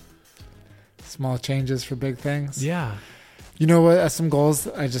 So small changes for big things. Yeah. You know what? Some goals.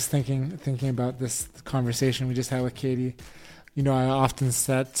 I just thinking about this conversation we just had with Katie. You know, I often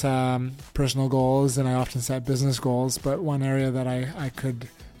set personal goals and I often set business goals, but one area that I could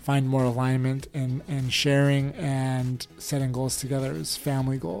find more alignment in sharing and setting goals together is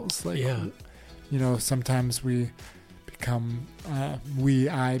family goals. Like, you know, sometimes I become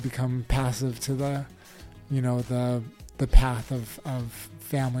passive to the, you know, the path of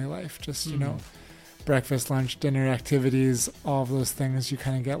family life. Just, you know, breakfast, lunch, dinner, activities, all of those things, you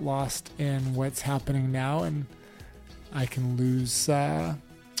kind of get lost in what's happening now, and I can lose, not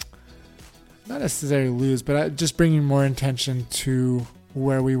necessarily lose, but just bringing more attention to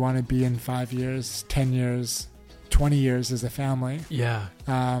where we want to be in 5 years, 10 years, 20 years as a family. Yeah.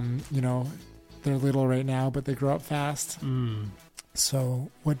 You know, they're little right now, but they grow up fast. So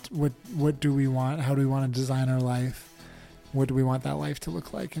what do we want? How do we want to design our life? What do we want that life to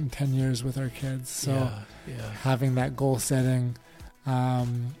look like in 10 years with our kids? So having that goal setting,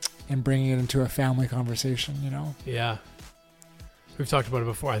 and bringing it into a family conversation, you know? Yeah. We've talked about it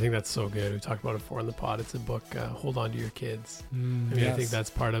before. I think that's so good. We've talked about it before in the pod. It's a book, Hold On to Your Kids. I think that's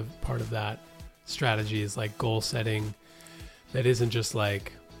part of that strategy, is like goal setting that isn't just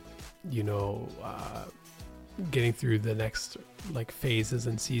like, you know, getting through the next like phases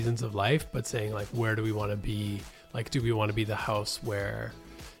and seasons of life, but saying like, where do we want to be? Like, do we want to be the house where,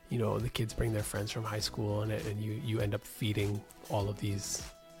 you know, the kids bring their friends from high school and you end up feeding all of these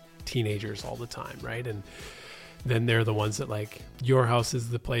teenagers all the time, right? And then they're the ones that, like, your house is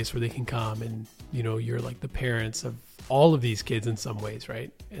the place where they can come, and, you know, you're like the parents of all of these kids in some ways,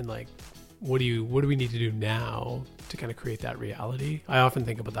 right? And like, what do we need to do now to kind of create that reality? I often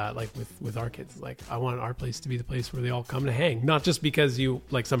think about that, like with our kids. Like, I want our place to be the place where they all come to hang, not just because you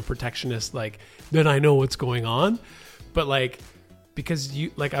like some protectionist, like, then I know what's going on, but like, because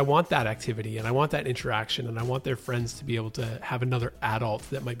you, like, I want that activity and I want that interaction, and I want their friends to be able to have another adult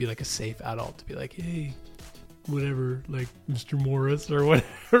that might be like a safe adult to be like, hey, whatever, like Mr. Morris or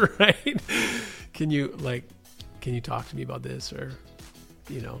whatever, right? Can you talk to me about this? Or,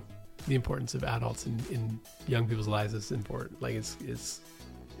 you know, the importance of adults in young people's lives is important. Like, it's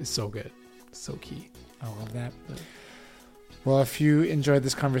so good. It's so key. I love that. Well, if you enjoyed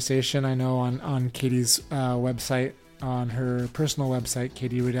this conversation, I know on Katie's website, on her personal website,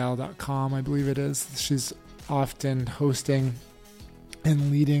 katieruddell.com, I believe it is, she's often hosting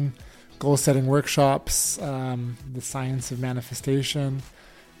and leading goal-setting workshops, the science of manifestation,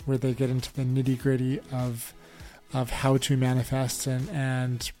 where they get into the nitty-gritty of how to manifest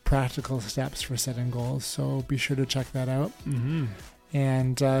and practical steps for setting goals. So be sure to check that out. Mm-hmm.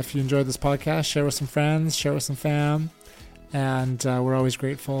 And if you enjoyed this podcast, share with some friends, share with some fam. And we're always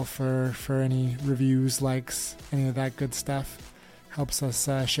grateful for any reviews, likes, any of that good stuff. Helps us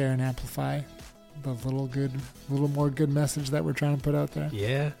share and amplify the little more good message that we're trying to put out there.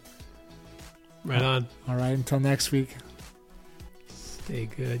 Yeah. Right on. All right. Until next week. Stay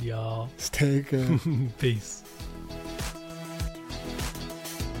good, y'all. Stay good. Peace.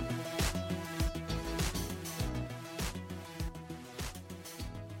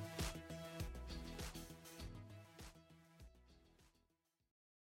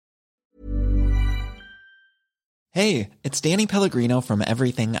 Hey, it's Danny Pellegrino from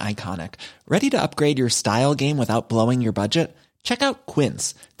Everything Iconic. Ready to upgrade your style game without blowing your budget? Check out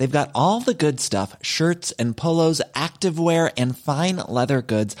Quince. They've got all the good stuff, shirts and polos, activewear, and fine leather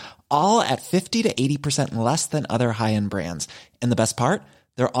goods, all at 50 to 80% less than other high-end brands. And the best part?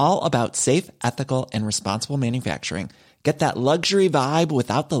 They're all about safe, ethical, and responsible manufacturing. Get that luxury vibe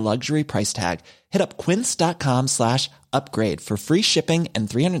without the luxury price tag. Hit up quince.com/upgrade for free shipping and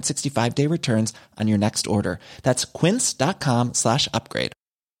 365-day returns on your next order. That's quince.com/upgrade.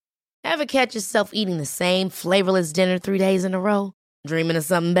 Ever catch yourself eating the same flavorless dinner 3 days in a row? Dreaming of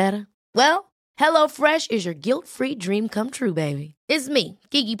something better? Well, HelloFresh is your guilt-free dream come true, baby. It's me,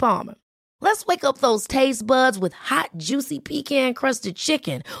 Keke Palmer. Let's wake up those taste buds with hot, juicy pecan-crusted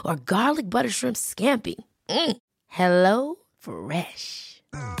chicken or garlic butter shrimp scampi. Hello Fresh.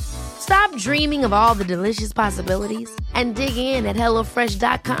 Stop dreaming of all the delicious possibilities and dig in at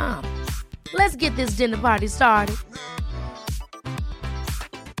HelloFresh.com. Let's get this dinner party started.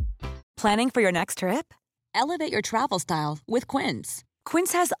 Planning for your next trip? Elevate your travel style with Quince.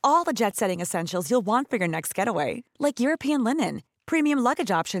 Quince has all the jet-setting essentials you'll want for your next getaway, like European linen, premium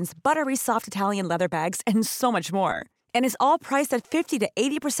luggage options, buttery soft Italian leather bags, and so much more. And is all priced at 50 to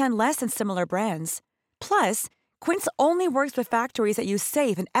 80% less than similar brands. Plus, Quince only works with factories that use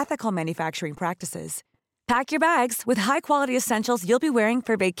safe and ethical manufacturing practices. Pack your bags with high-quality essentials you'll be wearing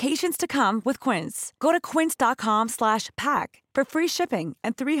for vacations to come with Quince. Go to quince.com/pack for free shipping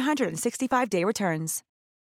and 365-day returns.